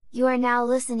You are now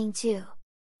listening to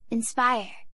Inspire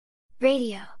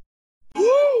Radio.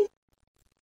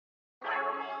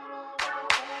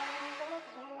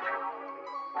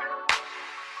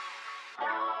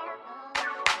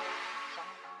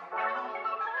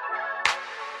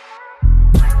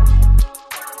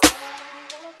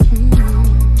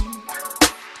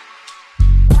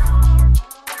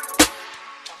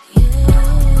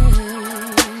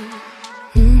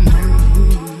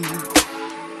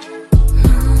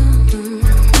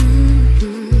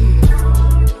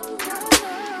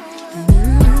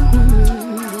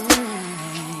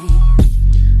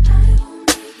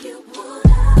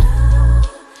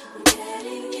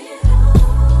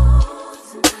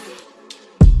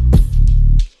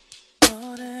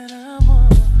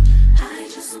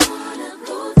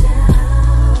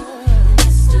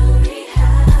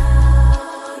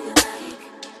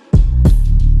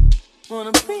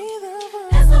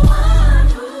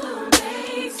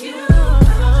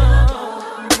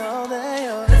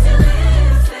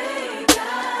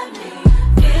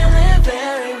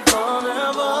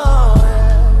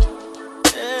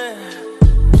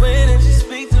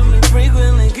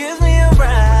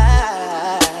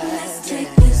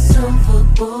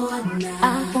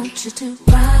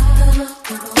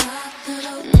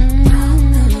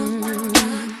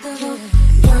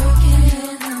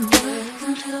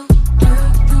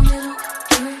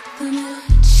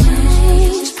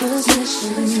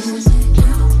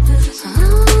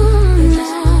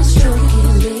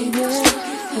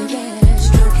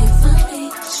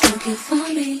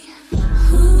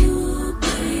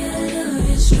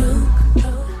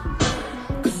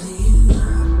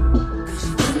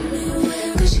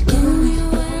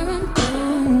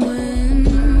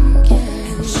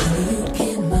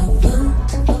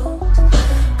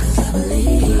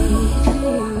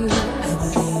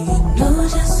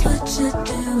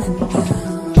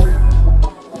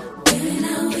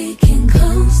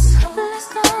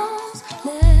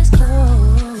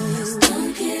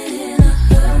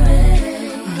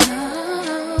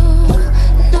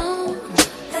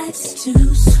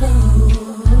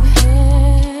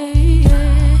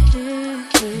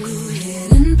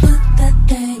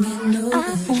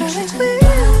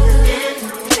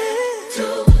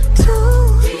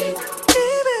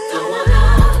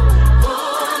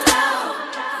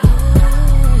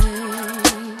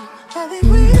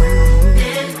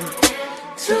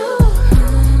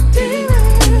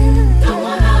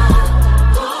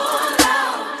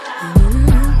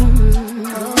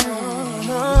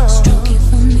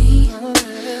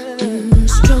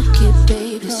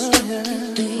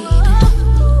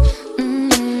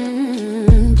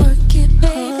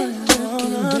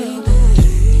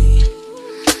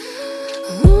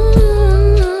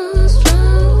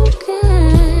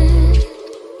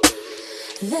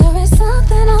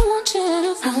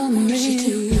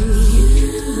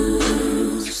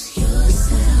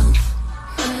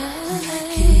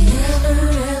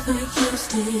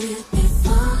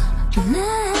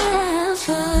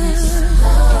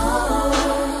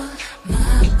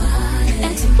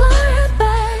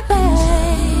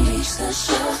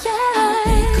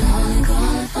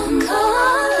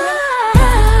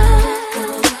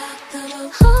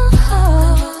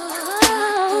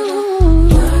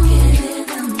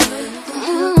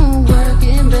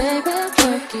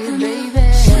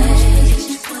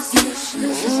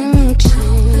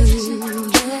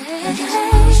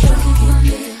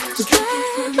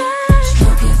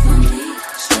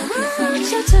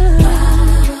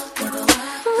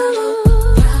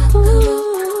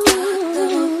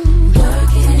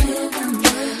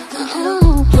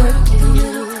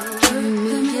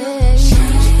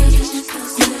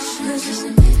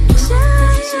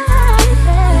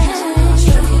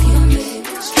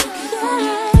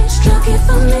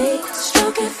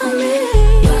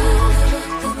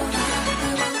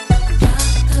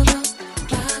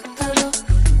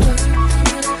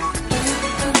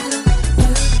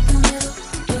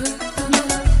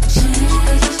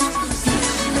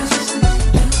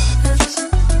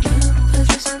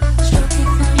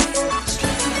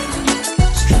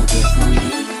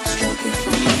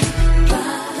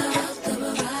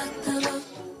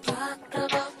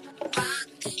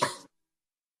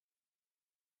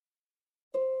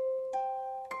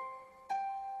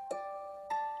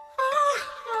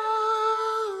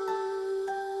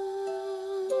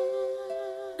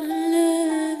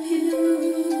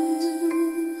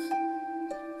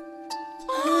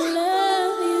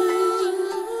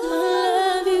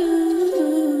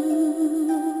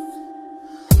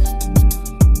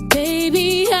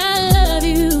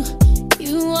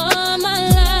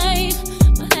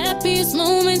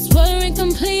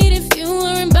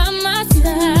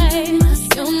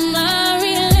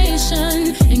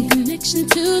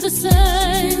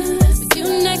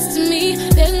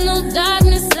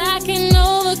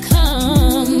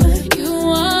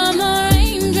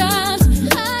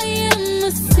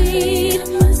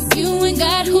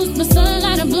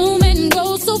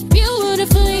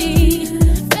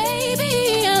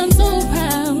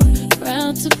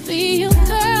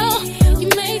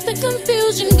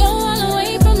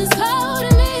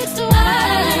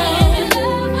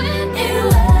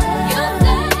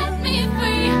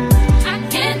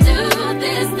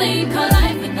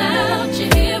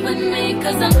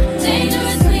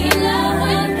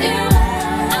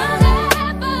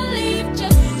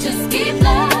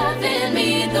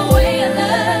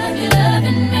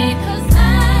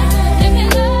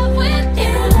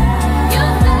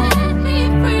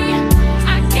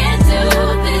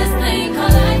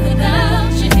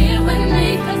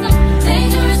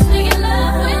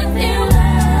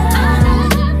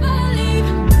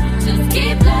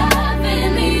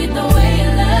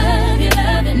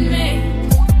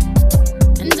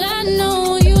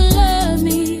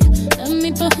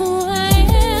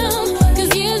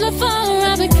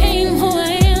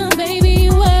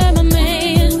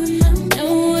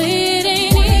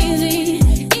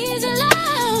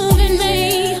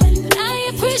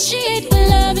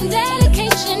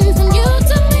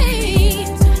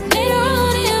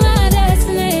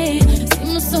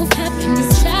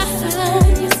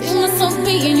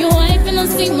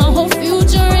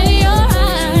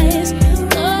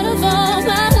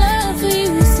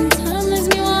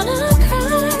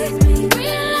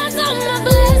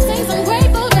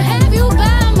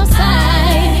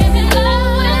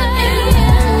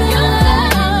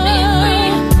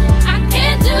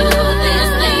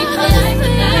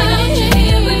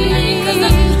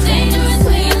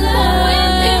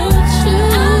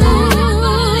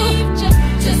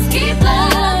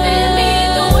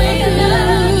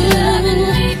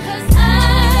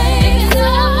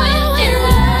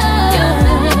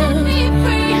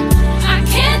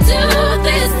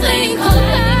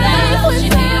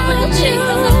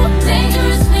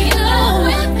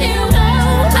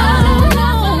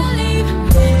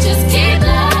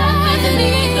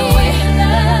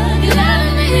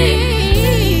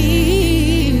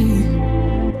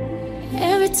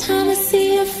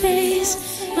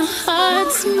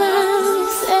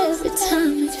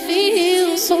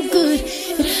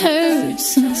 hurts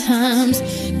sometimes.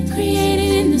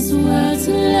 Created in this world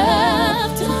to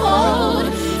love, to hold,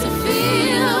 to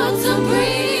feel, to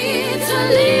breathe, to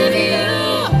live you.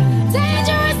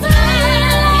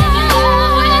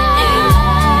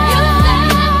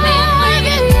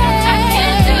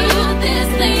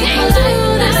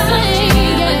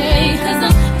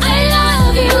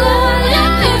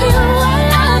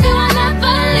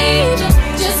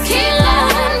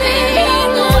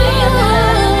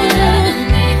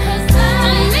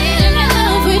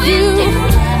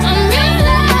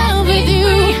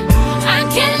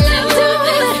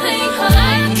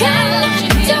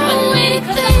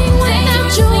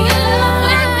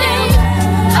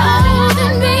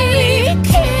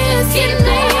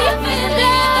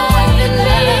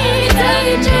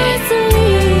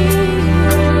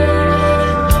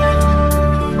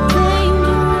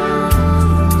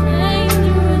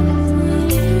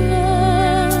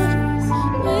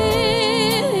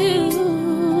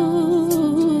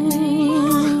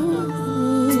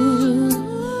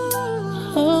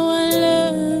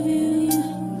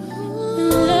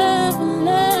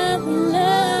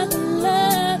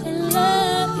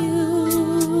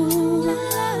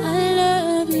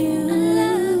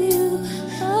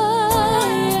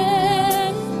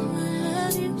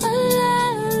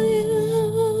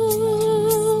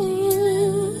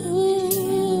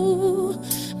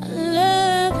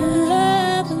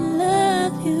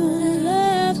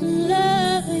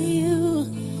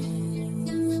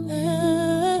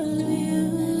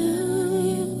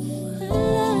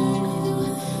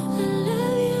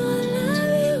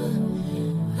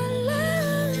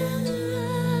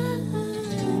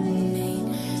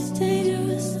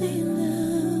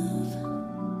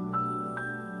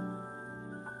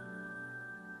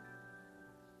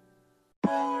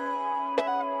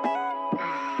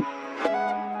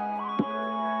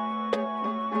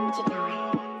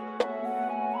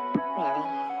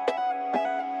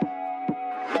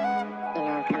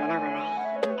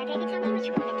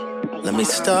 Let me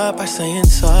start by saying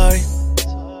sorry.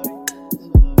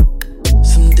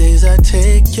 Some days I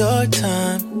take your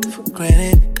time for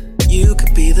granted. You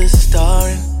could be the star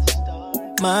in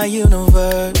my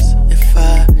universe if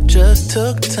I just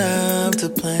took time to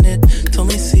plan it. Told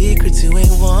me secrets you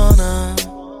ain't wanna.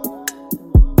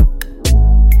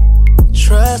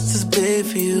 Trust is big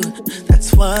for you,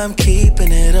 that's why I'm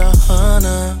keeping it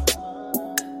 100.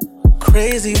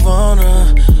 Crazy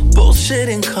wanna, bullshit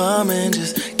in common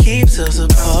just keeps us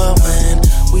apart when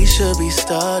we should be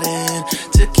starting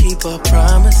to keep our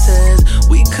promises.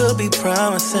 We could be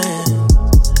promising.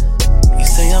 You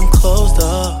say I'm closed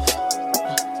off.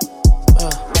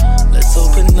 Let's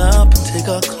open up and take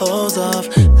our clothes off.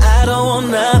 I don't want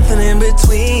nothing in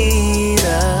between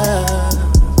us.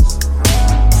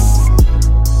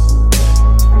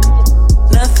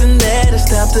 Nothing there to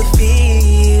stop the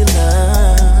feeling.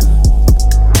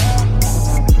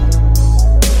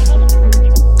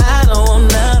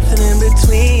 Nothing in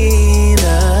between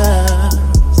us.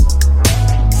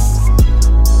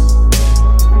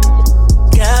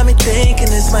 Got me thinking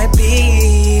this might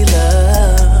be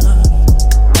love.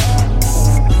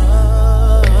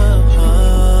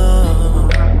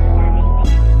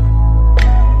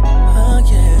 Oh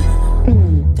yeah.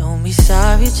 Don't be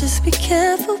sorry, just be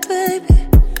careful, baby.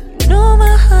 You know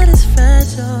my heart is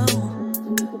fragile.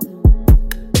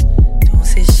 Don't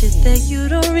say shit that you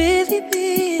don't really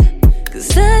mean, 'cause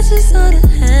that's just hard to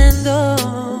handle.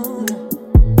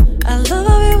 I love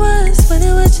how it was when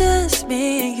it was just me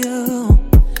and you.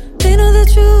 They know the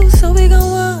truth, so we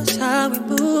gon' watch how we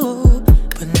move.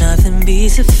 But nothing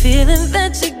beats the feeling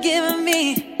that you're giving me,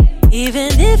 even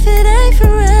if it ain't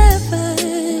forever.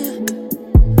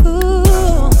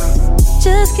 Ooh,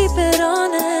 just keep it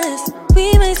honest.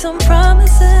 We made some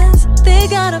promises, they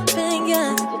got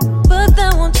opinions, but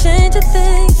that won't change a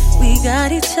thing. We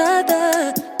got each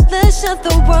other. Let's shut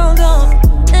the world off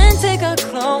and take our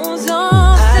clothes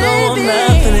off, I don't want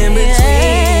nothing in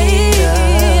between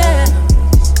us.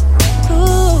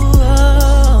 Ooh,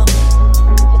 oh.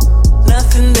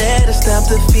 Nothing there to stop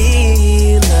the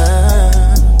feeling.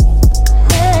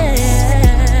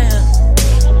 Yeah.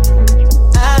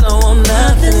 I don't want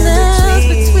nothing in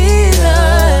between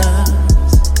us.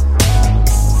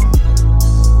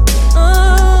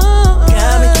 Oh,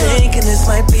 got me thinking this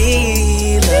might be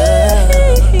love.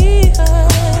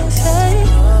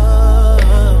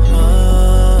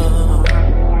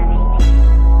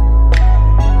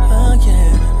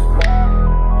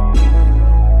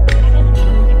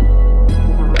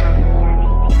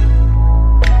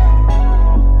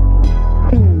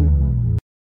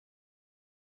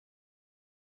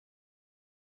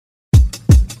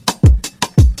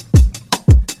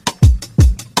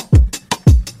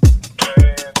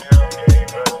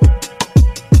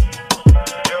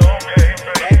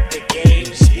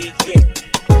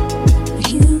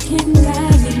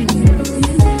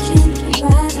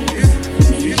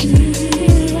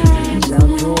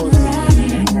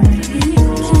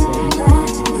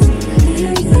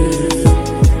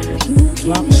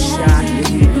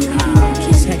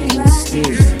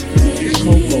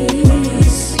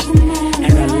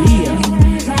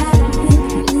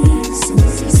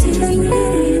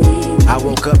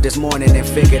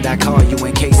 figured I'd call you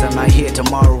in case I'm not here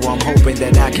tomorrow. I'm hoping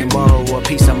that I can borrow a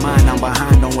peace of mind. I'm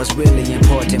behind on what's really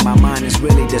important. My mind is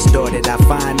really distorted. I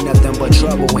find nothing but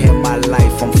trouble in my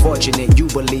life. I'm fortunate you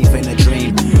believe in a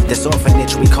dream. This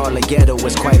orphanage we call a ghetto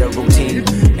is quite a routine.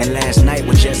 And last night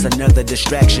was just another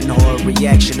distraction or a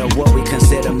reaction of what we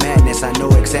consider madness. I know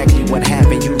exactly what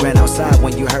happened. You ran outside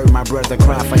when you heard my brother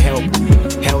cry for help.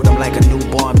 Held him like a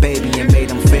newborn baby and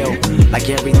made him feel like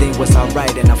everything was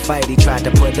alright in a fight he tried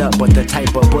to put up. But the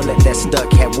type of bullet that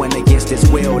stuck had went against his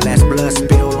will. Last blood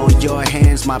spill on your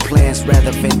hands, my plan's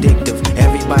rather vindictive.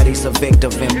 Everybody's a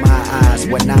victim in my eyes.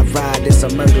 When I ride, it's a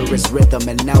murderous rhythm.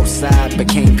 And outside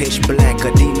became pitch black,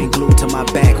 a demon glued to my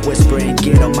back, whispering,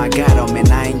 get him, I got him, and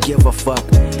I ain't give a fuck.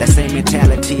 That same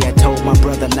mentality I told my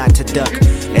brother not to duck.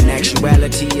 In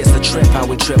actuality, it's a trip how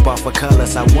we trip off of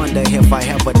colors. I wonder if I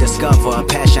ever discover a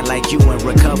passion like you and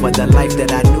recover the life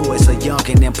that I knew as a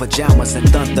youngin' in pajamas and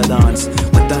thunderdons.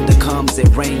 When thunder comes, it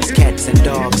rains cats and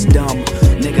dogs dumb.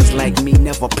 Niggas like me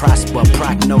never prosper.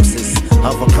 Prognosis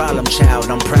of a problem child.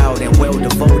 I'm proud and well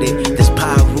devoted. This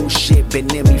Pyro shit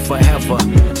been in me forever.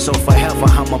 So forever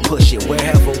I'ma push it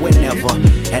wherever, whenever.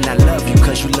 And I love you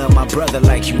cause you love my brother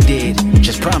like you did.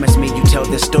 Just promise me you tell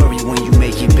this story when you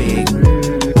make it big.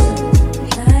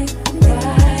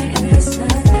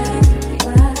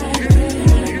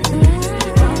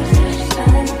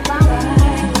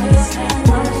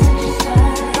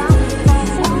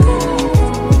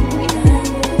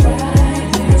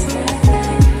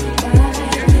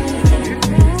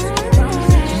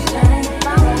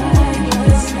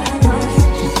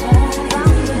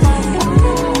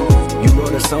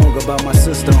 About my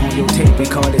sister on your tape, we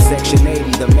called it Section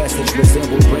 80. The message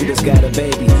resembled Brenda's got a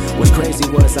baby. What's crazy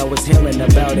was I was hearing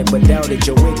about it, but doubted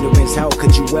your ignorance. How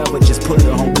could you ever just put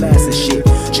her on blast and shit,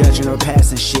 judging her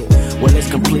past and shit? Well, it's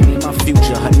completely my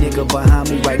future. Her nigga behind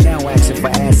me right now asking for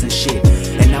ass and shit.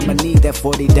 And I'ma need that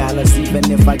 $40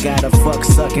 even if I gotta fuck,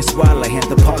 suck, and swallow. Hit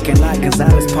the parking lot,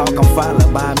 Gonzalez Park, I'm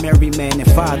followed by a married man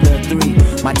and father of 3.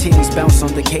 My titties bounce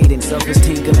on the cadence of his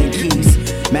tingling keys.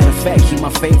 Matter of fact, he my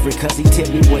favorite cause he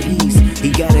tipped me with ease.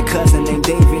 He got a cousin named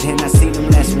David and I seen him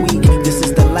last week. This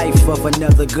is the life of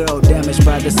another girl damaged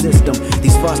by the system.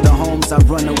 These foster homes I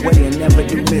run away and never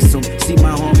do miss them. See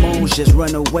my hormones just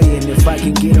run away, and if I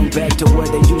can get them back to where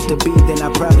they used to be, then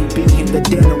I'll probably be in the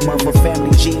denim of a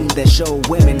family gene that showed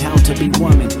women how to be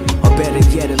woman. Or better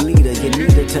yet, a leader. You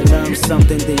needed to learn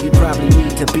something, then you probably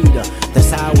need to beat her.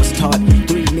 That's how I was taught.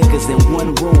 3 niggas in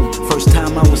one room. First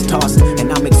time I was tossed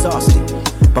and I'm exhausted.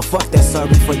 But fuck that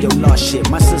sorry for your lost shit.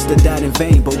 My sister died in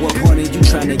vain, but what point are you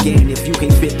trying to gain? If you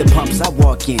can't fit the pumps I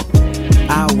walk in,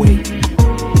 I'll wait.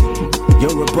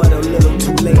 Your rebuttal a little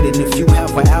too late. And if you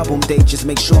have an album date, just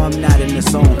make sure I'm not in the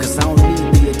zone, cause I don't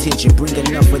need the attention. Bring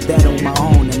enough of that on my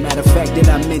own. And matter of fact, did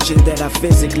I mention that I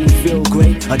physically feel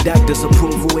great? A doctor's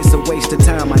approval is a waste of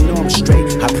time. I know I'm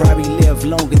straight. I probably live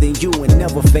longer than you and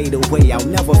never fade away. I'll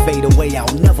never fade away,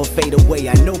 I'll never fade away.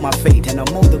 I know my fate and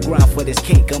I'm on the grind for this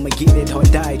cake. I'ma get it or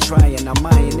die trying. I'm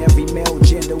eyeing every male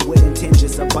gender with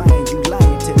intentions of buying. You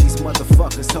lying to these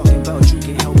motherfuckers talking about you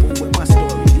can help them with my story.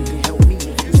 You can help me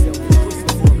if you sell the pussy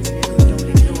for me. Nigga, don't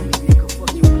ignore me, nigga,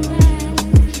 fuck you.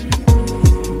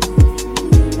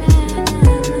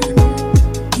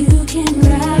 You can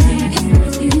ride me,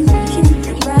 you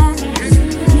can ride me.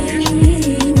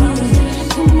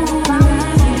 Come on,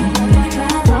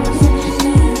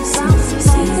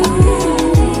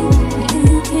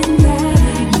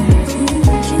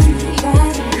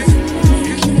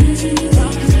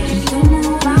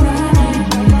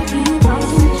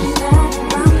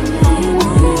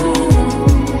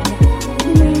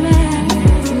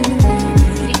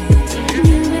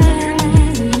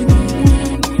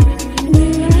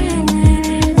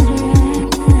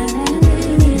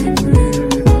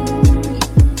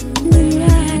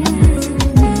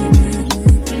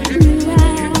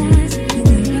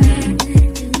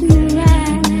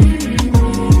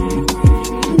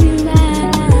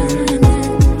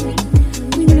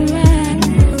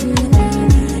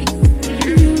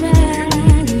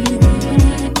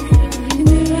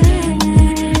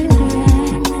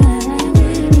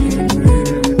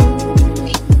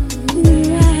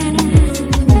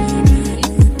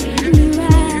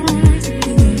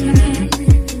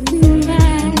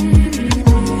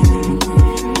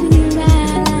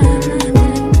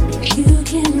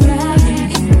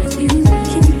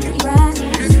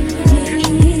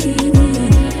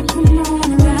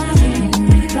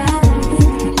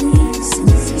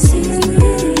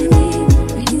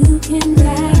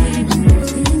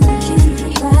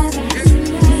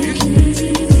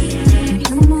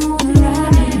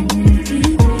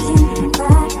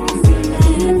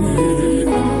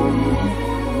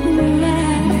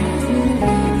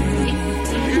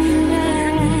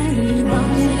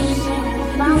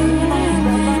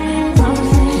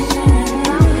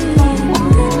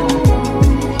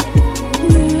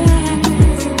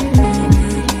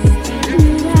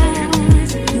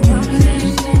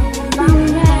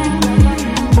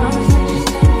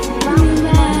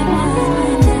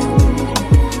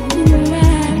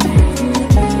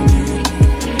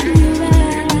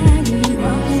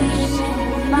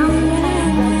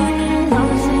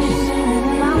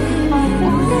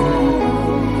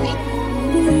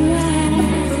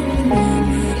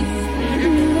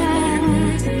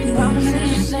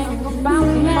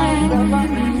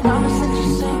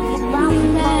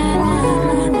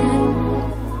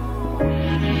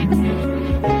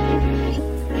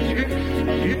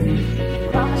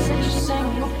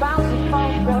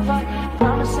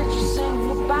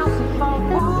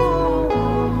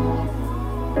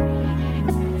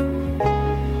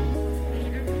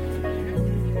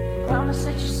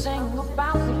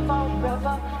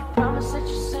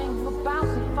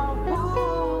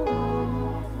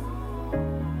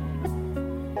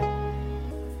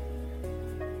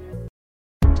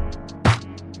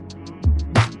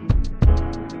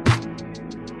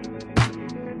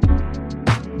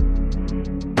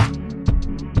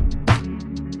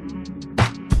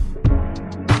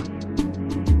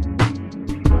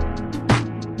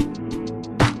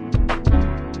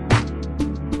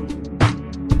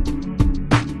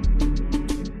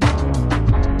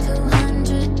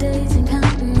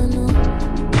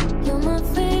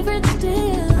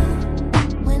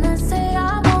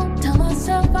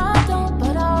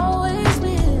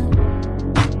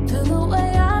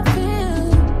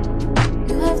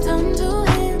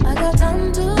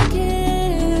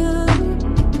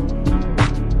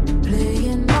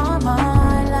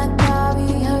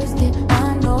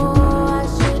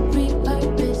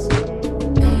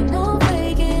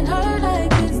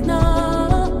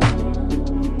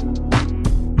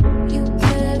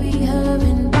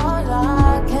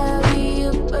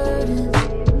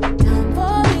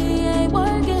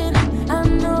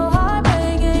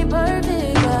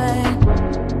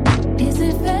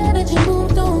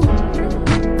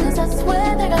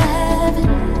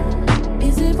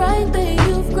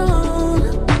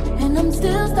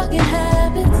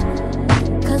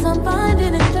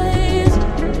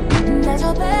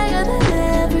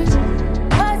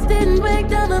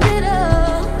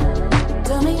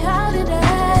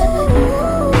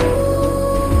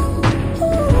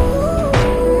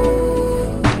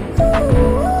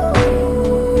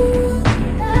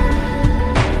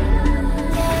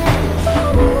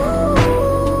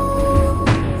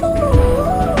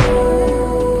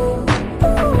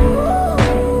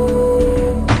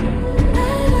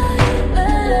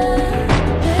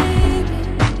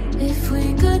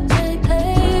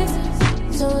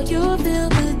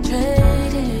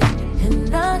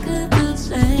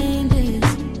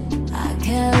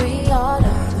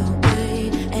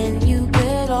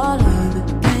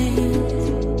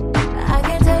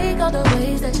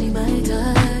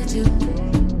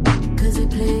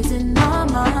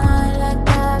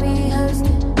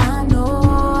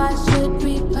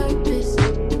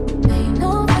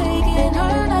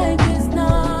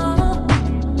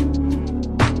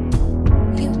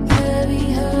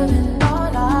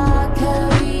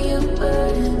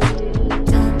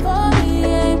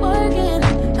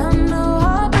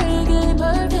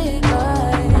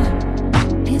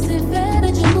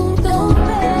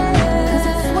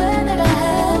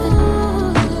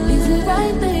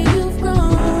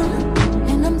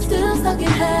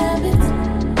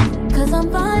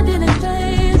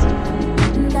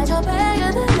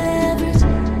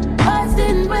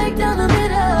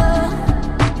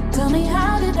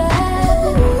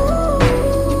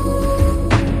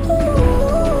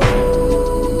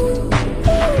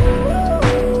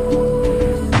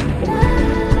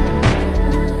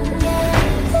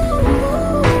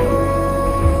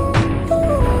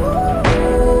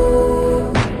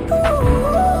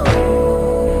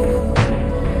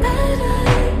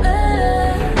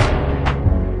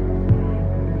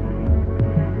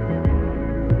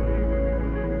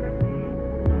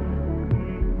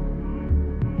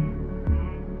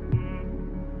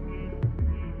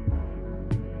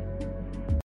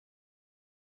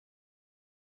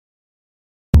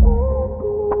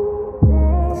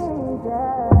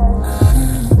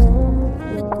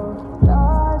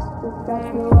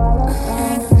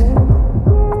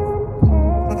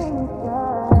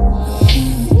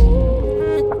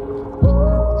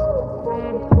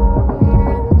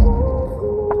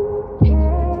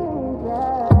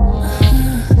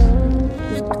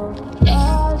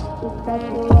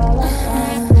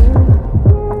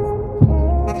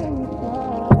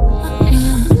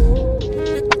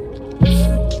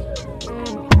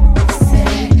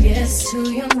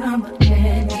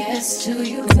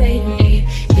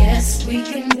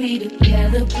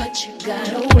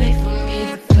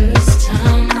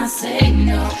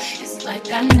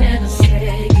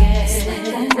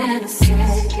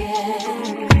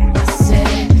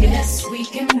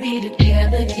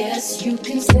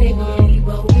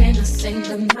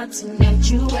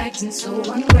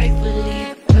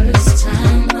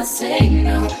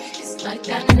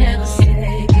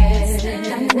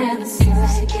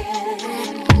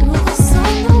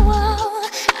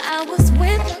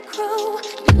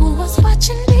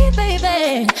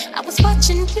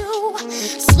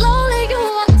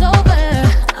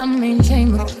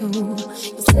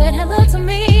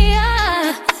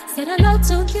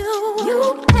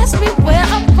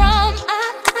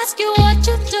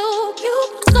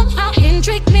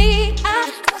 Intrigue me,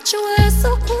 I thought you were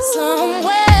so cool.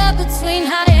 Somewhere between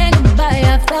high and goodbye.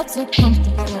 felt so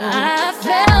comfortable. I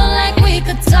felt like we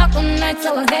could talk all night, so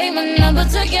I gave my number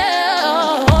to you.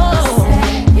 I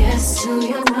said yes to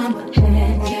your number,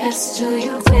 and yes to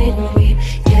you dating me.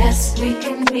 Yes, we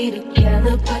can be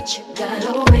together, but you got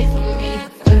away from me.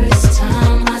 The first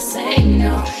time I say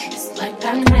no, it's like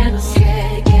I never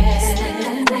said yes.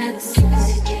 Never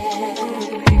said yes.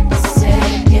 I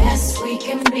said yes, we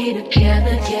can be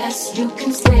together. Yes, you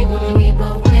can stay with me,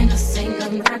 but when I say no,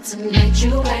 not tonight,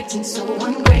 you acting so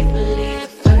ungratefully. The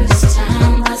first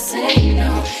time I say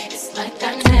no, it's like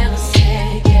I never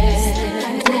said yes.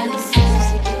 Never said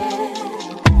yes.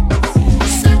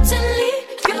 Certainly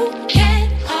you can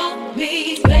call me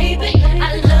baby.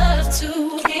 I love to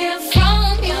hear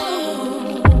from you.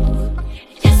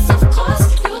 Yes, of course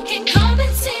you can come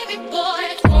and see me, boy.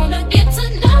 Wanna get to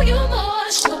know you more.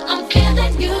 Sure, I'm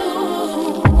feeling you.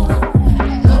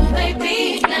 No, baby,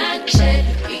 not yet.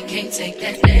 We can't take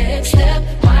that next step.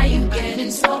 Why you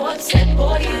getting so upset,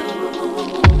 boy? You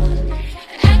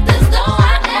act as though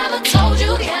I never told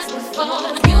you yes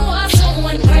before. You are so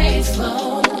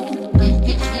ungrateful.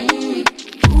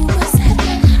 Who was at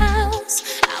the house?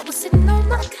 I was sitting on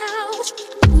my couch.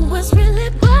 Who was really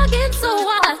bugging? So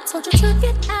I told you to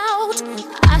get out.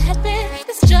 I had been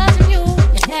misjudging you.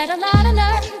 You had a lot of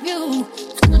nerve. You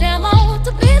too damn old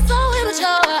to be so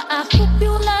immature. I hope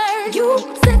you learn. You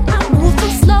said I moved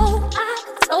too slow. I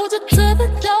told you to the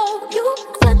door. You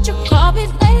said you call me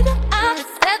later. I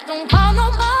said don't call no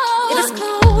more. It's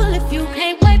cool if you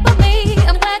can't wait for me.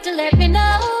 I'm glad you let me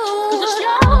know. 'Cause you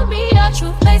showed me your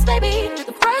true face, baby.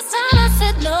 The first time I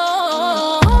said no.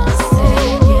 I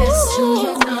said yes to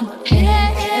your number.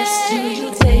 Yes to you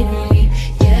dating me.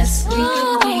 Yes, we can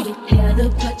be together,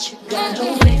 but you got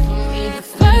away from me. The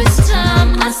first time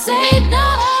I said no,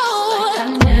 like I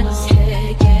never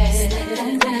said yes.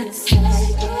 Never said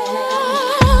yes.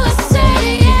 I said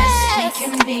yes, we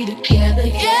can be together.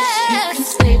 Yes, you can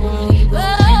stay with me,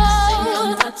 but when I say no,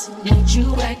 not tonight, you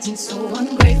acting so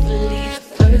ungratefully.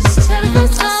 The first time I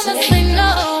say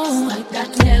no, like I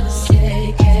never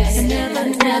said yes.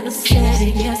 Never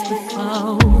said yes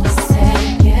before. I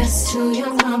said yes to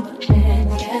your number, and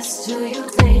yes to you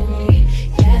dating me.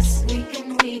 Yes, we can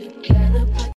be together,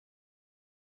 but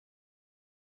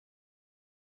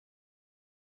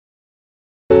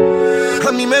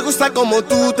A mí me gusta como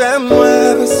tú te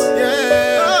mueves,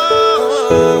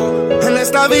 en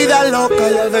esta vida loca,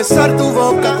 y al besar tu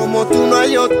boca como tú no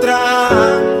hay otra.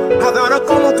 Adoro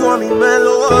como tú a mí me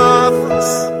lo haces.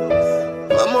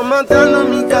 Vamos a matarnos en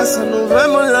mi casa, nos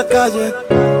vemos en la calle.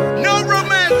 No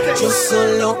romantic. Yo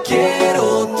solo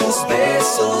quiero tus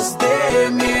besos de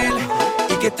miel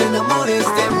y que te enamores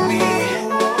de mí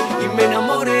y me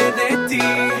enamore de ti.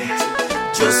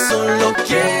 Yo solo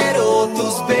quiero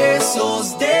tus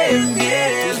besos de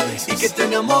miel y que te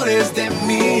enamores de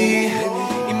mí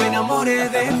y me enamore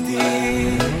de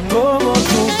ti. ¿Cómo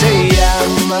tú te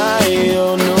llamas?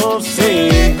 Yo no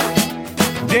sé.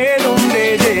 ¿De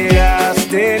dónde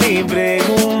llegaste? Ni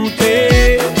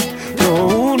pregunté. Lo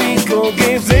único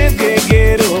que sé es que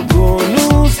quiero con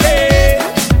usted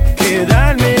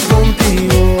quedarme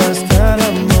contigo hasta el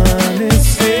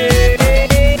amanecer.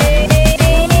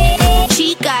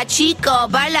 Chica, chico,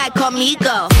 baila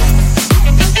conmigo.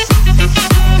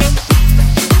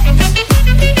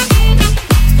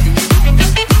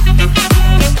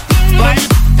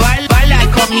 Baila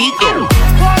conmigo.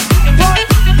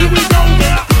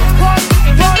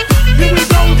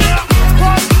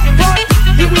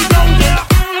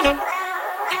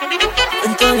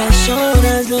 Cuento las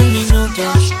horas, los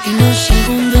minutos y los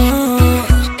segundos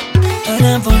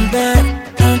para volver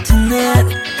a tener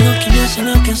lo que me hace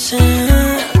lo que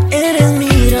hacer. Eres mi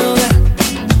droga,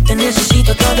 te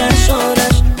necesito todas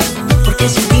horas, porque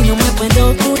sin ti no me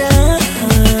puedo curar.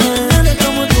 Nada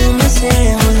como tú me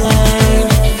haces volar.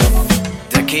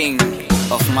 The king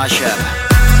of mashup.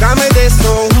 Dame de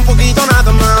eso, un poquito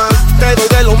nada más. Te doy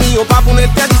de lo mío pa'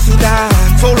 ponerte a disfrutar.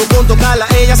 Solo con tocarla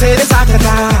ella se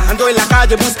desagrada. Ando en la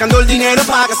calle buscando el dinero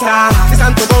para gastar. De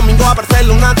Santo Domingo a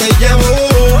Barcelona te llevo.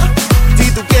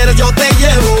 Si tú quieres yo te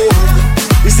llevo.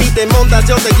 Y si te montas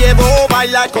yo te llevo.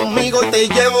 Baila conmigo y te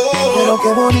llevo. Pero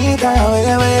qué bonita,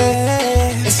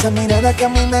 bebé. Esa mirada que a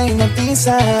mí me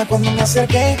hipnotiza. Cuando me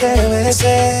acerqué y te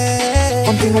besé,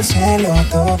 contigo el cielo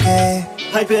toqué.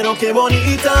 Ay, pero qué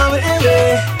bonita,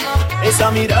 bebé.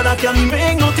 Esa mirada que a mí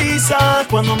me hipnotiza.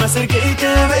 Cuando me acerqué y te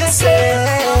besé,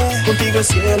 contigo el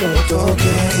cielo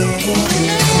toqué.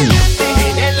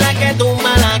 Es la que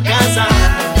tumba la casa,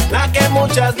 la que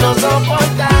muchas no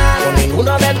soportan. Con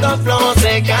ninguno de estos flojos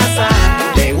se casa.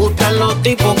 Le gustan los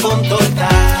tipos con torta.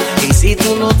 Y si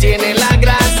tú no tienes la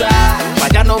grasa,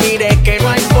 vaya no mires que no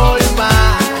hay forma.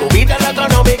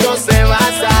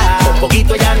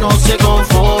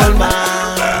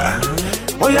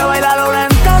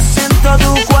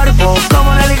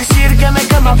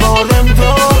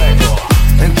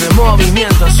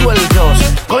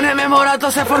 rato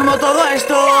se formó todo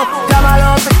esto.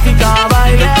 Llámalo táctica,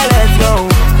 baile, let's go.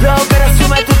 Lo que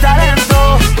resume tu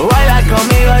talento. Baila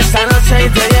conmigo esta noche y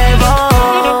te llevo.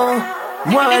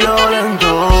 Muévelo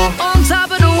lento. On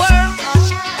top of the world,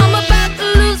 I'm about to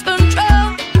lose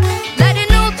control. Let it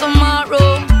know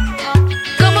tomorrow.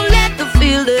 Come on, let the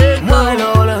feeling go.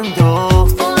 Muévelo lento.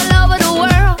 All over the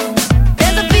world,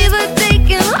 there's a fever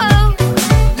taking hold.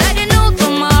 Let it know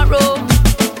tomorrow.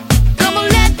 Come on,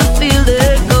 let the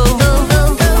feeling go.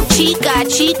 Chica,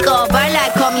 chico, baila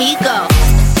conmigo.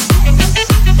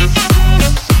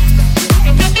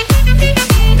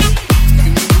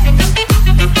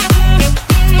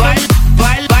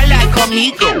 Baila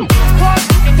conmigo.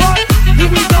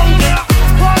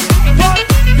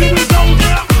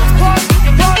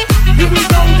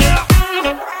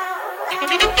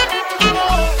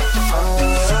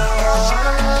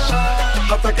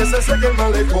 Hasta que se seque el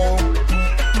malecón.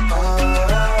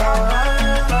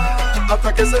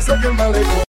 Hasta que se seque el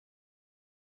malecón.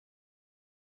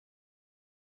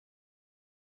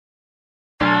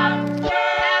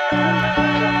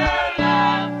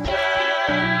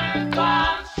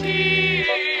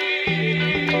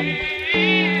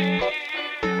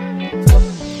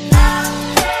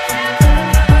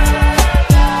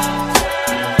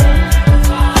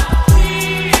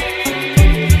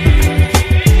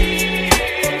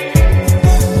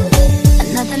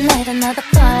 Another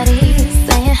party,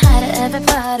 saying hi to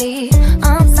everybody.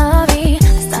 I'm sorry,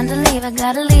 it's time to leave, I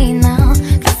gotta leave now.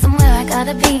 Got somewhere I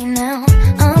gotta be now.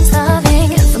 I'm starving,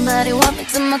 can somebody walk me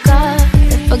to my car?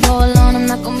 If I go alone, I'm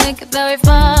not gonna make it very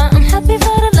far. I'm happy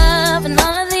for the love and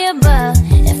all of the above.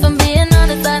 If I'm being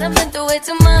honest, I've been through way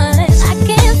too much. I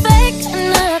can't fake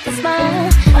another smile.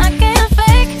 I can't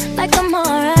fake like I'm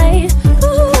alright.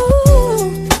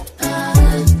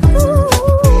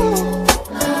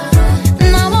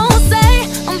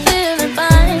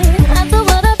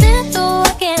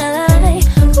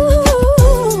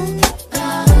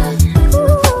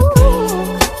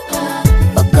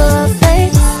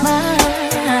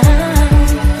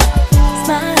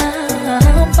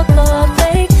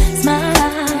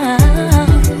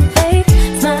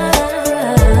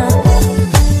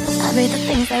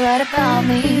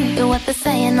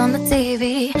 On the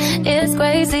TV, it's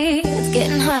crazy. It's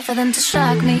getting hard for them to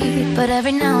shock me, but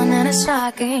every now and then it's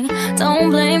shocking.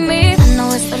 Don't blame me. I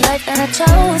know it's the life that I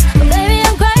chose, but baby,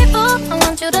 I'm grateful. I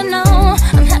want you to know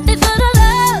I'm happy for the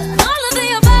love, all of the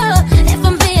above. If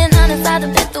I'm being honest, I'd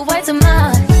have been through way too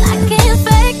much. I can't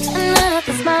fake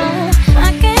another smile.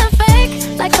 I can't fake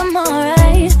like I'm alright.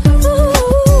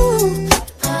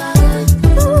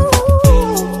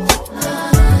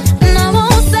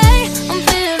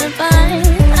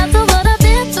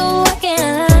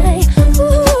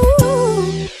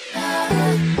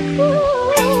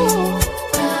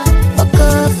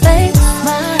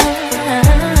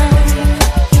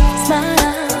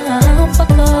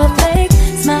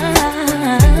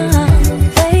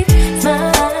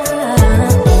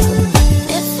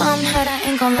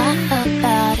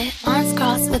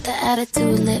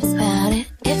 Attitude, lips about it.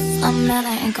 If I'm mad,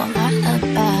 I ain't gon' lie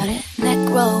about it. Neck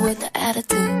roll with the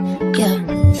attitude, yeah.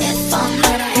 If I'm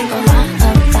hurt, I ain't gon' lie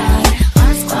about it.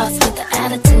 Arms crossed with the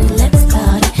attitude, lips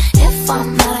about it. If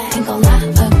I'm mad, I ain't gon' lie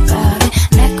about it.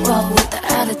 Neck roll with the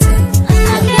attitude.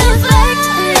 I can't fake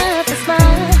another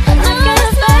smile. I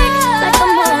can't fake like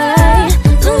I'm alright.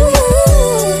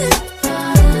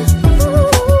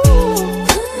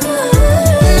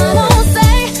 And I won't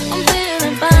say I'm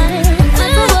feeling fine.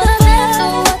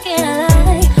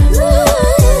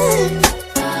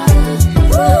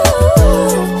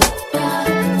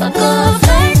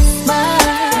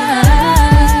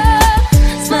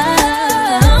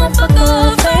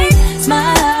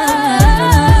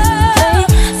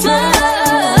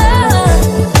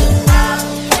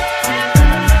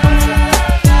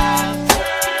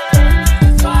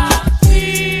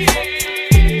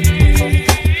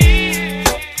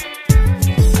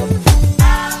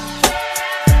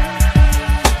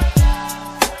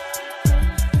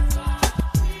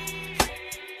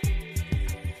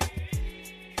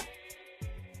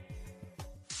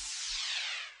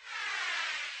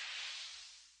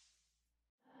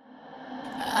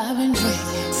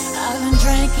 I've been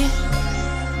drinking.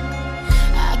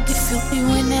 I get filthy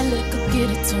when that liquor get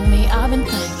it to me. I've been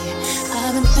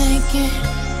thinking.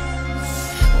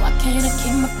 Why can't I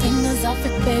keep my fingers off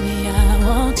it, baby? I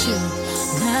want you,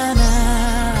 nah,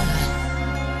 nah.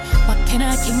 Why can't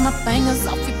I keep my fingers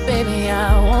off it, baby? I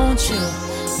want you,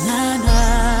 nah,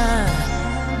 nah.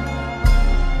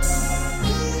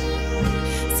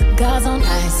 Cigars on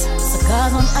ice,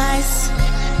 cigars on ice.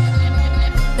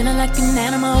 Feeling like an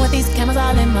animal with these cameras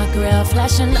all in my grill.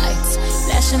 Flashing lights,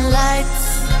 flashing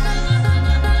lights.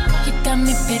 You got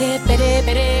me pity, pity,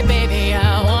 pity, baby,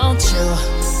 I want you.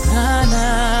 Nah,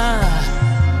 nah.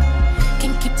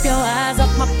 Can't keep your eyes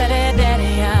off my petty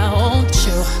daddy, I want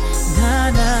you.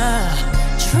 Nah, nah.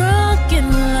 Drunk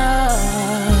in love,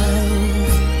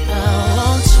 I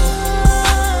want you.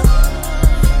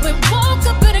 We woke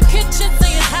up in the kitchen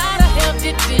saying, how the hell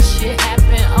did this shit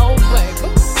happen? Oh, baby.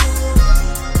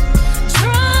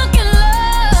 Drunk in love,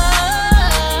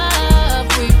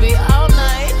 we be all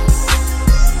night.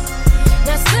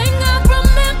 That thing I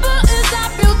remember is our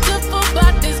beautiful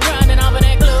bodies grinding over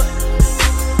that glue.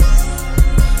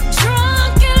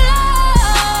 Drunk in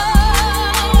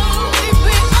love, we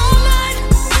be all night.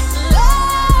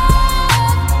 Love,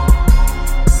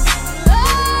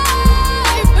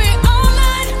 we be all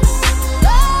night.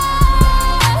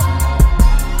 Love,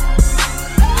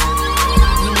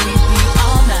 we be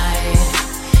all night.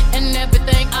 And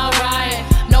everything alright.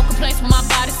 No complaints with my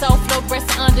body, so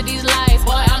fluorescent under these lights.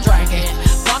 Boy, I'm drinking.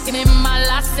 Walking in my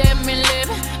life, 7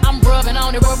 living. I'm rubbing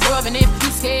on it, rubbing. If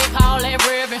you scared, call that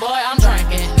ribbon. Boy, I'm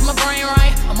drinking. Get my brain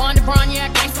right. I'm on the brown, yeah,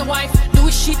 gangsta wife.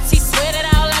 Louis sheets, he sweat it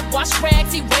out like wash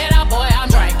rags. He wet out, boy, I'm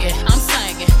drinking. I'm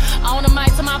singing. On the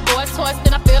mic to my boy toys,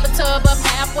 then I fill the tub up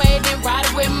halfway, then ride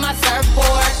it with my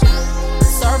surfboard.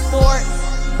 Surfboard,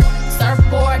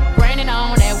 surfboard, graining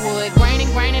on that wood,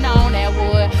 graining on that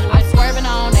wood. I'm swerving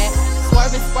on that,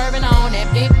 swerving on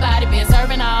that. Big body been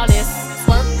serving all this,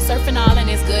 surfing all and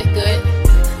it's good, good.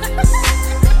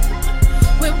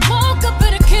 We woke up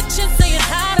in the kitchen saying,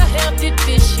 how the hell did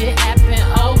this shit happen?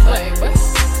 Oh, baby.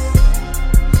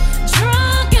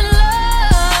 Drunk in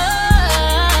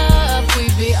love, we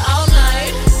be all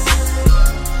night.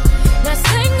 That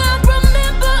thing I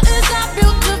remember is our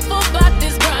beautiful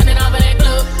bodies grinding over that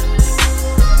glue.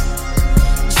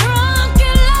 Drunk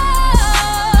in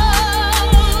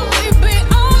love, we be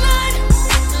all night.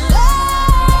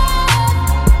 Love,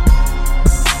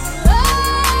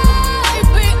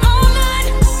 we be all night.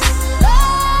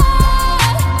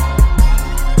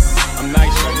 I'm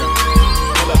nice right now.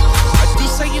 Hold up. I do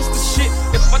say it's the shit.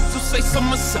 If I do say so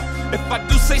myself. If I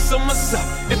do say so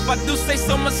myself. If I do say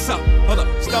so myself. Hold up.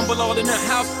 Stumble all in the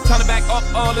house. Time to back up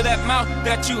all of that mouth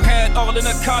that you had all in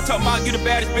the car. Talking about you the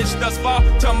baddest bitch thus far.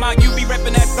 Talking about you be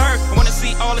reppin' that third. I wanna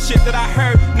see all the shit that I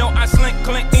heard. No, I slink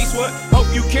Clint Eastwood.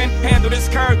 Hope you can handle this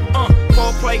curve.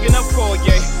 Foreplay in a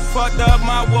foyer. Fucked up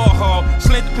my Warhol.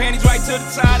 Slid the panties right to the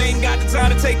side. Ain't got the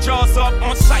time to take jaws off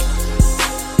on sight.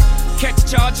 Catch a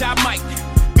charge, I might.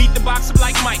 Beat the box up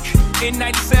like Mike. In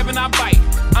 97, I bite.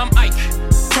 I'm Ike.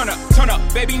 Turn up,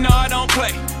 baby, no, I don't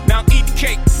play. Now eat the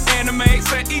cake, anime.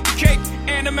 Said eat the cake,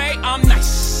 anime. I'm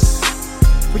nice.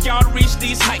 For y'all to reach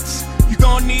these heights, you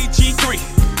gon' need G3.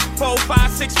 4,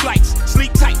 5, 6 flights.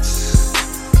 Sleep tight.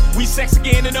 We sex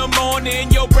again in the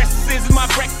morning. Your breakfast is my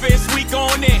breakfast. We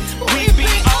going in. We be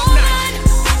all night.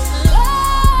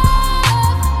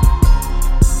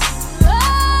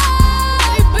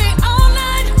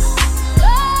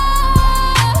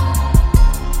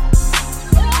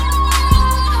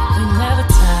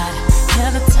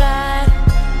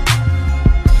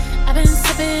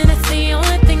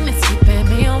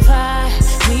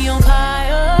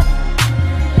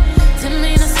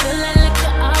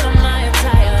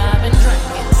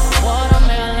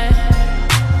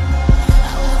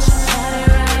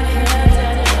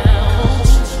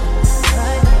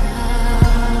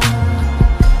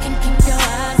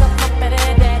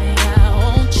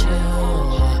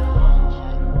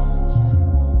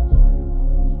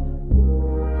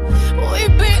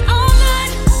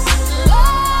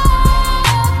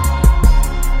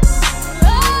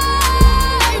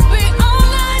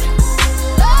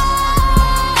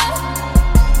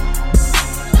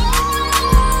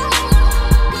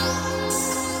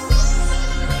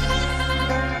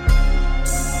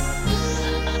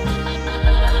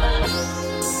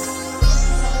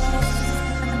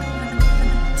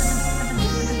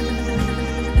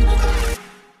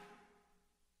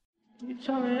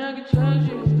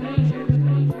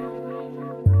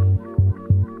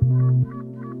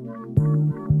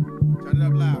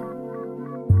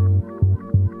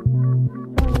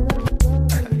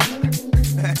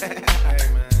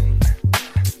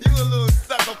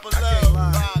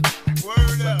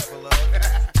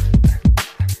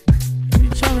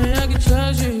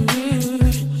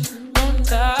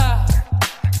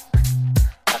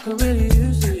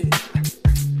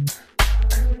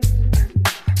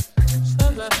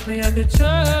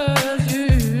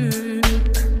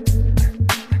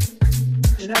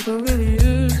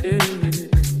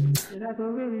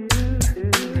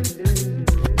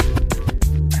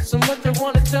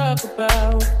 wanna talk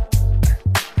about,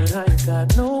 but I ain't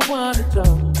got no one to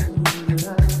talk to.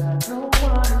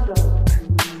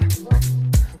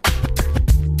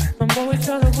 I'm always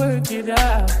trying to work it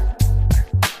out,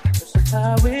 but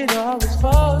somehow it always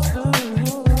falls through.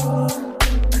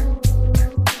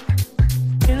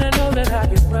 And I know that I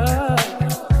get rough,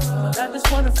 but I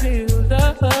just wanna feel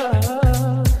love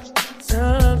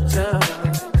sometimes.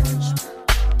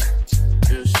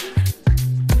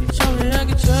 You told me I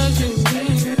could trust you,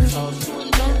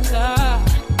 don't lie.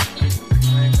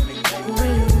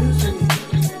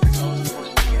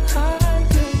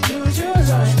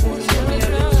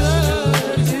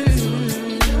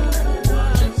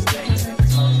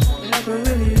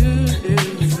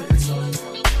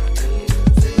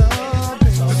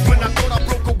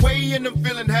 And I'm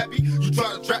feeling happy. You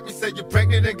try to trap me, say you're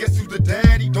pregnant, and guess who's the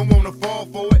daddy? Don't wanna fall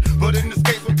for it, but in this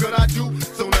case, what could I do?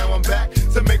 So now I'm back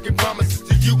to making promises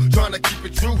to you, trying to keep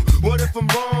it true. What if I'm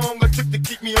wrong? A trick to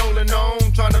keep me holding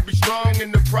on, trying to be strong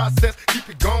in the process, keep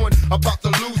it going. About to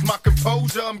lose my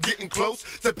composure, I'm getting close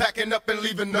to packing up and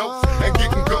leaving notes and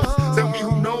getting ghosts. Tell me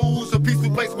who knows a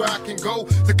peaceful place where I can go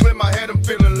to clear my head. I'm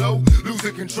feeling low,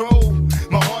 losing control.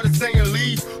 My heart is saying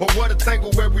leave, or what a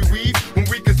tangle where we weave when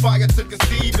we conspire to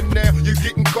conceive. And now you're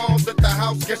getting calls at the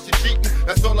house, guess you're cheating.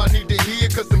 That's all I need to hear,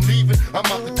 cause I'm leaving. I'm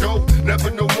out the door,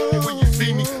 never no more when you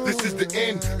see me. This is the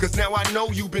end, cause now I know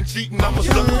you've been cheating. I'm a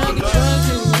sucker for love.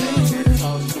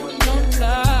 Don't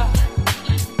lie.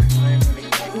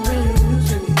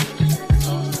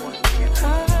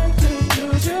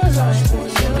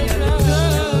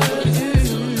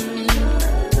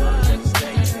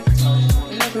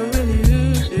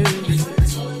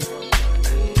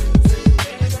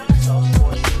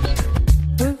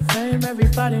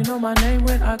 Everybody know my name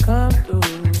when I come through.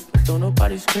 Don't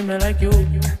nobody screaming like you.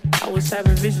 I was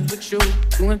having visions with you,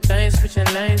 doing things, switching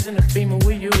lanes in the Beamer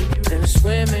with you. Then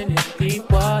swimming in deep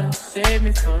water, save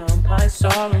me from my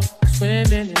sorrow.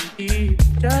 Swimming in deep,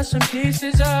 just some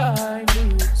pieces I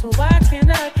need. So why can't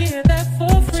I get that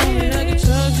for free? Tell me I can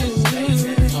trust you,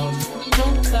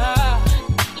 don't lie.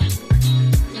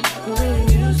 The way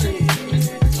you see,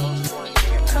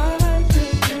 I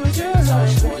could use your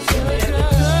life.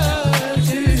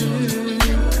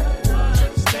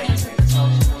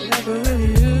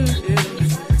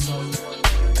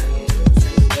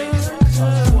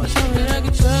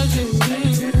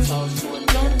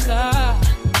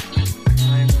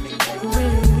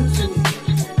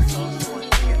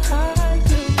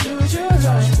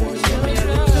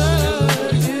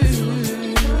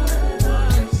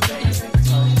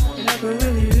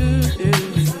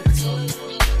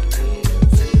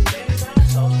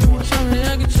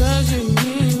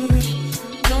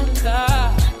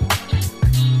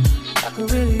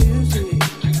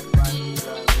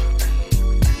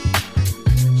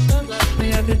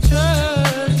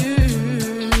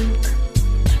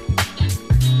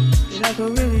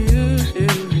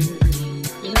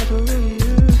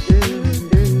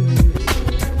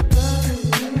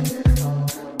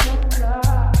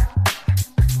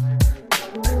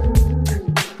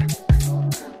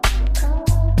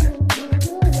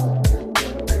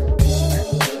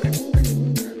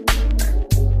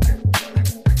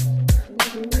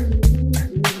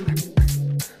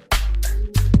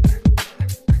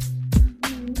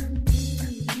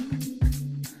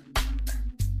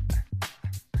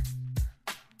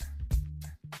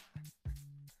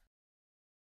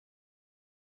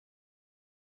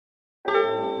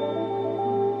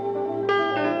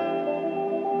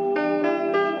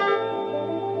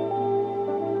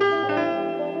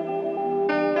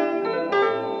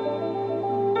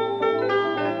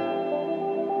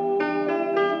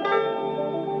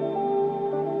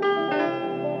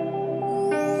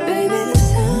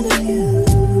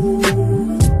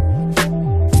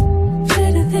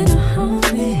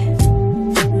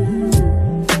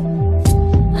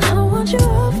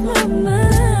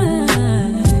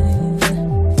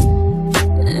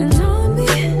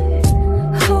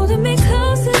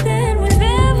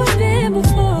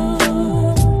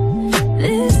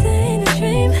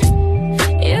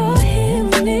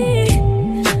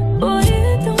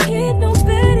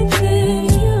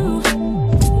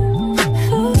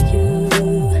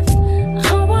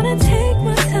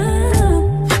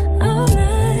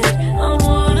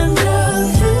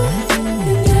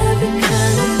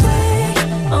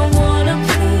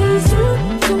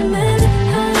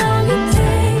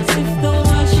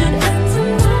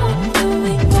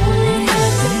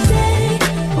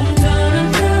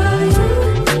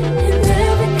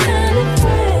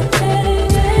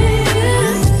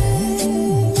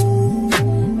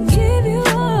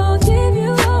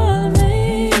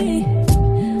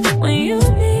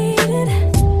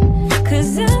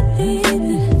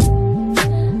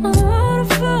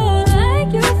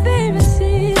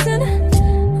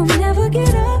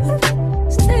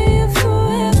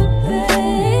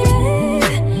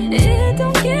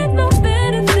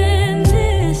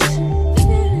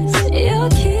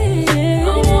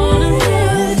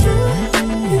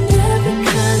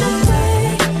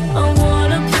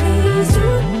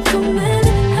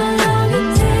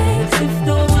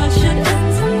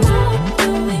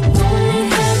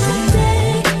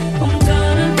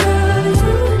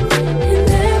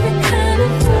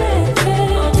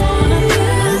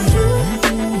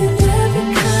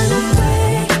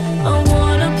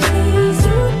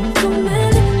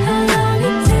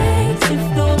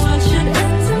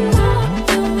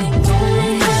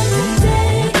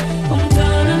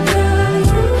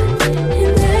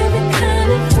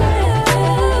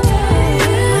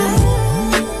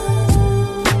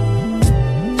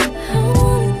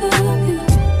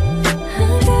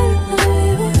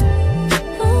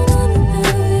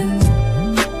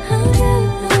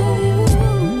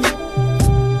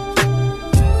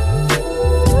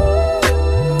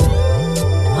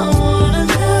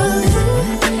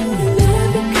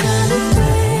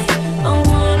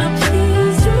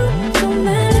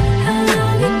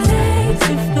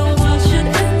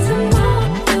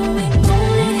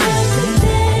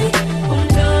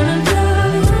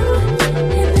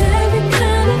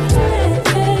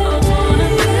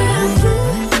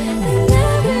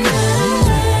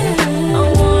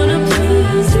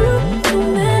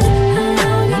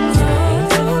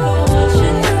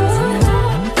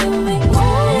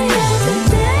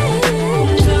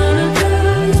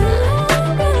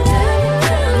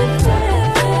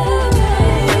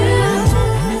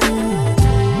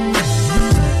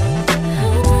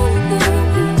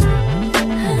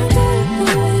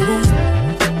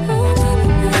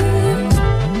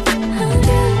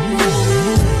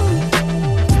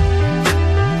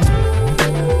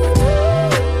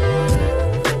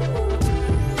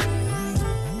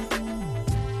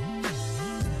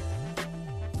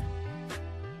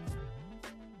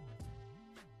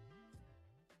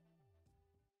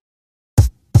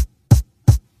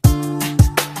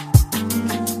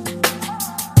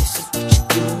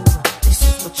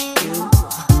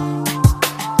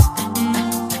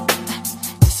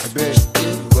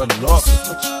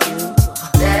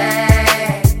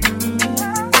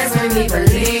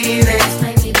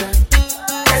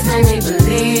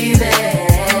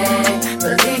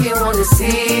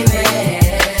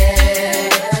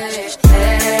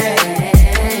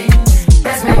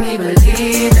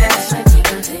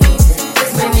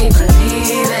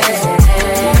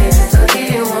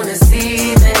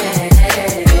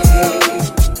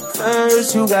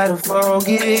 gotta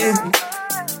forgive me.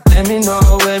 Let me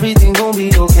know everything gon' be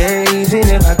okay. Even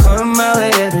if I come out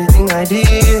with everything I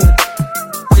did,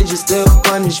 would you still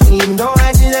punish me even though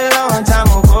I did a long time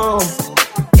ago?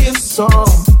 If so,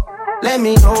 let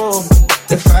me know.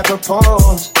 If I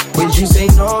propose, would you say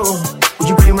no? Would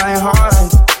you break my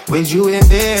heart? Would you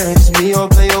embarrass me or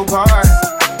play your part?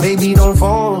 Baby, don't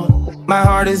fold, my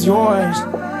heart is yours.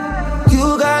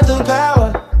 You got the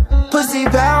power, pussy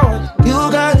power.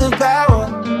 You got the power,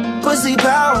 pussy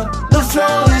power. The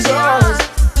flow is yours,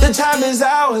 the time is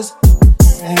ours.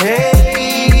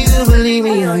 Hey, you believe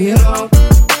me or you don't?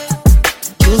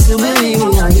 You still believe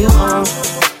me or you don't?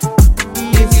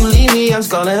 If you leave me, I'm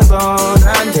skull and bone.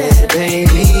 I'm dead,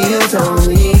 baby, you told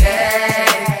me.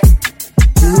 Hey,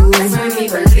 let's make me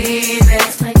believe it.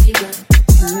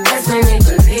 Let's make me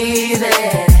believe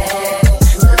it.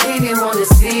 Believe you won't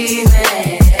deceive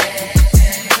me.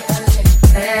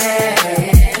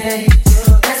 Hey,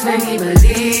 let's make me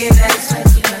believe it.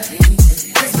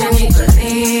 Let's make me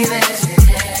believe it.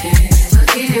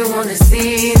 Believe you won't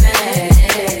deceive me.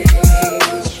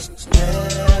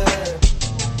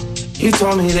 You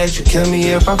told me that you kill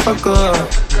me if I fuck up.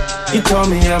 You told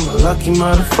me I'm a lucky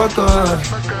motherfucker.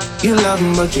 You love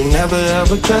me but you never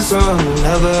ever trust them. You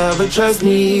never ever trust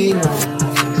me, no.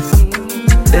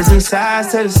 There's these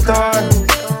sides to the story,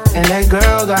 and that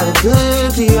girl got a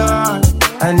good PR.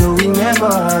 I knew we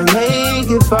never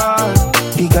make it far,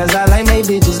 because I like my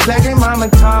bitches black and mama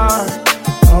tar.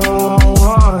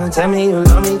 Oh, tell me you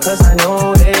love me cause I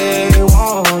know they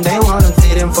won't. They wanna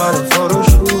fit in for the photo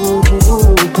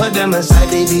shoot. Put them aside,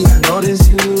 baby, I notice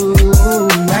you.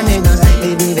 My niggas like,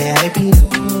 baby, they happy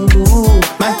too.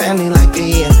 My family like it,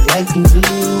 yeah, they like you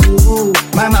too.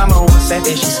 My mama wants that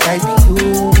she Skype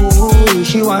you.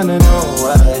 She wanna know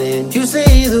what it. You say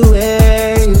either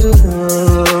way you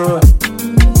go.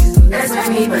 Let's make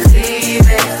me believe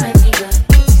it.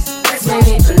 Let's make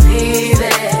me believe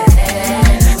it.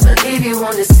 Believe you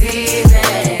won't deceive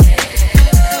me.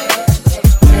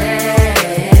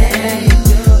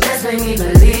 Let's make me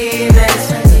believe it.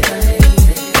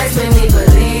 Let's make me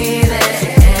believe it.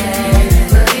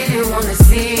 Believe you won't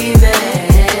deceive me.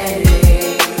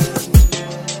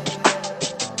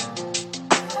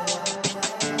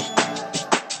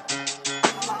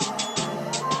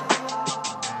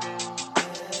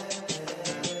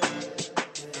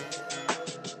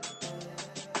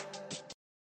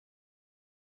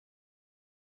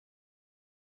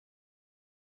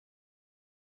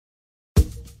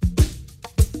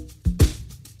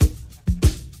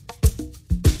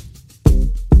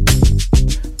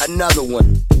 Another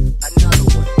one.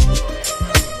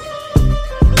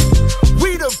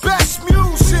 We the best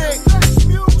music.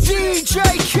 DJ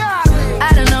Khaled.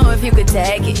 I don't know if you could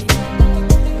take it.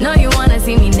 No, you wanna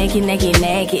see me naked, naked,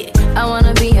 naked. I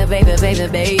wanna be a baby, baby,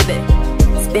 baby.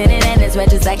 Spinning in his red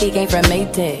just like he came from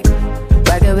Maytag.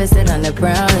 Rocket with it on the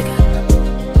brown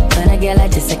liquor. When I get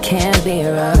like this, I can't be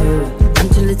around you. I'm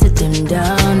too little to dim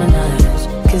down a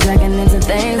notch, cause I can into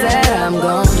things that I'm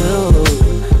gon' do.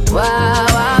 Wow,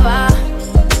 wow, wow.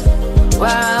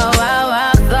 Wow, wow,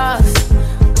 wow, thoughts.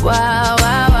 Wow,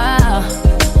 wow, wow.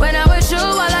 When I'm with you,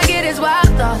 all I get is wild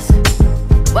thoughts.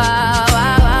 Wow,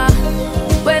 wow, wow.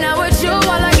 When I'm with you,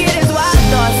 all I get is wild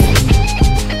thoughts.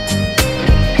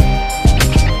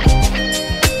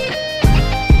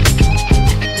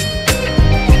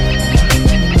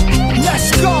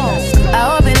 Let's go. I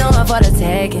hope you know I'm for the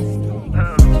taking.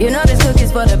 You know this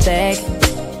cookie's for the bag.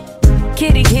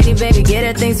 Kitty, kitty, baby, get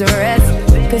her things to rest.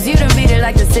 Cause you done beat it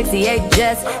like the 68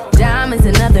 Jets. Diamonds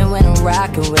are nothing when I'm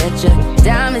rockin' with ya.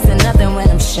 Diamonds are nothing when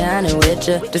I'm shining with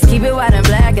ya. Just keep it white and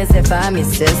black as if I'm your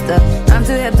sister. I'm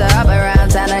too hip to hop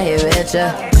around, time to hit with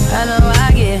ya. I know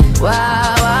I get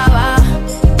wow, wow, wow.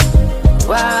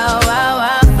 Wow, wow,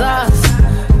 wow, thoughts.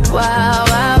 Wow,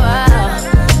 wow,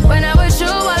 wow. When I'm with you,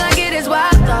 all I get is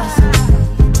wild thoughts.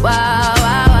 Wow,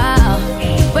 wow, wow.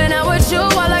 When I'm with you,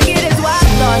 all I get is wild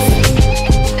thoughts.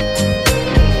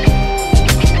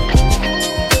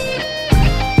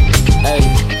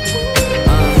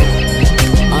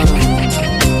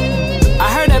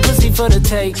 For the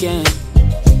taking,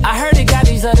 I heard it got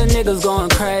these other niggas going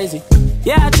crazy.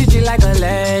 Yeah, I treat you like a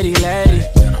lady, lady.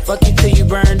 Fuck you till you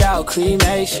burned out,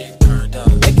 cremation.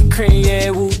 Make it cream,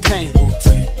 yeah, Wu-Tang.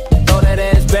 Throw that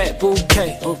ass back,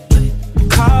 bouquet.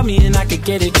 Call me and I could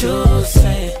get it, you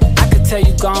say. I could tell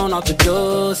you gone off the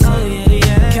doors.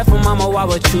 Careful, mama, why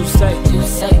what you say?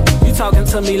 You talking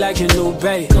to me like your new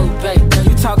babe.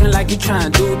 You talking like you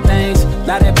trying to do things.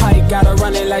 Now that pipe got her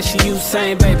running like she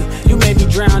Usain, baby. You made me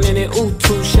drown in it, ooh,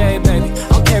 touche, baby.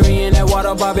 I'm carrying that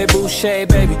water, Bobby Boucher,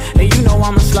 baby. And you know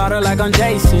I'ma slaughter like I'm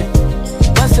Jason.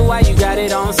 But said, why you got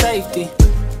it on safety?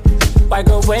 White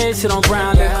girl wear sit on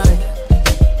brown liquor.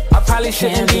 I probably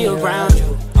shouldn't be around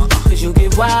you, cause you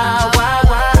get wild, wild,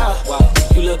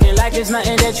 wild. You looking like it's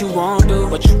nothing that you won't do.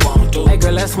 What you won't do? Hey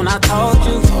girl, that's when I told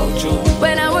you.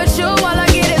 When I'm with you, all I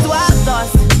get is wild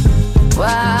thoughts.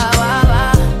 Wow, wow,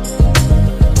 wow.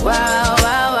 Wow,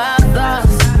 wow, wow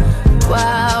thoughts.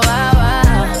 Wow, wow,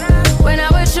 wow. When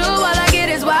I'm with you, all I get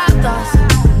is wild thoughts.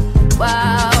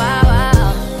 Wow, wow,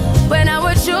 wow. When I'm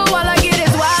with you, all I get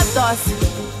is wild thoughts.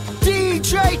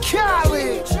 DJ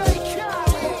Khaled.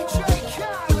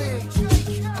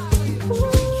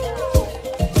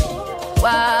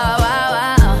 Wow, wow,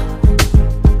 wow.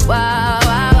 Wow,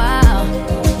 wow,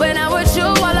 wow. When I'm with you,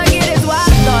 all I get is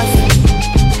wild thoughts.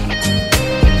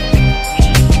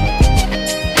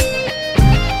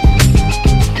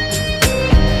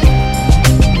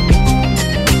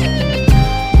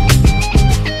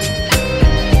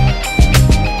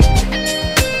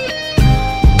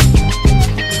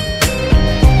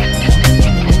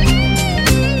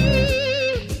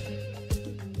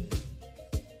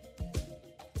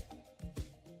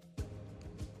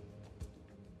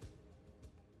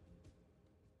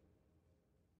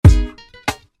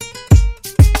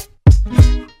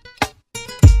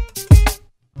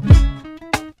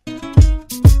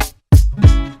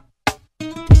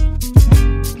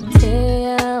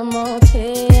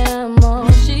 Te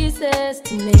amo, she says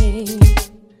to me.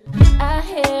 I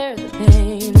hear the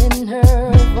pain in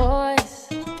her voice.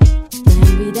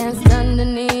 When we danced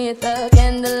underneath the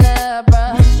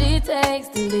candelabra, she takes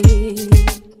the lead.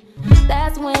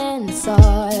 That's when I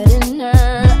saw it in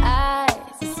her eyes.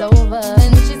 It's over,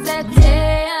 and she said,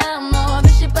 Te amo,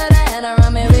 but she put her hand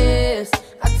around my waist.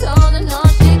 I told her no,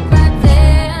 she cried, Te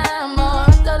amo. I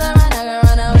told her run, I can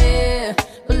run away,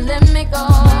 but let me go.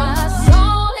 My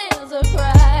soul is a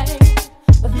cry,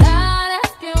 without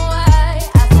asking why.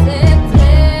 I said, Te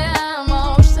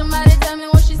amo. Somebody tell me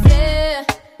what she said.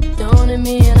 Don't it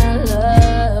mean I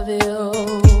love you?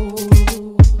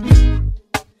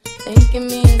 Think it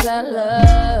means I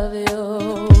love you.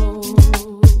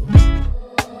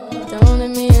 Don't it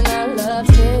mean I love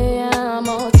you?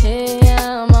 Te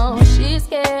amo. She's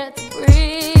scared to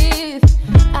breathe.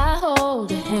 I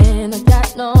hold her hand, I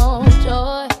got no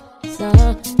choice.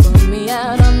 Put me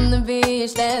out on the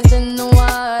beach, dance in the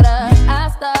water.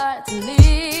 I start to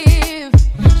leave.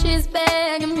 She's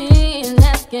begging me and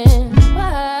asking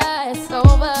why it's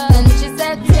over. And she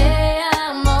said, Te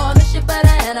amo. Then she put her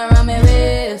hand around my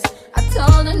waist. I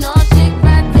told her no, she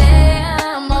cried, Te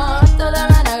amo. I told her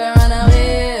run, I can run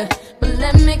away, but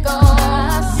let me go.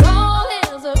 My soul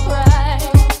is a cry,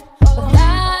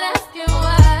 without asking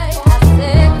why. I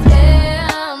said, Te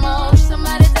amo.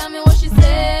 Somebody tell me what she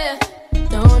said.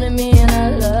 Don't it mean I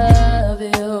love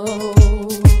you?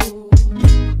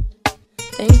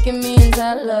 Think it means I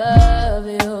love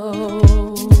you.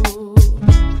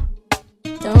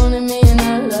 Don't it mean I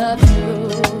love you?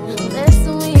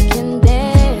 Listen, we can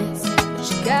dance, but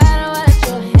you gotta watch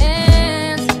your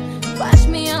hands. Watch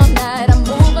me all night, I'm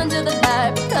moving to the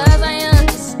light, because I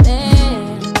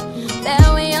understand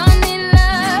that we all need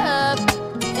love,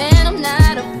 and I'm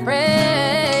not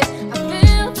afraid. I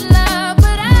feel the love,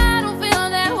 but I don't feel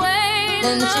that way.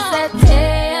 Then she said, Te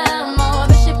amo,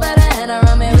 but she put her hand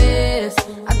around my waist.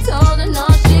 I told her no,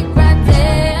 she cried, Te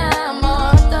amo.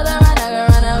 I told her run, I can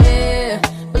run away,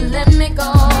 but let me go.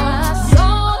 My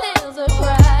soul is a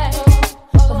cry,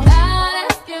 without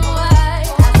asking why.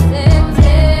 I said,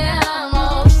 Te amo.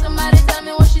 Somebody tell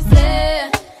me what she said.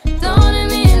 Don't it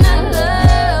mean I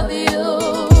love you?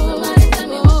 Somebody tell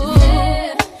me what she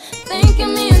said. Think it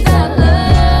means I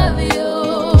love you.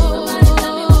 Somebody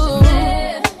tell me what she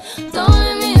said. Don't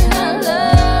it mean I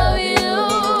love you?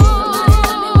 Somebody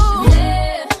tell me what she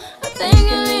said. I think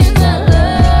it means I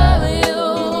love you.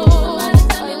 Somebody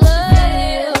tell me what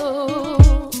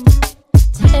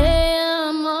she said.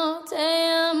 Te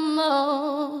amo.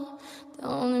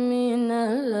 Don't it mean I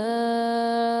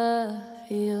love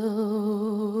you?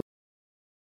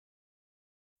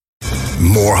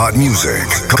 More hot music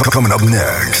coming up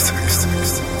next.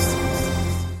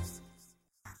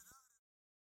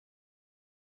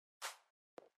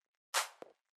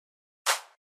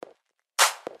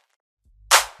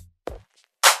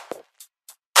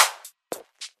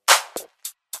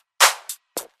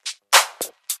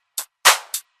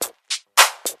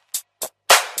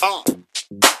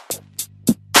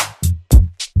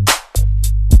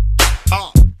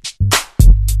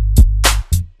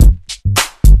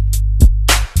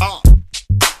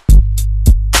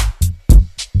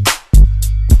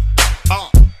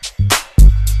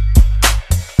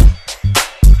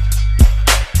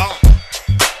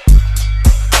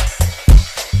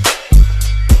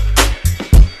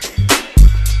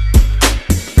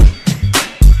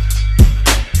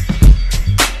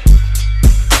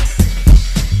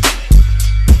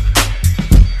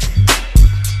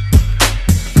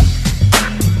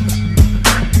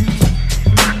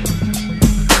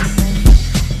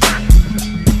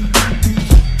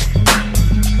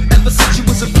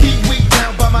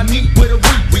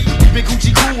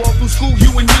 cool all through school, you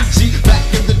and me, G. Back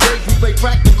in the days, we play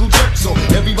practical jokes on.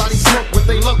 Everybody smoke with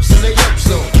they lumps and they yokes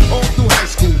on. All through high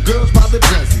school, girls by the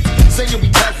dozens, saying we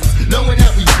cousins, knowing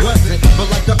that we wasn't. But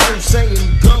like the old saying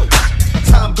goes,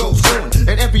 time goes on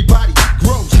and everybody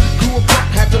grows. Grew up,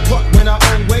 had to pluck, went our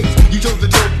own ways. You chose the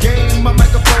dope game, my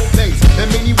microphone pays. In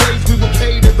many ways, we were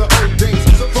paid in the old days.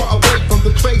 So far away from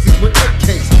the crazies with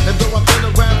AKs. And though I've been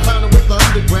around clowning with the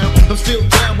underground, I'm still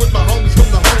down with my homies from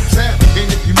the hometown.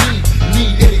 And if you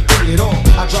need anything at all,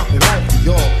 I drop it off for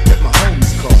y'all if my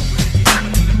homies call.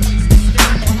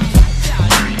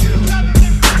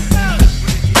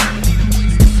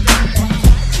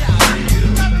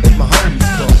 If my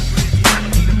homies call.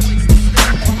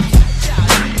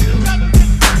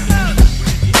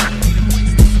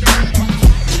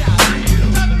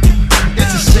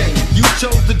 It's a shame you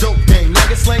chose the dope game.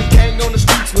 Like a slang gang on the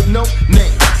streets with no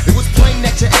name. It was plain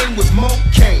that your aim was more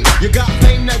cane. You got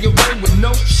fame, now you reign with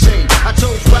no shame. I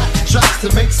chose rap tracks to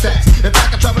make stats. In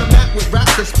fact, I travel the map with rap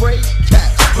that spray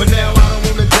cats. But now I don't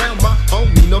wanna down my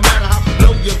homie. No matter how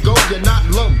low you go, you're not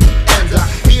lonely. And I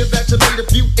hear that you made a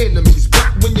few enemies, but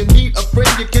when you need a friend,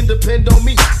 you can depend on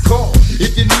me. Call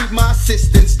if you need my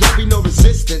assistance. There'll be no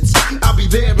resistance. I'll be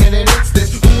there in an instant.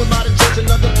 Who am I to judge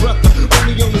another brother?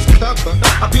 Only on this cover.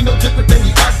 I'll be no different than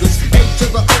the others. A to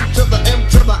the O to the M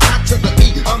to the I to the E.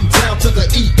 I'm down to the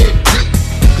E-N-D.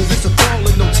 Cause it's a fall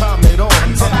in no time at all.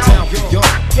 I'm down for y'all.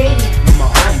 When my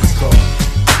homies call.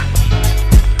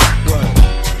 Right.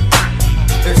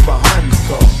 It's my homies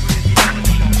call.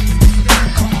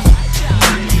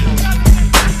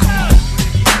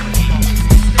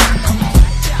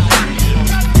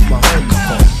 My homies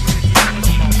call.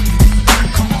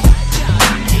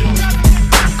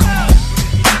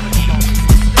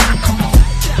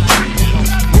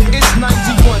 It's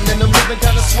 91 and I'm living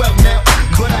kinda swell now.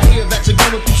 But I hear that you're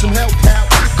going through some hell, pal.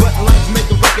 But life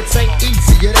making records ain't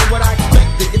easy. It ain't what I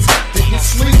expected. It's hectic, it's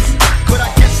sleazy. But I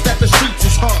guess that the streets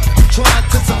is hard. Trying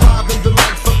to survive in the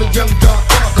life of a young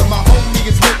godfather. My homie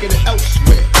is making it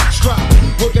elsewhere.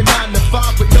 Striving, working 9 to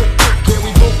 5 with no care.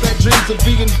 We both had dreams of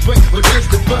being great, but here's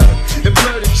the bird. It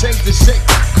blurred and changed the shape.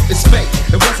 It's fake.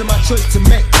 It wasn't my choice to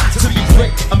make. To be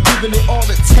great, I'm giving it all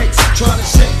it takes. Trying to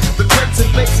shake the crates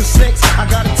and fakes and snakes. I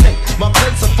gotta take my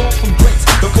place. I fall from grace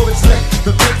before it's late.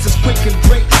 The pace is quick and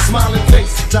great. Smiling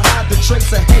face to hide the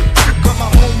trace of hate. But my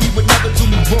homie would never do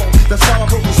me wrong. That's why I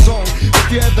wrote the song.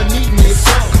 If you ever need me, it's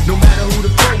on. No matter who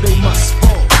the foe, they must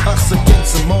fall. Us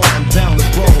against them all. I'm down to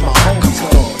brawl. My homies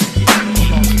call.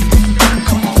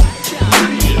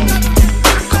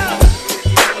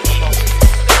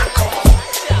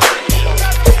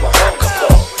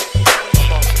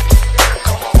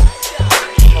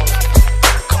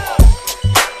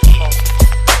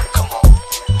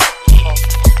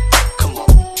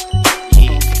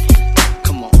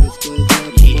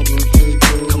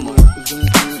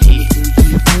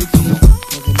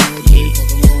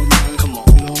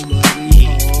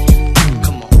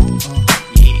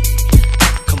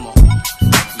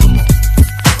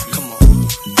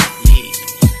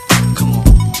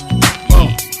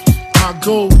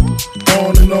 Go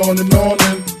on and on and on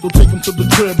and don't take them to the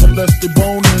crib unless they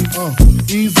boning.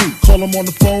 Easy, call them on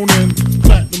the phone and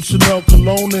platinum Chanel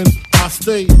cologne and I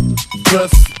stay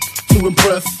dressed to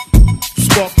impress,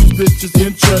 spark these bitches'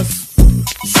 interest.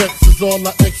 Sex is all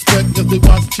I expect as they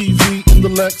watch TV in the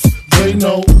Lex. They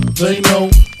know,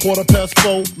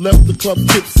 4:15, left the club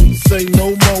tipsy. Say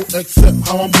no more, except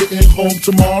how I'm getting home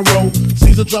tomorrow.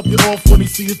 Caesar drop you off when he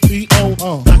see his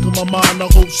P.O. Back in my mind, I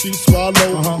hope she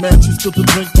swallow. Man, she spilled the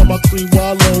drink on my cream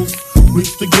wallows.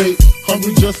 Reach the gate,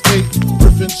 hungry just ate.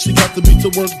 Griffin, she got to be to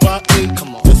work by 8.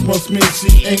 This must mean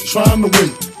she ain't trying to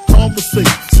wait. Conversate,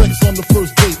 sex on the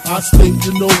first date. I state,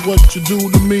 you know what you do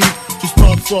to me. She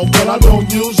starts off, well I don't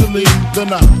usually. Then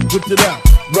I whip it out,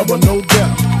 rubber no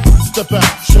doubt. Step out,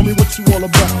 show me what you all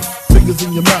about. Fingers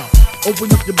in your mouth, open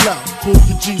up your blouse. Pull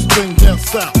your G-string down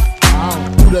south.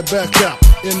 Do that back out,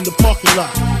 in the parking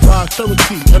lot. Ride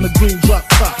Cherokee and a green drop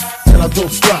top. And I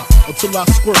don't stop until I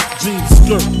squirt. Jeans,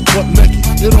 skirt, butt naked,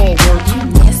 it all works. You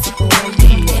nasty boy,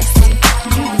 you nasty.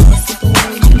 You nasty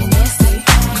boy, you nasty.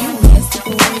 You nasty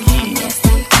boy, you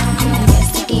nasty. You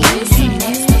nasty boy, you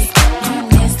nasty. You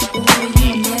nasty boy,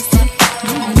 you nasty.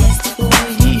 You nasty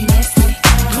boy, you nasty.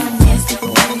 You nasty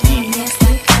boy, you nasty.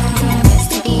 You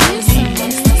nasty boy, you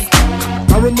nasty.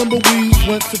 I remember we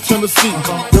went to Tennessee.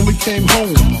 Then we came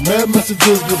home. Mad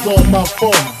messages was on my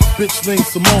phone. Bitch named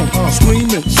Simone,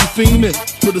 screaming, she fiending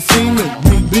to the semen.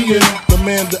 Me being the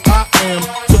man that I am,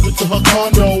 took it to her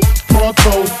condo,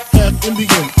 pronto, half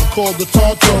Indian, I called the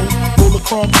Tonto. Roll a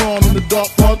cron in the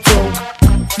dark pronto.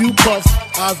 Few puffs,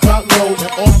 eyes got low,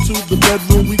 and off to the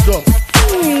bedroom we go.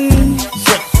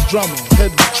 drummer,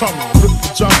 head the trauma, rip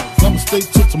pajamas. I'ma stay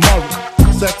till tomorrow,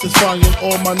 satisfying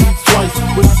all my needs twice.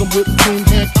 With some whipped cream,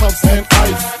 handcuffs, and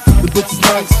ice. The bitch is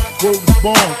nice, word is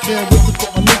born. Can't wait to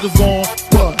put my niggas on.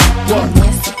 What?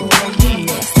 Nasty boy, you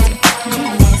nasty. You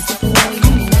nasty boy,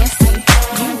 you nasty.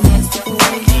 You nasty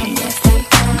boy, you nasty.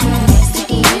 You nasty,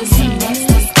 you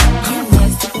nasty. You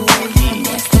nasty boy, you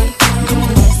nasty. You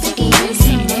nasty,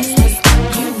 you nasty.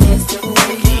 You nasty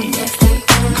boy, you nasty.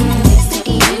 You nasty,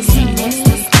 you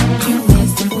nasty. You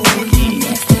nasty boy, you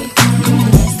nasty. You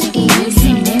nasty,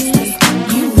 you nasty.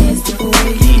 You nasty boy,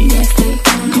 you nasty.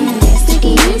 You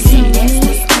nasty, you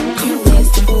nasty. You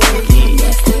nasty boy, you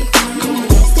nasty. You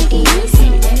nasty, you nasty.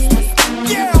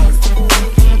 Yeah.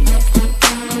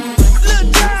 Lil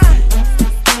John.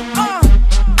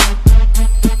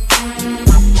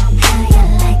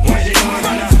 When she gonna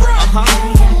run up?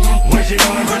 When she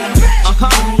gonna run up?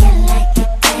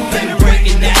 Baby, break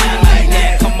it down like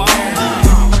that. Come on.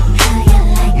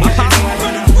 When she gonna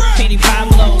run up? Petey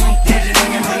Pablo.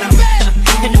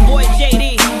 And the boy JD.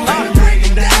 Break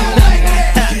it down like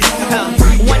that.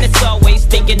 When it's always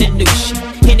thinking of new shit.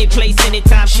 Any place,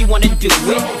 anytime she wanna do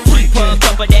it. Keep her a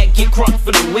cup of that, get crunk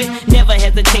fluid. Never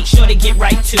hesitate, sure to get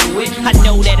right to it. I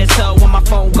know that it's her when my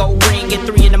phone go ring at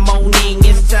 3 in the morning.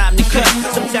 It's time to cut.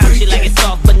 Sometimes she like it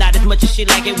soft, but not as much as she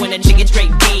like it when a chicken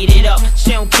straight beat it up.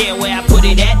 She don't care where I put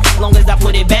it at, as long as I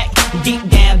put it back. Deep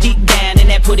down, and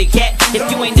that put it cat. If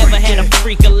you ain't never had a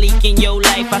freak or leak in your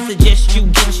life, I suggest you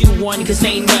get you one, cause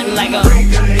ain't nothing like a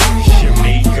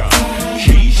Shamika,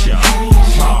 Keisha,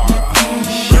 Tara,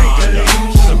 Shonda,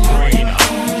 Sabrina,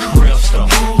 Crystal,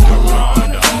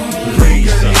 Garanda,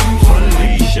 Lisa,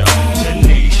 Felicia,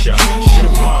 Tanisha,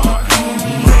 Siobhan,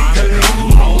 Monica,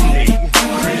 Monique,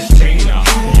 Christina,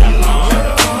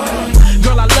 Yolanda.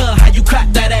 Girl, I love how you clap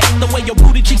that ass. The way your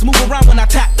booty cheeks move around when I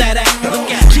tap that ass. Look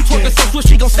at she twerking so swift,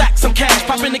 she gon' stack some cash.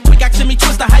 Poppin' it quick, asking me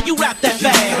twister, how you rap that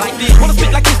fast? Like this. Wanna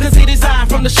spit like this, cause it is I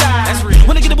from the shy.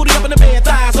 When I get the booty up in the bed,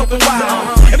 thighs open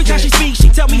wide. Every time she speaks, she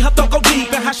tell me her throat go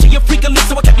deep. And how she a freak of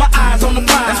so I kept my eyes on the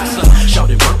prize. Shout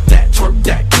it, work that, twerk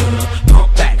that, good.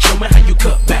 Pump back, show me how you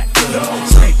cut back, good.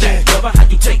 Snake that, lover, how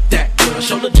you take that, good.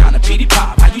 Show the John and Petey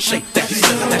Pop, how you shake that,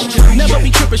 that's true. Never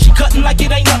be trippin', she cuttin' like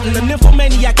it ain't nothing. An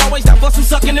nymphomaniac, always down for some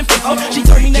sucking and fucking. She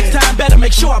told me next time, better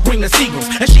make sure I bring the seagulls.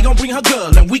 And she gon' bring her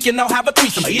girl, and we can all have a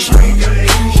threesome.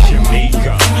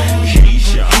 Shamika,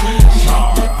 Keisha,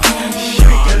 Tara,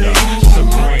 Shonda,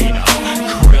 Sabrina,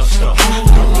 Crystal,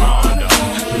 Garanda,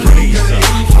 Lisa,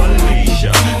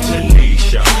 Felicia,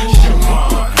 Tanisha,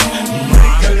 Siobhan,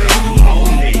 Monica,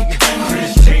 Monique,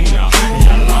 Christina,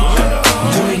 Yolanda.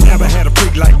 You ain't never had a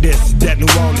freak like this that knew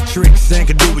all the tricks and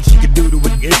could do what she could do to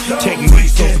it. Technique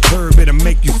so superb, it'll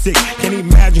make you sick. Can't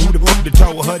imagine who the fuck that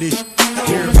told her this.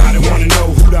 Everybody wanna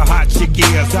know who the hot chick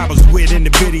is. I was with in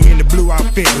the bitty in the blue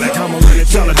outfit. Like I'm really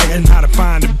tell her that and how to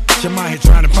find a bitch. I'm out here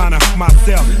trying to find her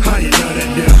myself. How you know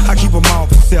that, dude? I keep them all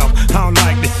for self. I don't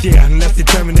like to share unless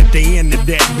determined at the end of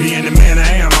that. Being the man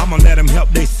I am, I'ma let them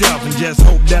help theyself and just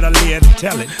hope that I live to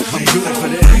tell it. I'm good for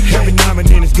that. Every now and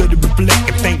then it's good to reflect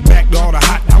and think back to all the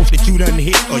hot house that you done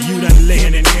hit or you done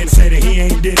laying in and say that he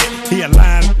ain't did it. He a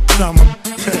lying summer.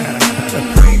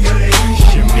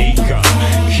 Shamika,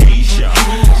 Keisha,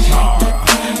 Tara,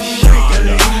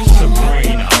 Shonda,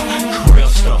 Sabrina,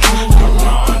 Crystal,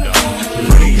 Garanda,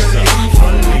 Lisa,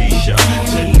 Felicia,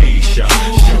 Tanisha,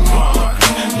 Siobhan,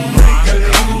 Monica,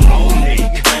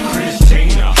 Monique,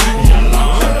 Christina,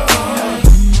 Yolanda.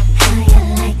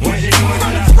 When she gonna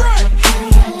run up?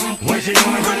 When she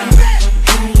gonna run up?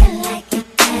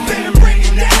 Better break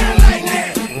it down like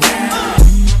that.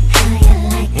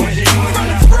 When she gonna run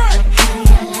up?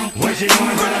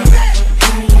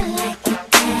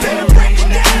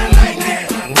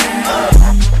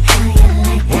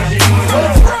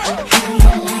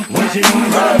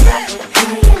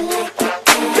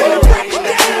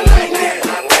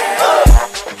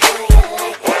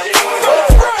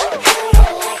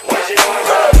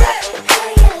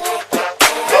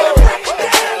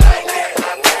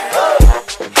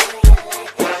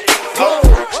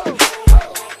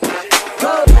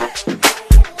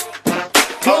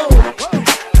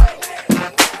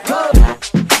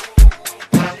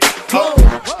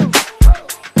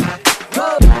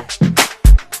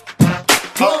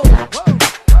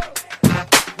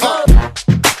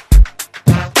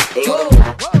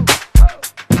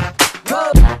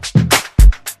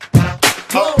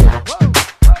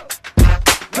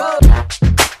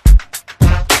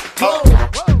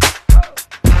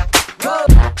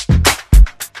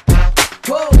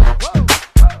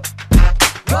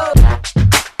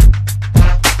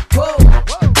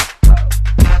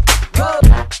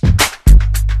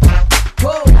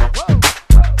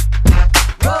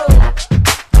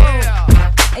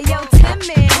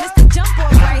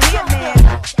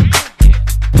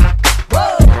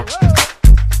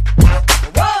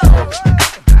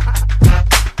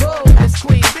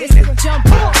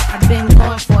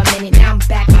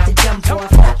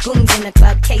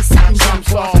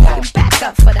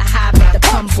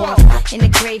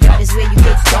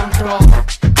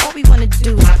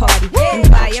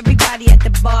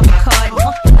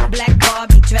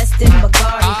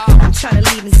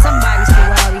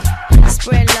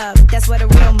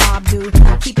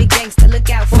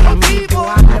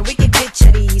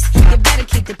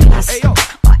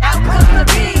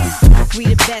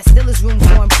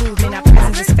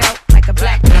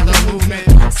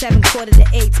 quarter to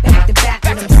 8, back to back,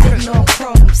 and I'm sitting on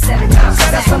chrome, 7 times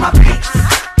Set us back. on my beats,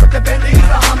 with the Bentleys,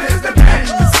 the Hummers, the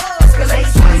Benz, Escalade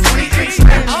 23-inch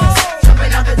rims,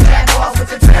 jumping out the Jaguar with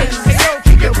the Timbs.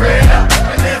 Keep your bread up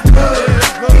and live good.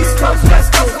 East Coast,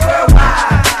 West Coast,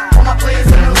 worldwide. All my players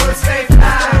in the hood stay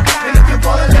fly, and if you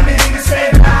ballin', let me hear you say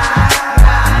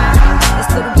ride. It's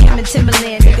Little Kim and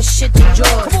Timberland, nigga, shit the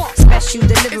jaws. Special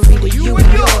delivery to you and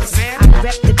yours. I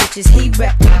rep the bitches, he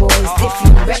rep the boys. If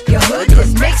you rep your hood,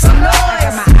 then make some noise. I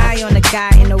got my eye on the guy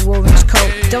in the orange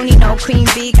coat. Don't need no cream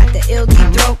bee, got the ill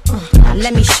deep throat.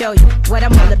 Let me show you what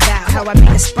I'm all about. How I make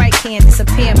a Sprite can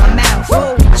disappear in my mouth.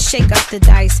 Whoa. Shake up the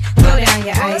dice, throw down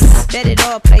your ice. Bet it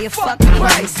all, play a fucking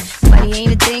price. Money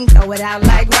ain't a thing, throw it out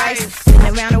like rice. Been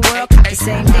around the world, cop the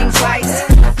same thing twice.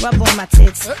 Rub on my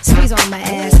tits, squeeze on my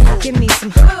ass. Give me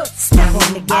some, step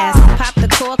on the gas. Pop the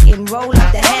cork and roll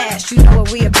up the hash. You know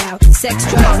what we about, sex,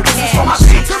 drugs, and cash. On my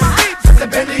beats, the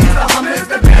Bentleys, the Hummers,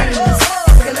 the Benz,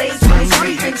 Escalade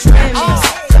 23-inch rims,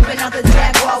 jumping out the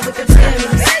Jaguar with the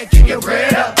Timbs. Keep your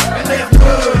bread up and live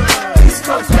good. East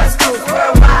Coast, West Coast,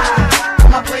 worldwide. All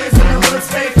my players in the hood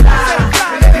stay fly,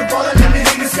 and if you ballin', let me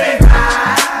hear you say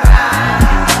ride.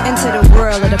 Into the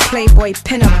world of the Playboy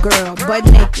pinup girl, butt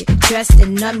naked, dressed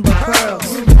in none but pearls.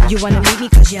 You wanna meet me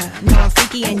cause ya know I'm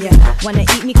freaky, and ya wanna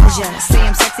eat me cause ya say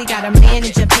I'm sexy. Got a man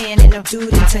in Japan and a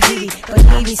dude in Tahiti.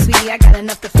 Believe me, sweetie, I got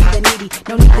enough to feed the needy.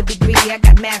 No need to be greedy, I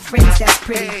got mad friends that's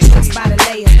pretty. Tricks by the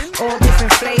layers, all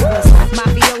different flavors.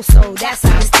 Mafioso, that's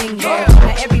how this thing goes.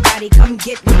 Now everybody come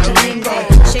get with the lingo.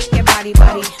 Shake your body,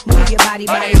 body, move your body,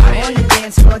 body. On the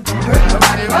dance floor, don't hurt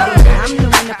nobody, body. I'm the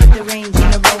one that put the range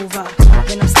in the Rover.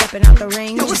 When I'm stepping out the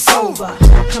range, it's over.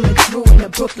 Coming through in the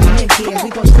Brooklyn Nick here. We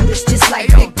gon' do this just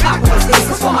like Big Papa was This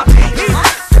is for my beats,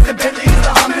 the Bentleys,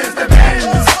 the Hummers, the Benz,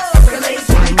 Escalade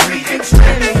 23-inch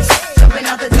rims, jumping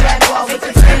out the Jaguar with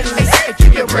the Timbs.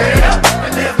 Keep your bread up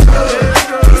and live good.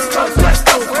 East Coast, West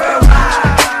Coast,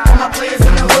 worldwide. All my players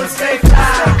in the hood stay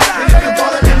fly, and if you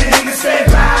ballin', let me hear you say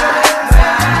ride.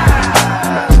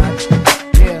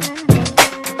 Yeah.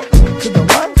 To the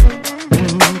what?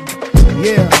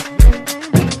 Yeah.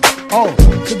 Oh,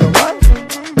 to the what?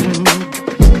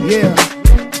 Yeah.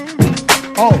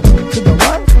 Oh, to the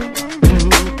what?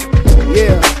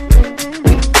 Yeah.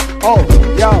 Oh,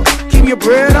 y'all, keep your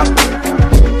bread up.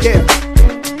 Yeah.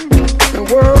 And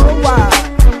worldwide.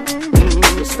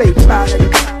 Stay fly, nigga.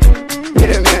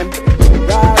 Yeah, man.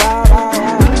 Ride, ride,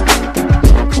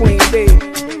 ride. Queen B,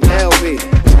 LB,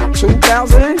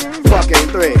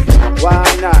 2003. Why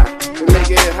not? To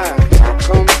make it high.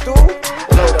 Come through,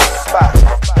 load up spot.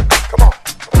 Come on.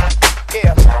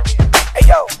 Yeah. Hey,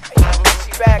 yo.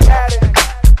 She back at it.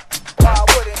 Why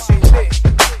wouldn't she be?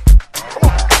 Come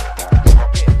on.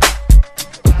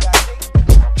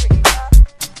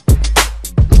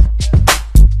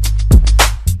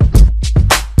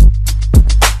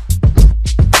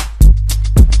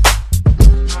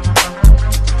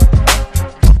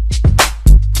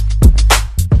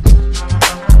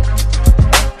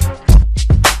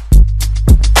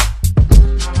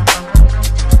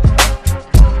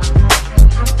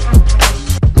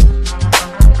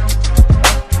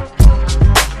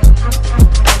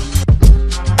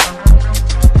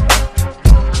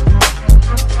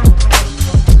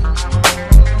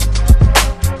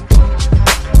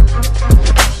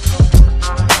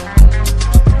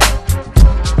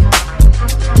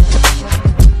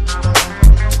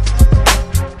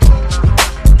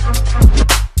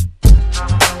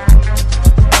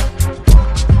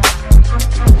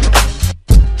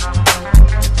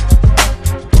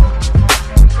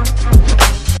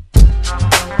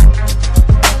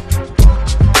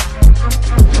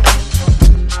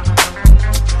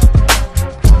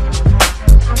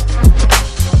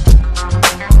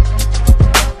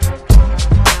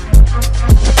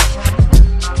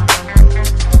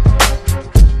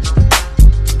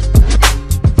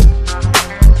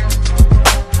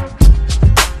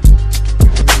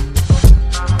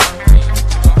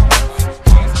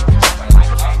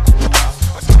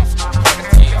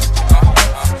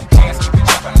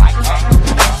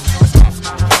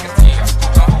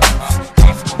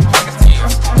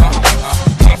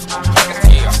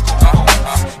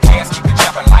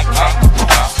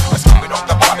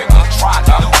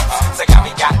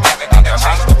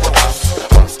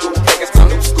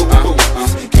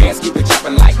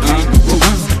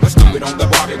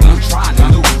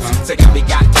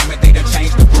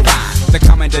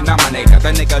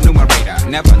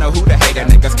 Never know who to hate,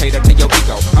 niggas cater to your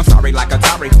ego. I'm sorry like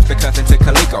Atari, who's the cousin to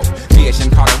Calico. Fish in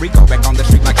Puerto Rico, back on the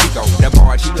street like Chico. The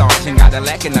barge, he large and got a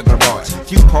lack in the garage.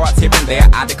 Few parts here and there,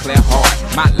 I declare hard.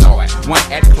 My lord, one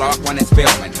at Clark, one at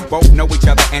Spellman. Both know each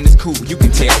other and it's cool, you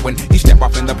can tell when you step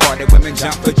off in the party, women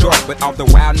jump for joy. But all the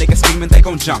wild niggas screaming, they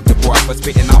gon' jump the boy for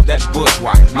spitting off that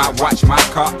bourgeois. My watch, my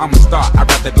car, I'm a star. I'd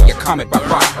rather be a comet by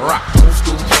rock. Old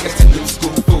school players to new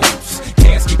school fools.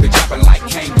 Cats keep it jumping like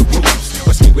kangaroos.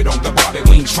 But skew it on the bar,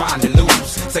 we ain't trying to lose.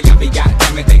 Say I be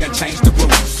goddamn it, they done changed the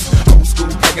rules. Old school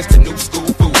players to new school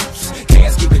fools.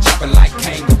 Cats keep it jumping like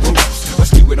kangaroos. But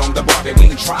skew it on the bar,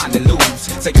 we ain't trying to lose.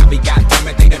 Say I be goddamn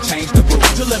it, they done changed the rules.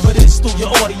 Deliver this through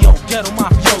your audio, ghetto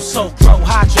mafioso, pro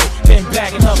hydro, been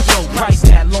bagging up yo. Price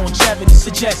that longevity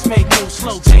suggests make no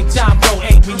slow. Take time, bro,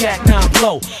 8 react, 9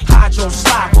 blow. Hydro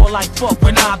slide, roll like fuck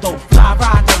Ronaldo. Fly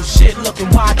ride shit looking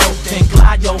wide open.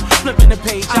 Glide yo, flipping the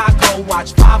page, I go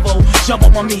watch 5-0. Jump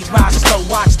on my meat, rise slow,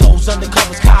 watch those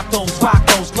undercovers, cop those, rock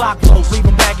those, Glock blows, leave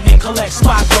them bagging and collect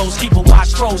spot those. Keep a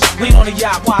watch throws, lean on the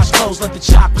yacht, wash clothes, let the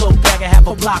chop blow, bag and half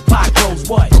a block, pot goes.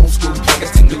 What? Old school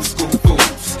players to new school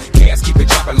fools. Cats keep it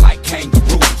jumping like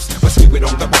kangaroos. But skew it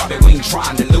on the bar, we ain't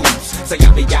trying to lose. Say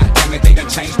I be goddamn it, they done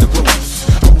changed the rules.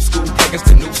 Old school players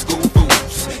to new school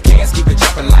fools. Cats keep it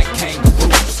jumping like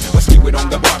kangaroos. But skew it on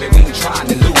the bar, we ain't trying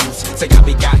to lose. Say I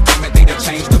be goddamn it, they done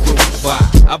changed the rules. Why?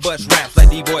 I bust raps like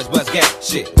D-boys bust gas.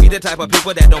 Shit, we the type of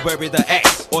people that don't bury the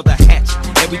axe or the hatch.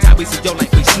 Every time we see your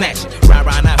link, we snatch it. Ride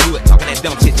around our hood, talking that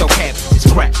dumb shit. Your cabbage is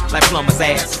crack like plumber's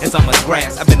ass and summer's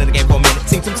grass. I've been in the game for a minute.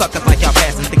 Seen some suckers like y'all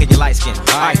passing, thinking you light skin.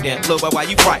 Alright then, little boy, why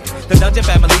you fright? The Dungeon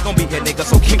family gon' be here, nigga,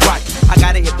 so keep right. I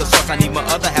gotta hit the source, I need my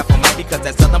other half on mic because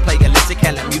that southern play illicit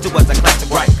Cali music was a classic,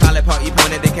 right? Call it party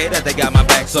point indicator, they got my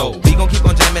back, so we gon' keep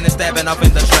on jamming and stabbing off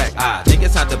in the track. I think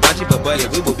it's time to budget, but buddy,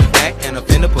 we will be back and a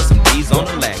finna put some D's on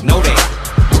the lag. Know that.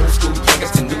 Old school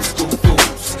players to new school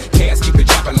fools. Cats keep it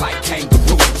jumping like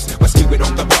kangaroos. But skew it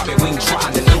on the bar, we ain't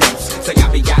trying to lose. Say I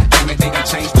be goddamn it, they done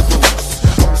changed the rules.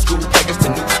 Old school players to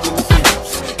new school fools.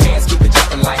 Cats keep it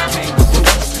jumping like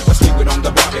kangaroos. But skew it on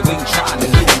the bar, we ain't trying to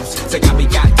lose. Say I be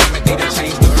goddamn it, they done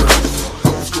changed the rules.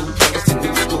 Old school players to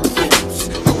new school fools.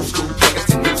 Old school players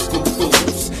to new school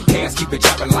fools. Cats keep it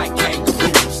jumping like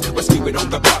kangaroos. But skew it on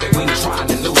the bar, we ain't trying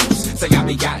to lose. Say I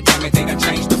be goddamn it, they done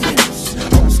changed the rules.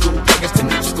 Old school players to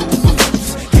new school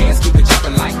fools. Cats keep it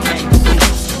jumping like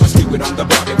kangaroos. But skew it on the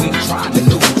bar, we ain't trying to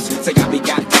lose. Say I be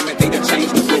goddamn it, they done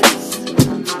changed the rules.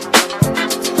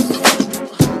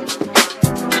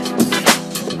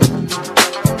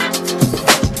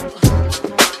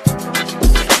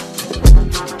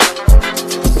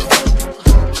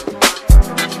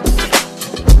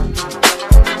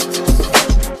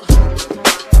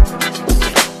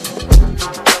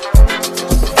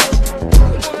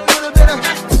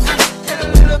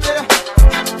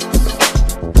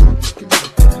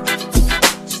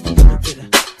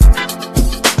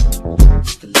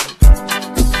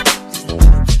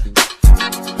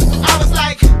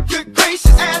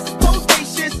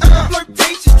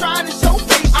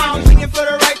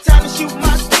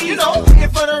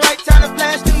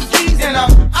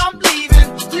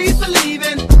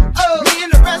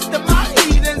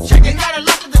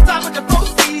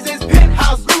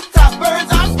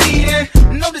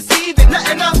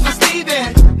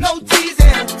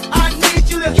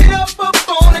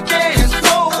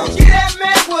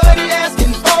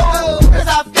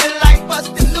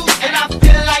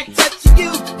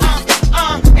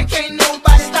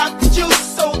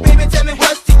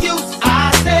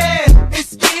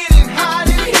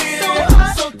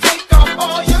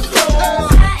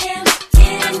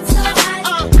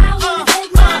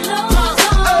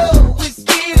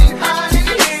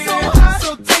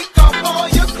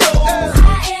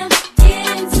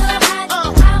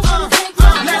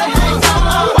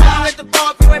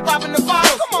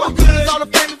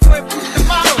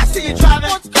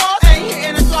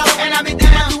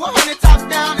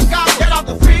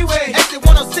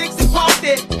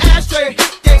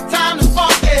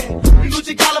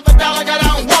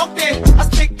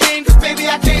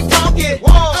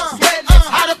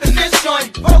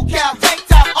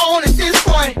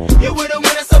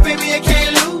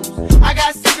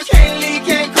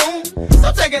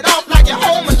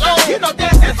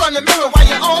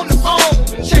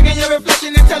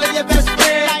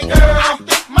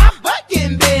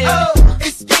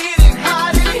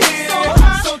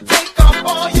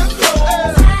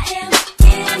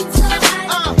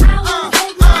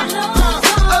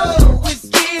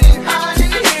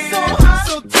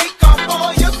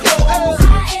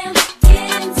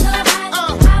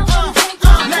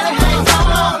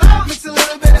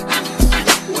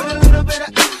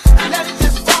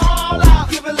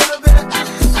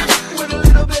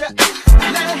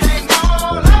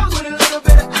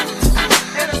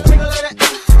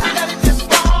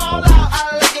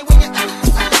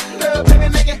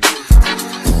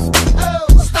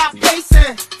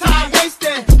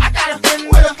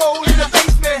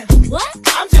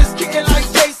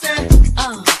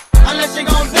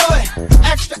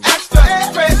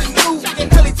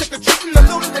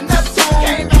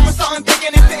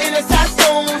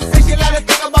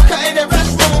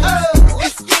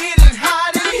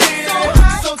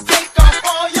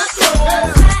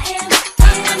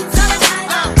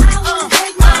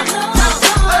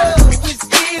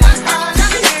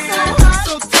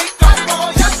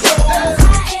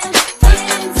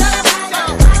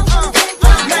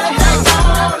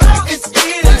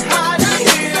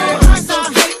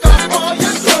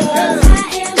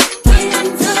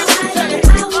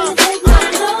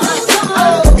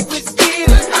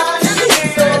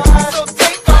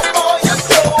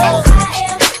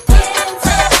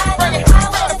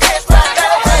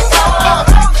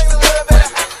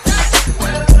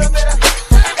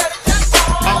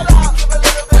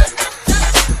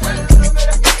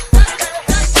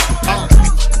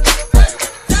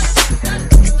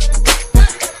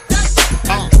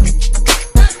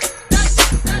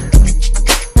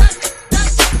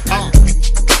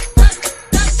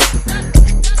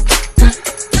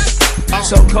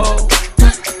 so cold.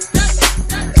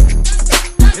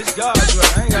 It's God's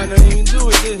work. I ain't got nothing even to do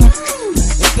with this.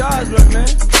 It's God's work, man.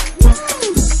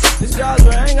 It's God's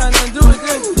work. I ain't got nothing to do with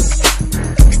this.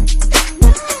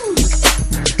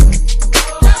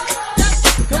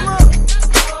 Come on.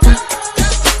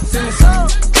 Sing a song.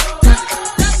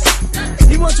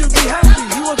 He wants you to be happy.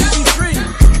 He wants you to be free.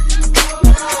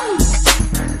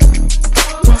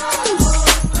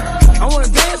 I want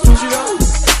to dance with you, though.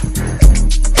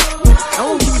 I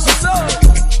want to give you some soul.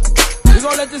 We're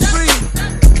going to let this breathe.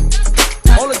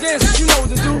 All the dancers, you know what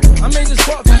to do. I made this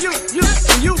part for you, you,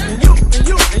 and you, and you, and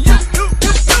you, and you, you.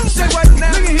 Say what now?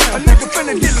 Look at here. A nigga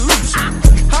finna get loose.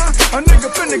 Huh? A nigga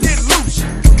finna get loose.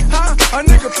 Huh? A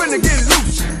nigga finna get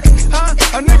loose.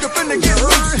 Huh? A nigga finna get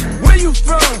loose. Where you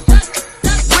from?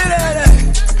 Where that at?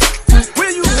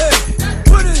 Where you at?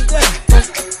 What is that?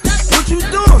 What you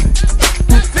doing?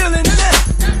 Feeling that?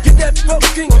 Get that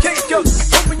fucking cake up.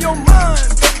 Open your mind.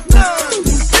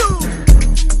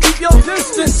 Keep your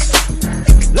distance.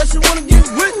 Unless you wanna get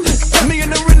with it. Me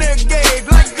and the renegade,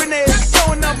 like grenades,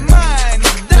 throwing up mine,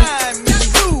 dime, and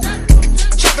you.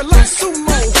 Chopping like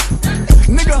sumo.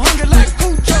 Nigga hungry like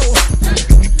Cujo.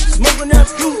 Smoking that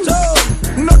Pluto.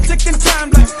 No ticking time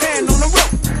like hand on the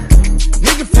rope.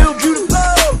 Nigga feel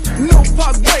beautiful. No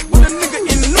park break with a nigga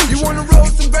in the loop. You wanna roll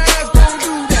some grass? Don't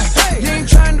do that. Hey, you ain't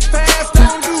trying to pass?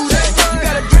 Don't do that. You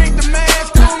gotta drink the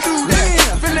mask? Don't do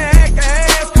that. Finna act a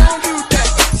ass? Don't do that.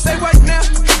 Say what now?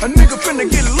 A nigga finna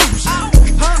get loose. Huh?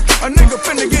 A nigga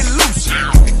finna get loose.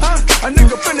 Huh? A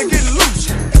nigga finna get loose.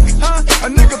 Huh? A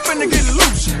nigga finna get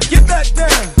loose. Get back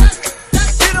down.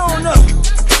 Get on up.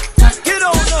 Get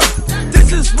on up.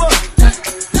 This is what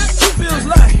you feels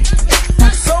like.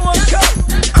 So uncut.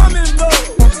 I'm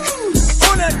involved.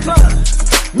 On that climb.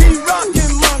 Me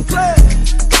rockin' Montclair.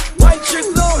 White chick,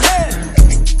 long hair.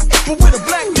 But with a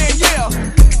black man, yeah.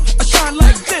 I shine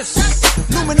like this.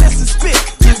 Luminescent spit.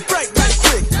 Get bright right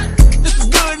quick. This is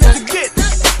good as it get.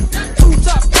 Two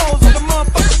top balls on the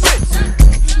motherfucking blitz.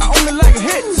 I only like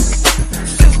hits.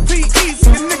 6 PE, so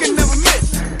a nigga never miss.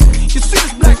 You see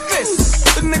this black fist?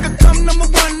 The nigga come number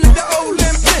one, nigga old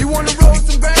and fit. You wanna roll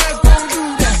some grass? Don't do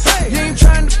that. Hey, you ain't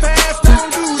trying to pass?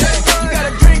 Don't do that. You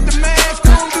gotta drink the mask?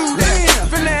 Don't do that.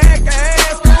 Finna act a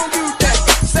ass? Don't do that.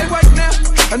 Say what now?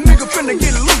 A nigga finna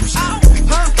get loose.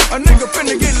 Huh? A nigga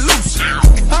finna get loose.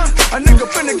 Huh? A nigga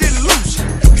finna get loose.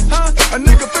 Huh? A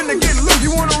nigga finna get loose.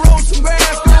 You wanna roll some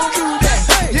grass? Don't do that.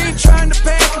 Hey, you ain't trying to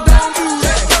pass? But don't do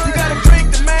that. You gotta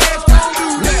drink the mask? Don't do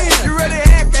that. You ready to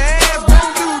act the ass?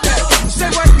 Don't do that. Say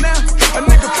what now? A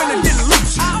nigga finna get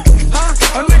loose.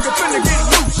 Huh? A nigga finna get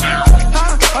loose.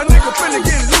 Huh? A nigga finna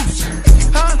get loose.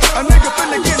 Huh? A nigga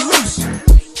finna get loose.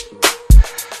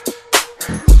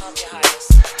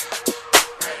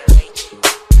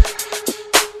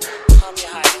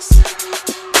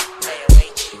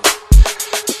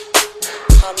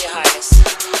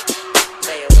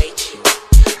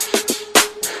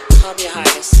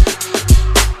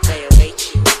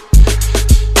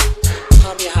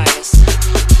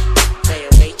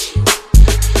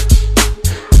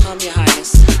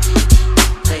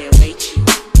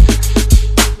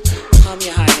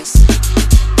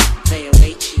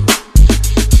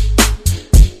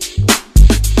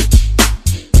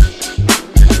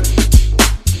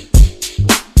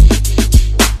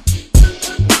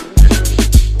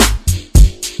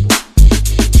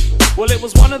 Well, it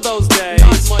was one of those days,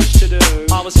 not much to do.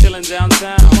 I was chilling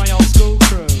downtown, my old school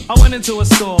crew. I went into a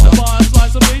store to buy a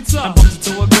slice of pizza and bumped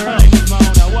into a girl named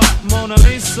Mona. What? Mona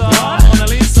Lisa. What? Mona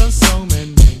Lisa, so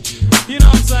many. You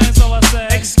know what I'm saying? So I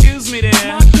said, excuse me there.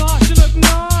 My gosh, you look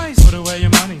nice. Put away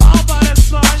your money. I'll buy that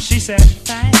slice. She said,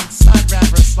 thanks, I'd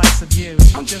rather a slice of you.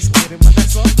 I'm just kidding, but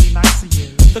that's awfully nice of you.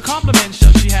 The compliment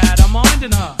show she had, I'm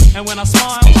minding her. And when I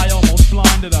smiled, I almost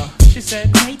blinded her. She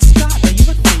said, great Scott, are you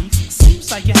a thief?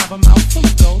 Seems like you have a mouthful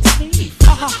of gold teeth.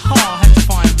 Ha ha ha, had to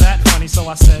find that funny, so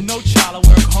I said, no child, I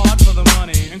work hard for the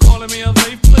money. And calling me a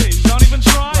thief, please, don't even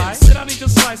try it. Said I need to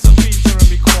slice a pizza and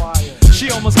be quiet. She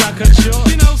almost got cut short.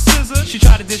 You know, scissor, she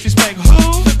tried to disrespect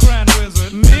who? The Grand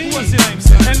Wizard. Me? What's your name,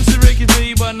 sir? MC Ricky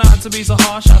D, but not to be so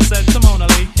harsh, I said to Mona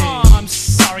Lee. Oh, I'm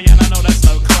sorry, and I know that's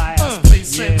no class.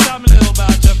 Please sit, tell me a little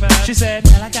about your past. She said,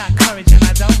 well, I got courage and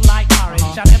I don't like courage.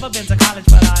 I've never been to college,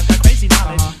 but I've got crazy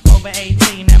knowledge. Over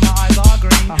 18 and my eyes are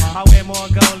green. I wear more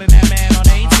gold than that man on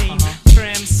 18.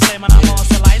 Trim, slim, and I'm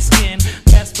also light skin.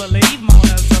 Best believe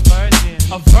Mona's a virgin.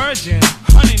 A virgin?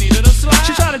 Honey needed a slide.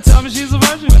 She tried to tell me she's a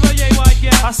virgin with a yay white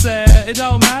gal. I said, it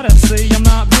don't matter, see, I'm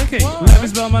not picky. Let me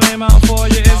spell my name out for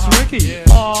you, it's Ricky.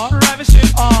 Ravishing,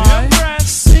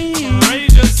 impressive,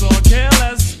 courageous or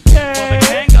careless. For the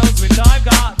Kangos which I've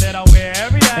got that I wear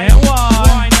every day. And why?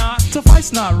 Why not? To fight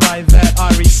not right that I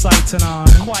recite tonight.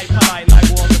 Quite polite like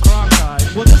Walter Cronkite.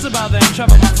 Well, just about then,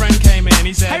 Trevor, my friend, came in.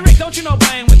 He said, hey Rick, don't you know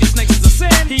playing with these snakes is a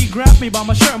sin? He grabbed me by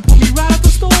my shirt and put me right out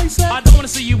the store. He said, I don't wanna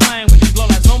see you playing with these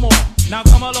lowlights no more. Now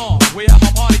come along, we have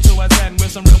a party to attend with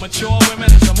some real mature women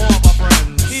and some more of our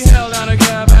friends. He held down a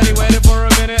cab and he waited for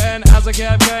a minute, and as the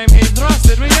cab came, he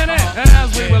thrusted me in it. And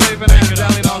as we were leaving and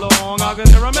dallying all along, I could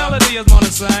hear a melody as Mona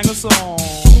sang a song.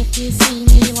 If you see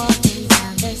me walking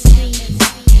down the street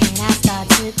and I start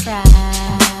to cry,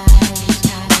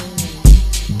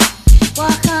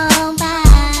 walk on by,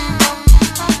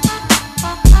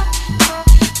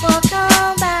 walk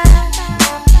on by.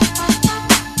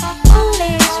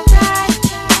 Foolish pride,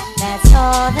 that's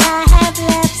all that I have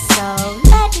left, so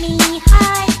let me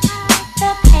hide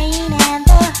the pain and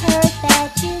the hurt that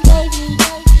you gave me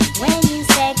when you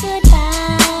said goodbye.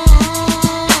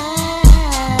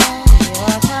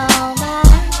 Walk on by.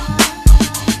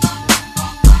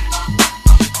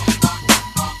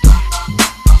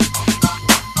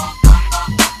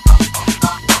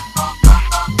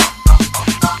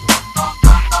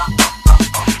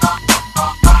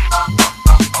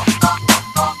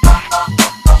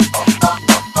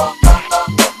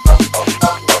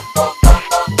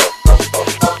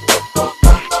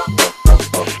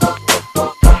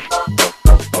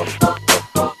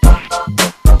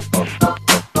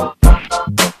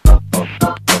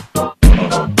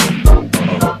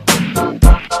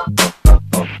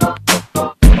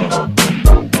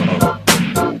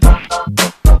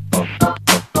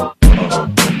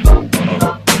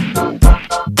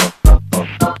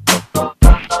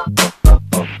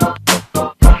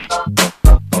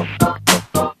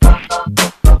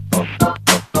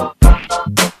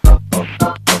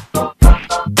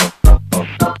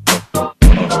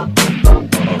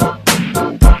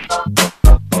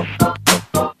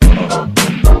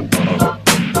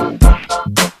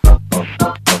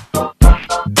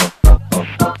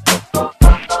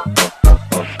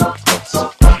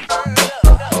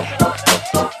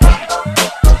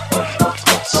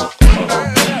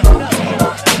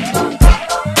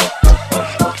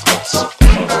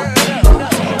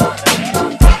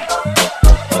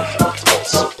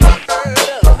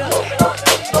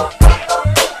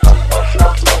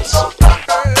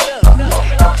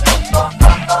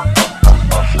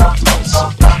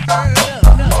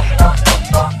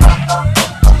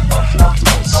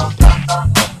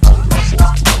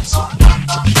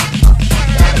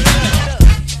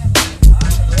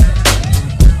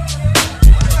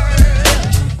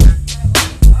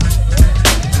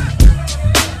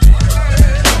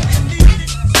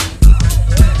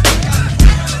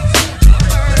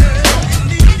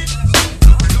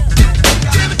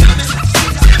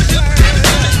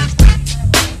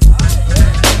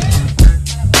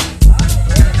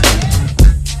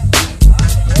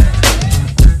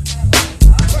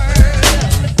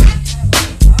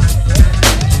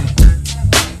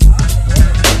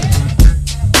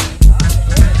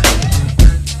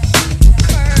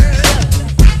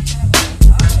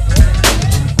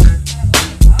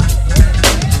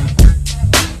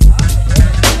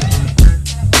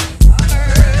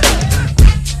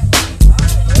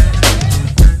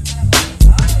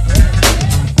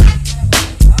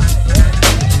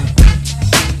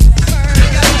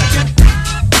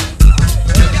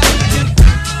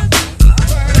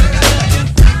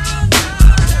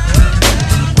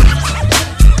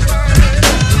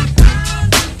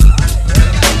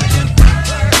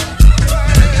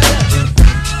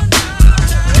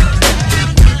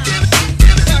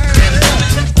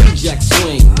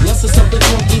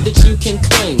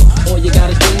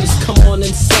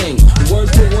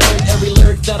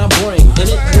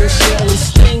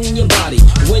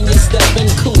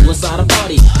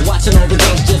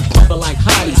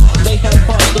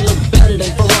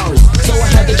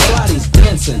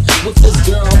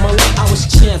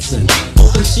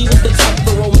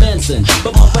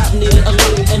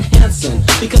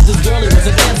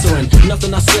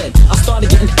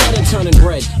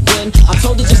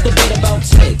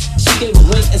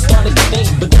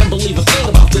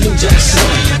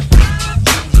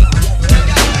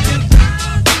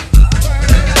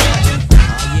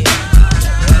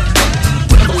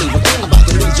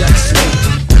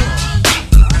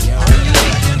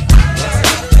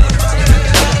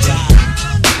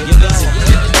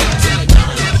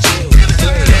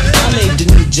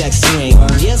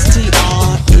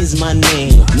 my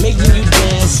name. Making you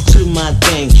dance to my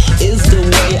thing is the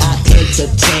way I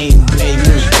entertain.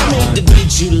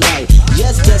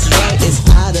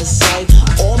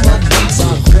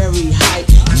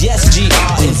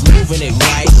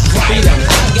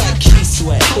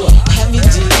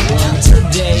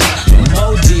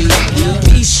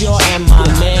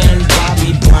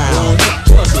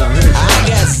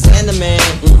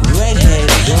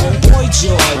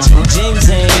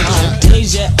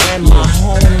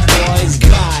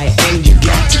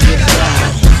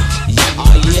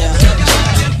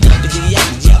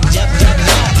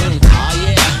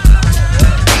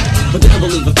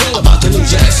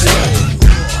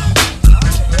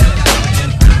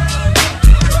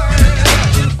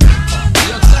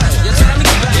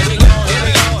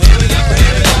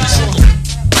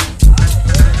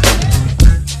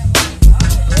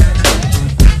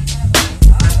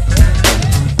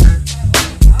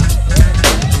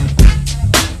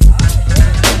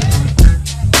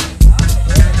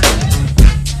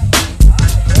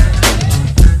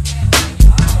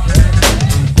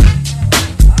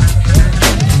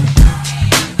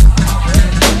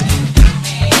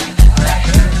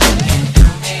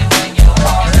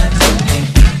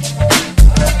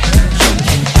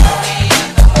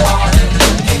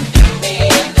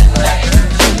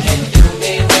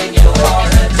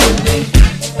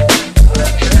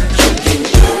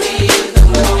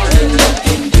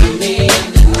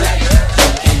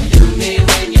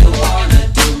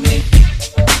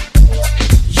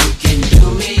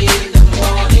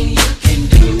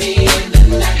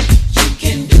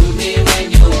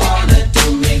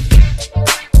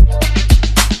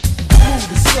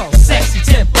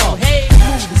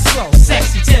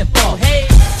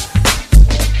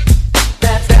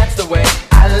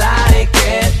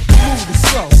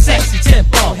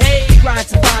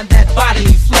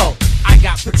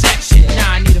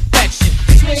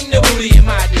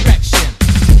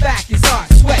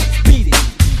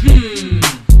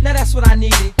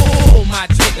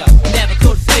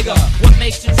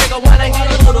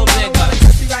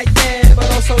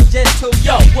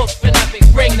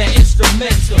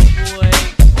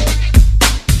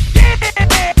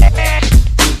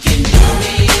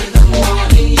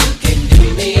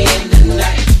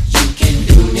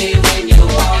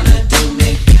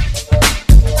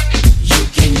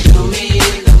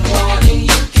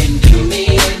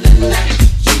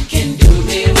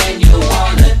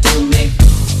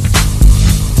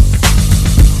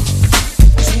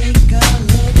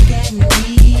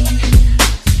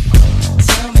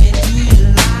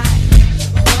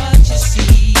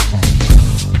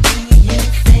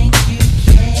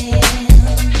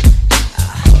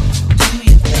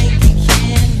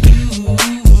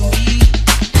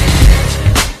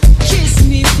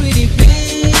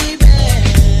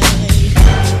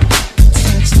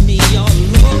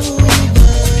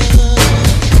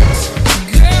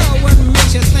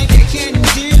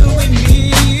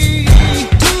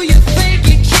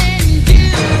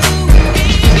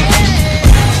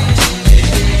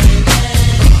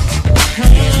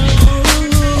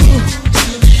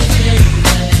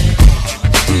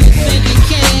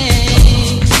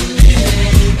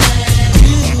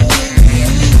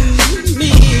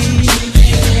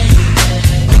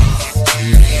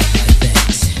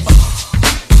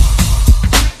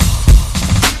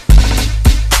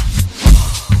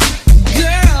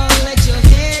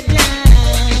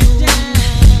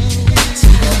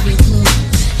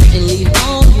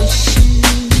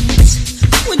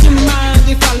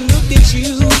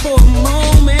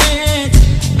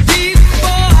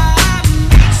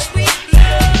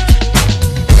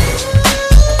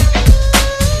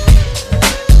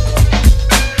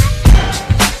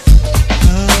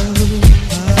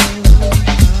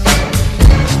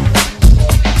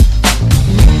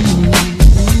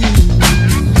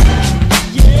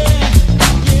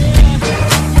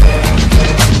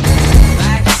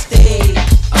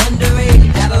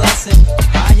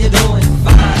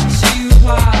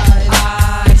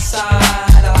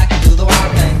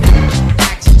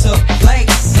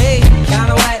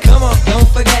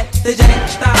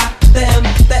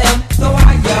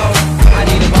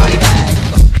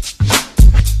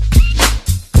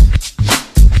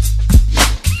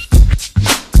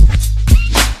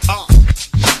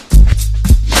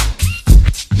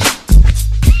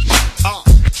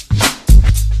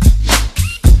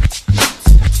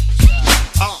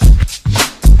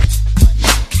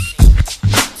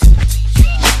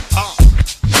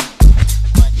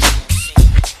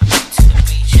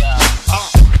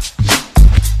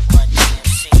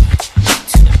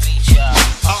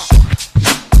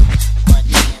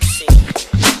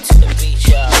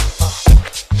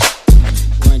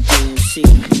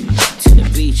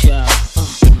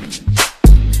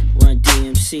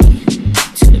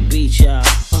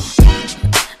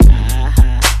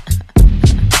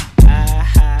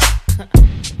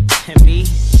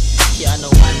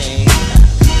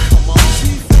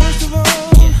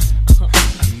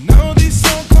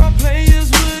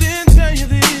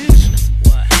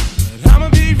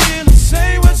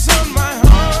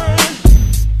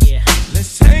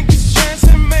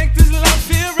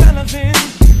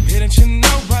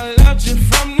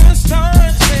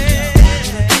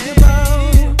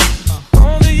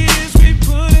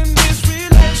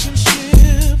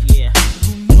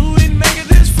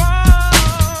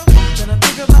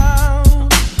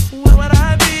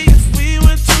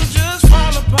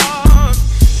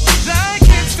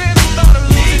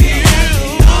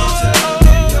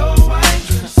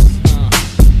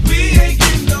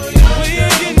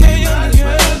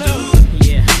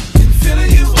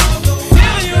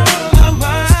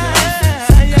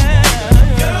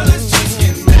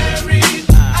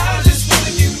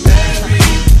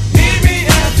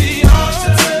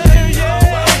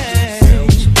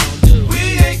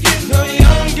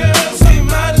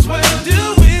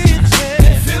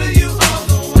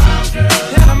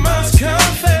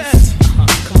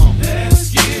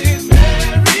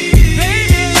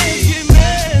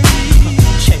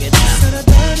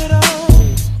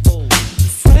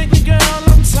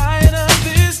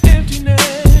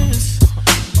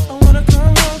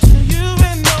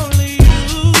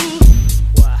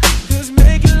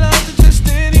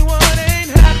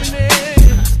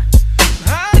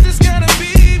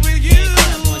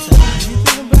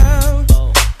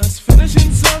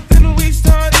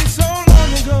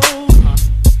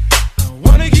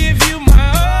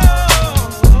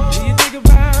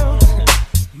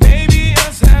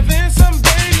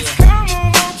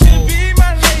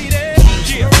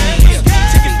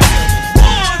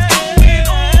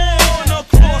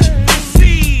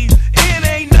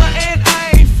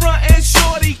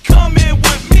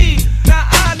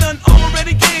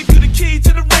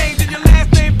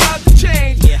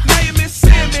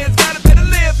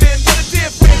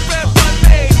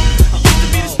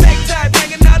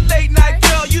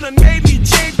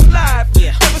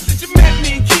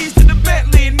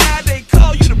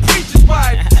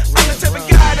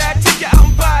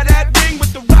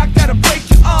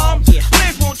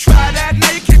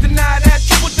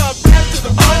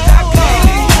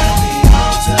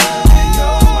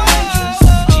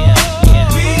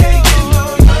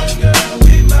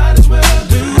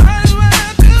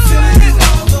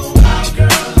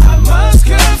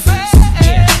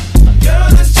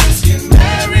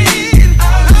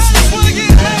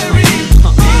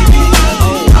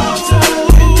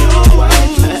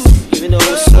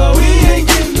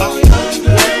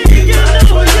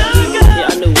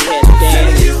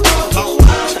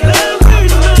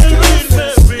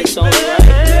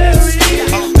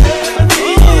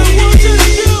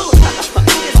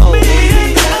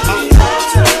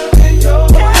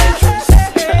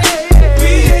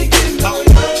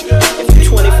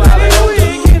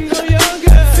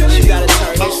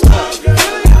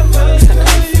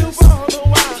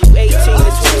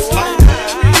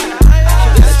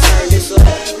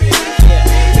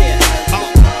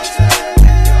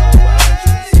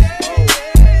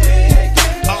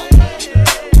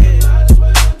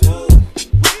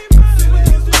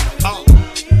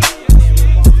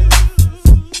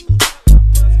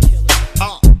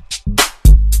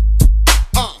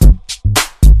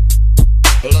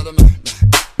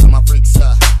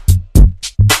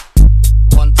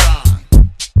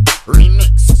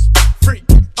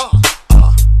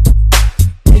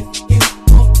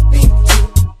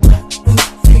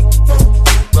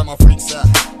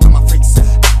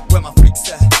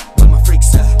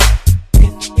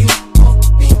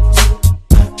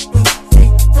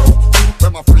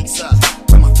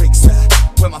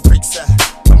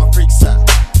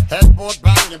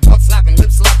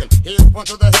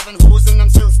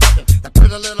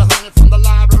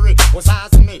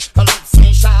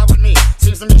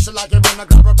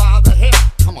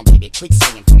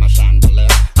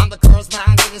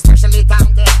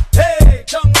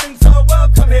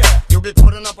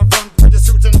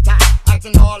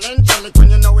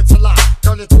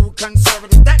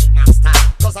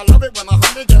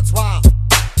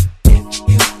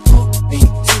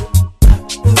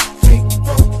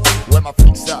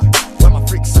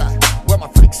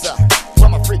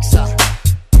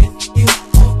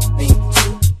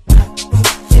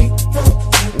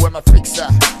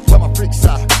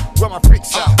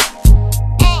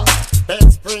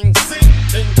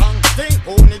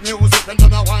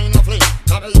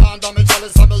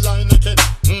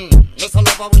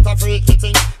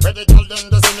 pretty thing. Where the girl them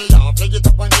does in the yard, play it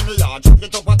up and give me yard, drop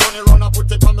it up and turn it round and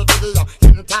put it on the video.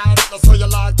 Getting tired of that's how you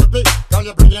like to be. Girl,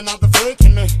 you're bringing out the freak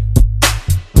in me.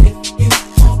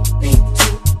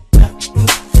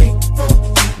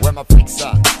 Where my freaks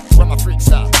are, where my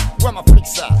freaks are, where my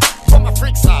freaks are, where my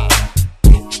freaks are.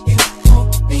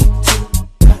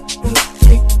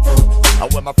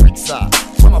 Where my freaks are,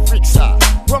 where my freaks are,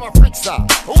 where my freaks are,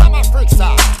 where my freaks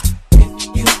are.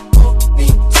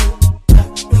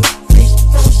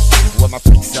 Where my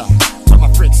freaks are, where my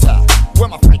freaks are, where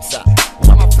my freaks are,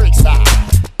 where my freaks are.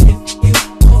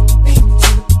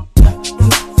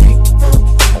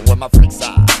 Where my freaks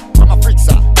are, where my freaks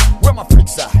are, where my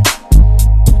freaks are.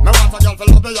 Me want a girl to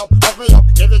love me up,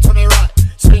 give it to me right.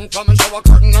 Swing from me, shower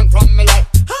curtain and from me light.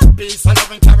 Peace and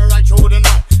loving carry right through the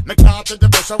night. Me can't take the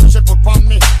pressure when she put on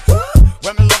me.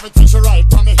 When me love it, think she right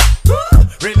for me.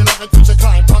 Really love it, think she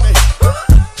climb for me.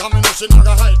 Come and know she not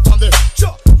gonna hide from the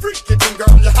freaky thing,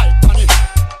 girl, you hype on it.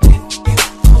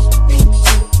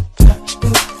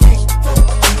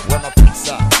 Where my freaks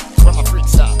are, where my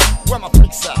freaks are, where my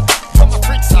freaks are, where my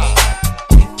freaks are.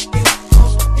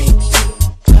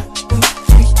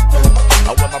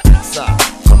 Where my freaks are,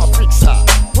 where my freaks are,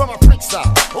 where my freaks are,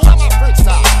 where my freaks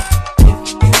are.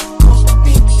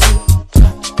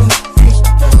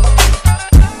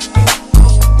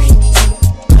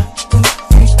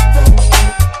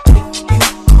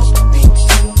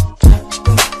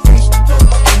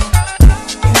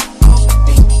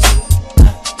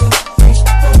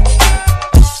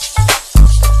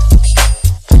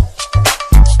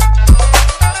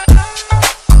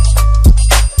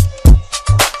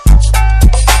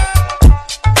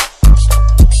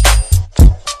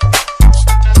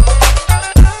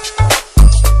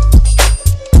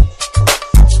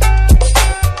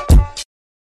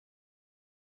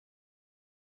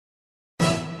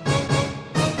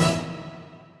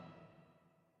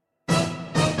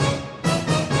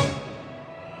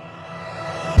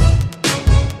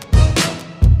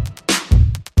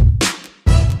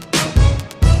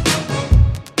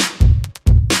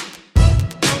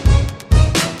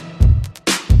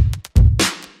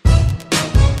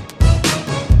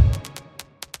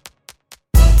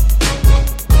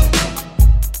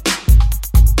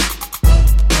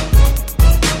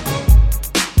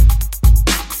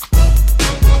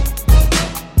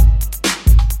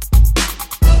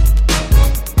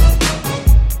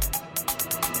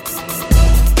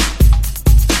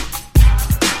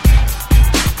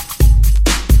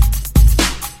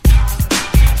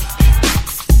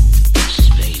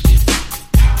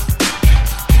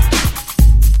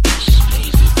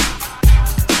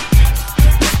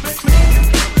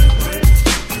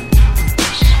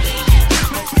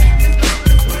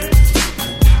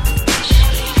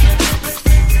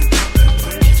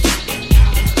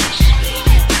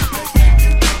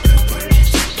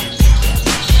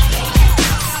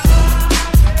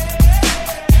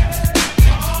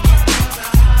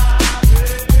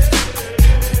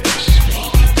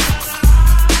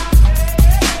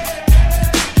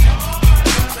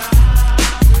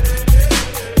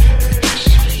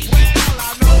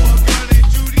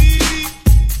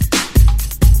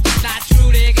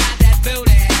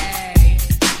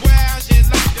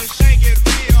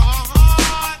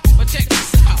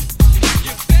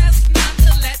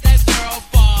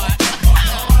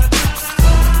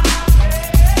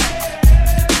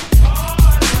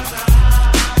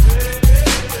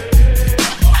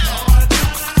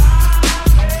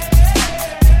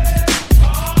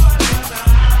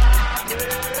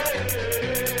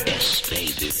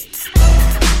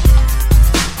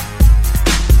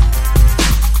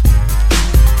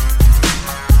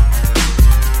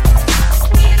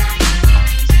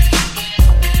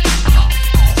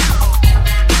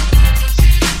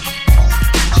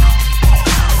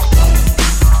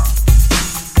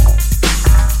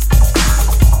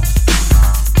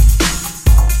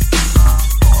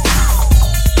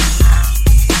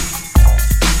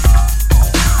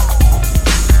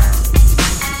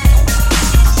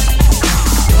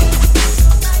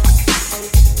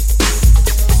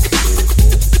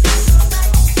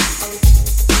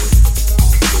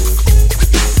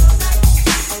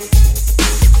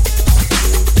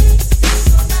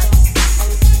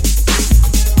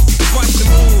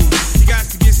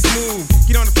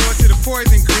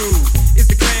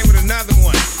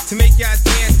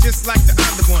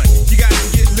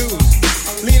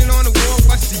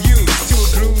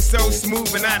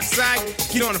 moving out of sight,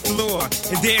 get on the floor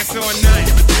and dance all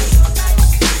night.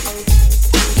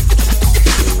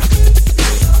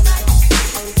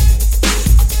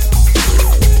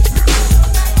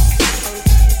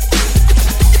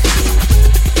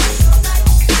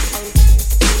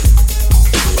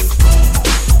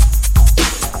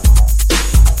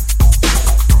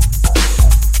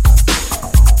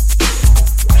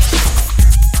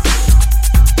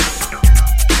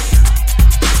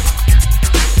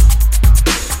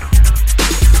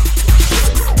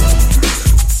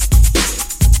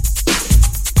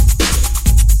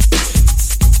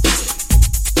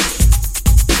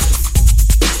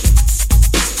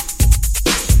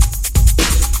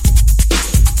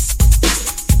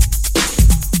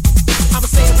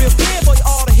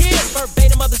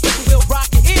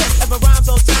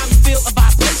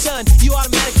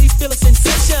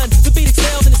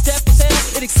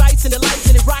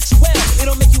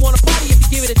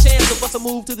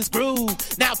 to this groove.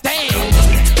 Now damn.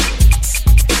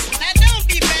 Now don't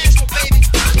be bashful, baby.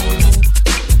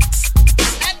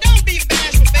 Now don't be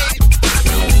bashful, baby.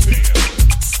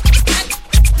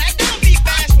 Now don't be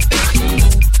bashful, baby.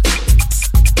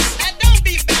 Now don't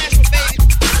be bashful, baby.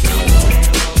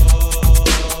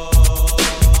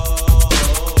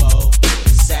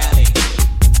 Sally,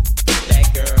 that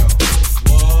girl.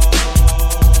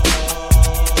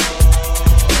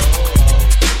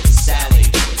 Sally,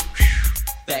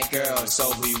 that girl. So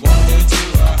we walked her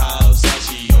to her house and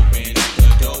she opened up the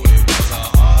door. It was a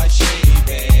heart-shaped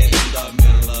bed in the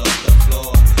middle of the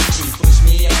floor. She pushed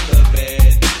me on the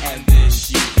bed and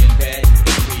this you can bet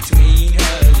in between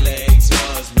her legs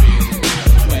was really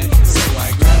wet. So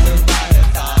I grabbed her by her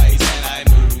thighs and I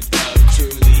moved up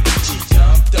truly. She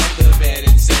jumped off the bed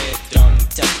and said, "Don't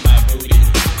touch my booty.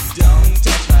 Don't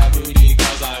touch my booty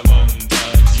 'cause I won't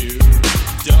touch you.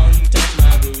 Don't touch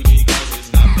my booty 'cause it's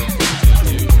not the thing to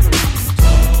do."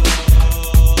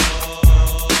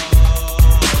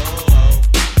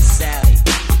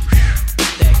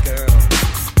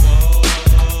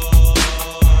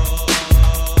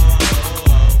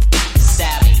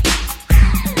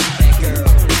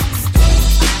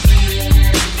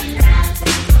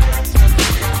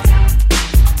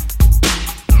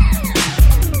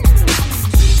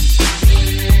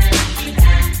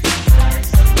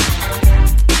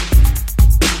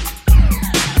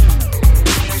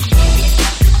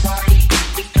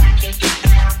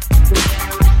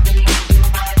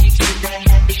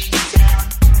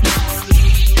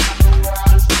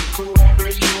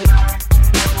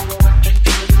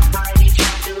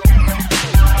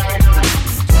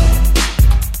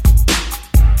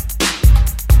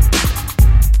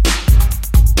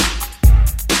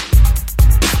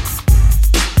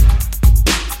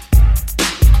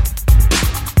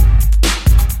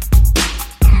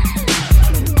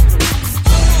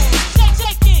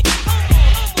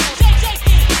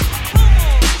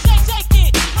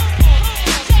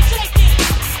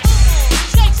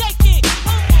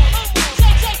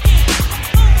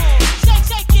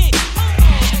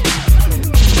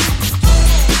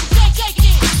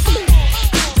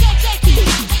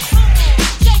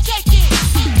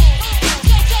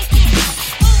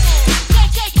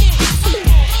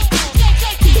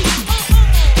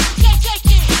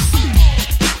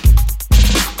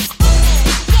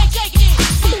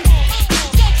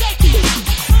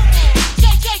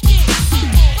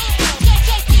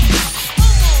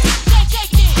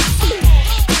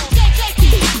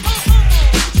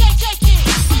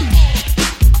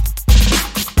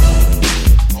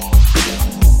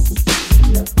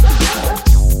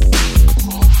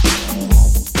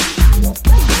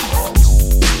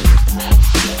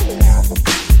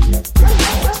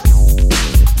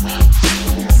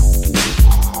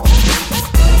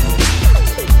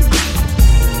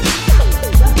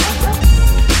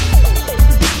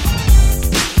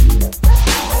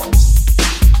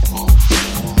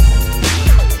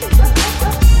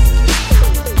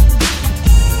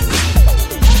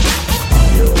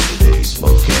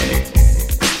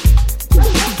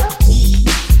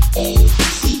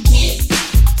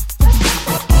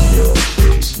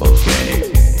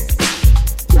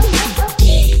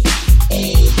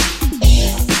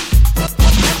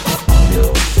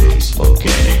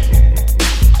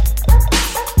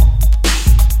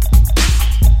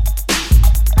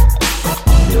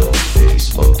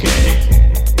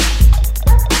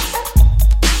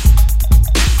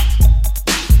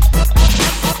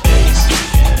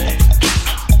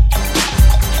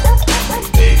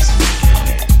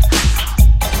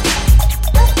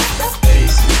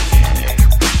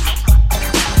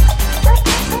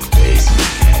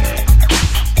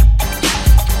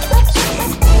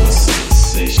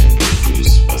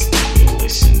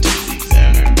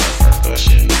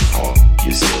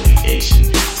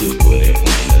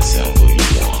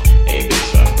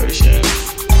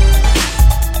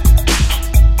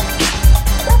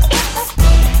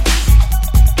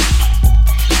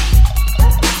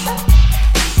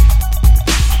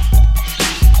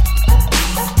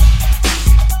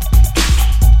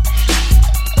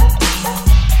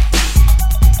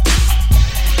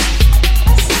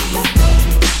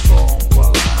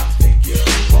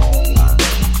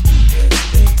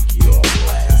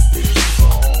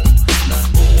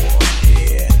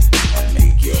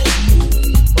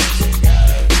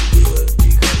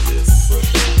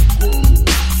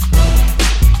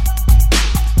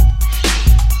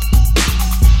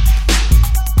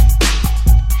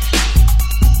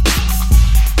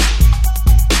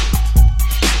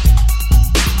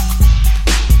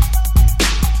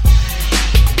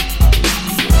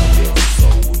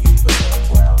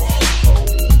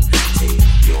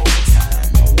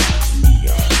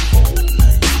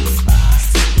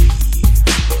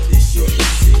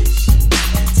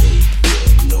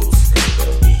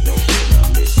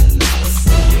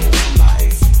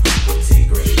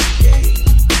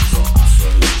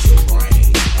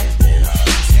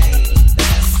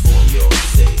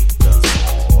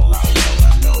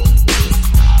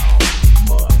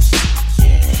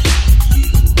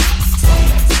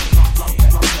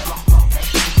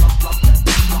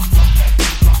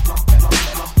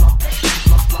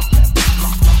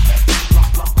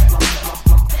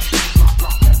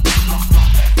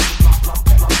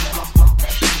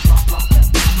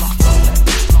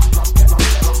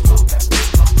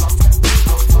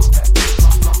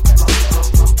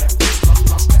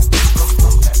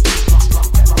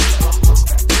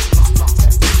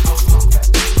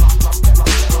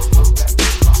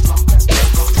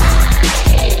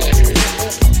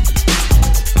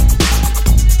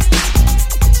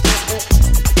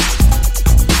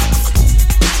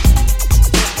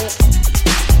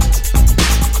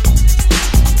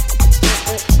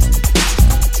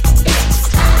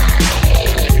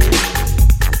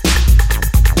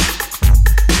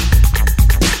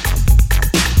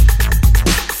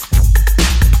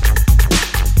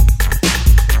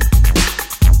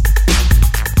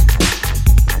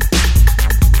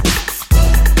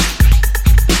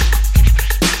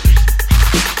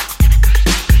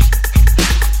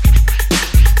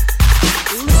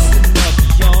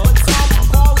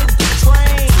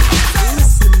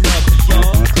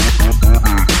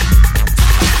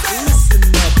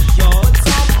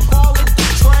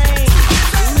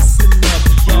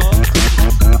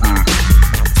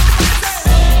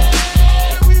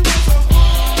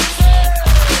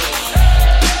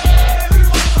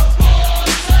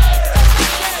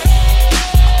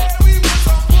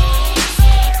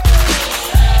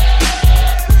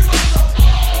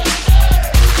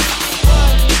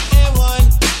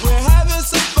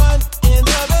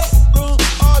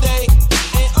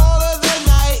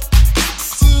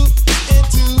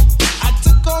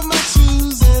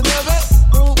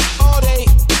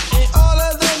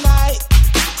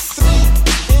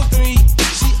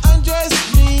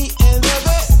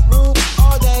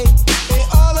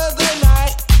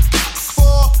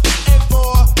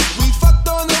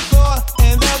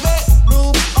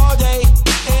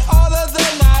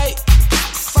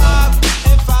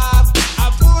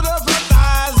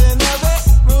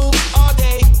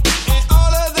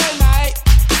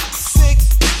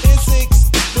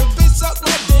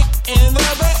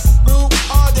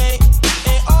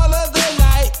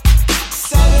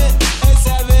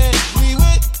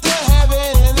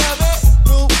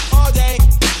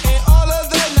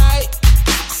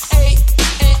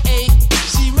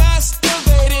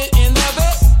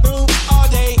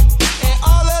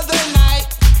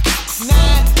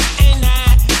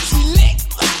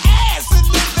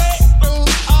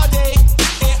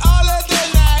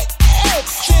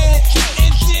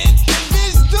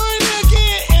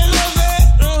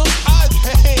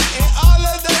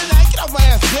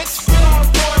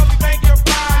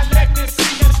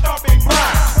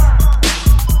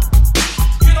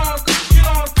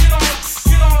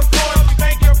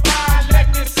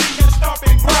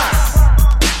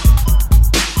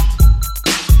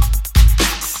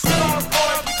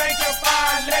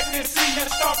 and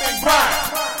stomp and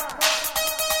grind.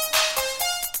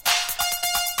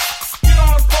 Get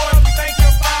on the floor if you think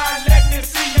you're fine. Let me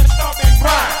see you stomp and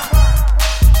grind.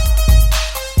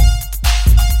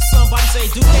 Somebody say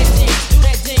do that dance, do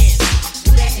that dance,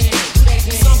 do that dance, do that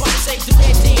dance. Somebody say do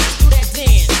that dance, do that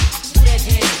dance, do that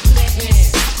dance, do that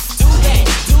dance. Do that,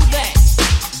 do that,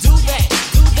 do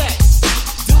that,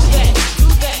 do that, do that, do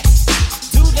that,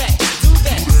 do that, do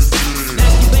that. Now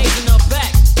you raising up back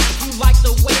if you like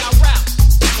the way I rap,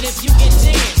 and if you can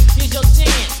dance, here's your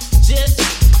chance. Just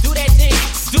do that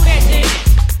dance, do that dance,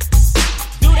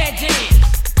 do that dance,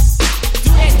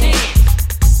 do that dance,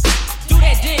 do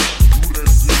that dance.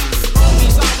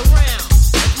 Homies all around,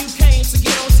 if you came to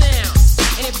get on down,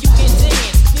 and if you can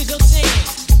dance, here's your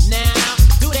chance. Now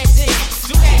do that dance,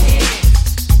 do that dance,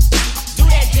 do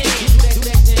that dance, do that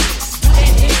dance, do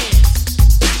that dance,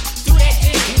 do that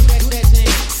dance, do that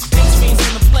dance. Bass means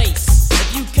in the place. If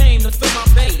you came to feel my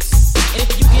bass, and if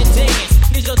you can dance,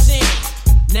 here's your chance.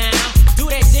 Now do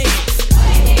that dance,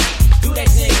 do that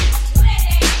dance,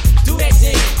 do that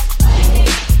dance,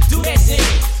 do that dance,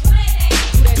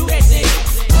 do that dance.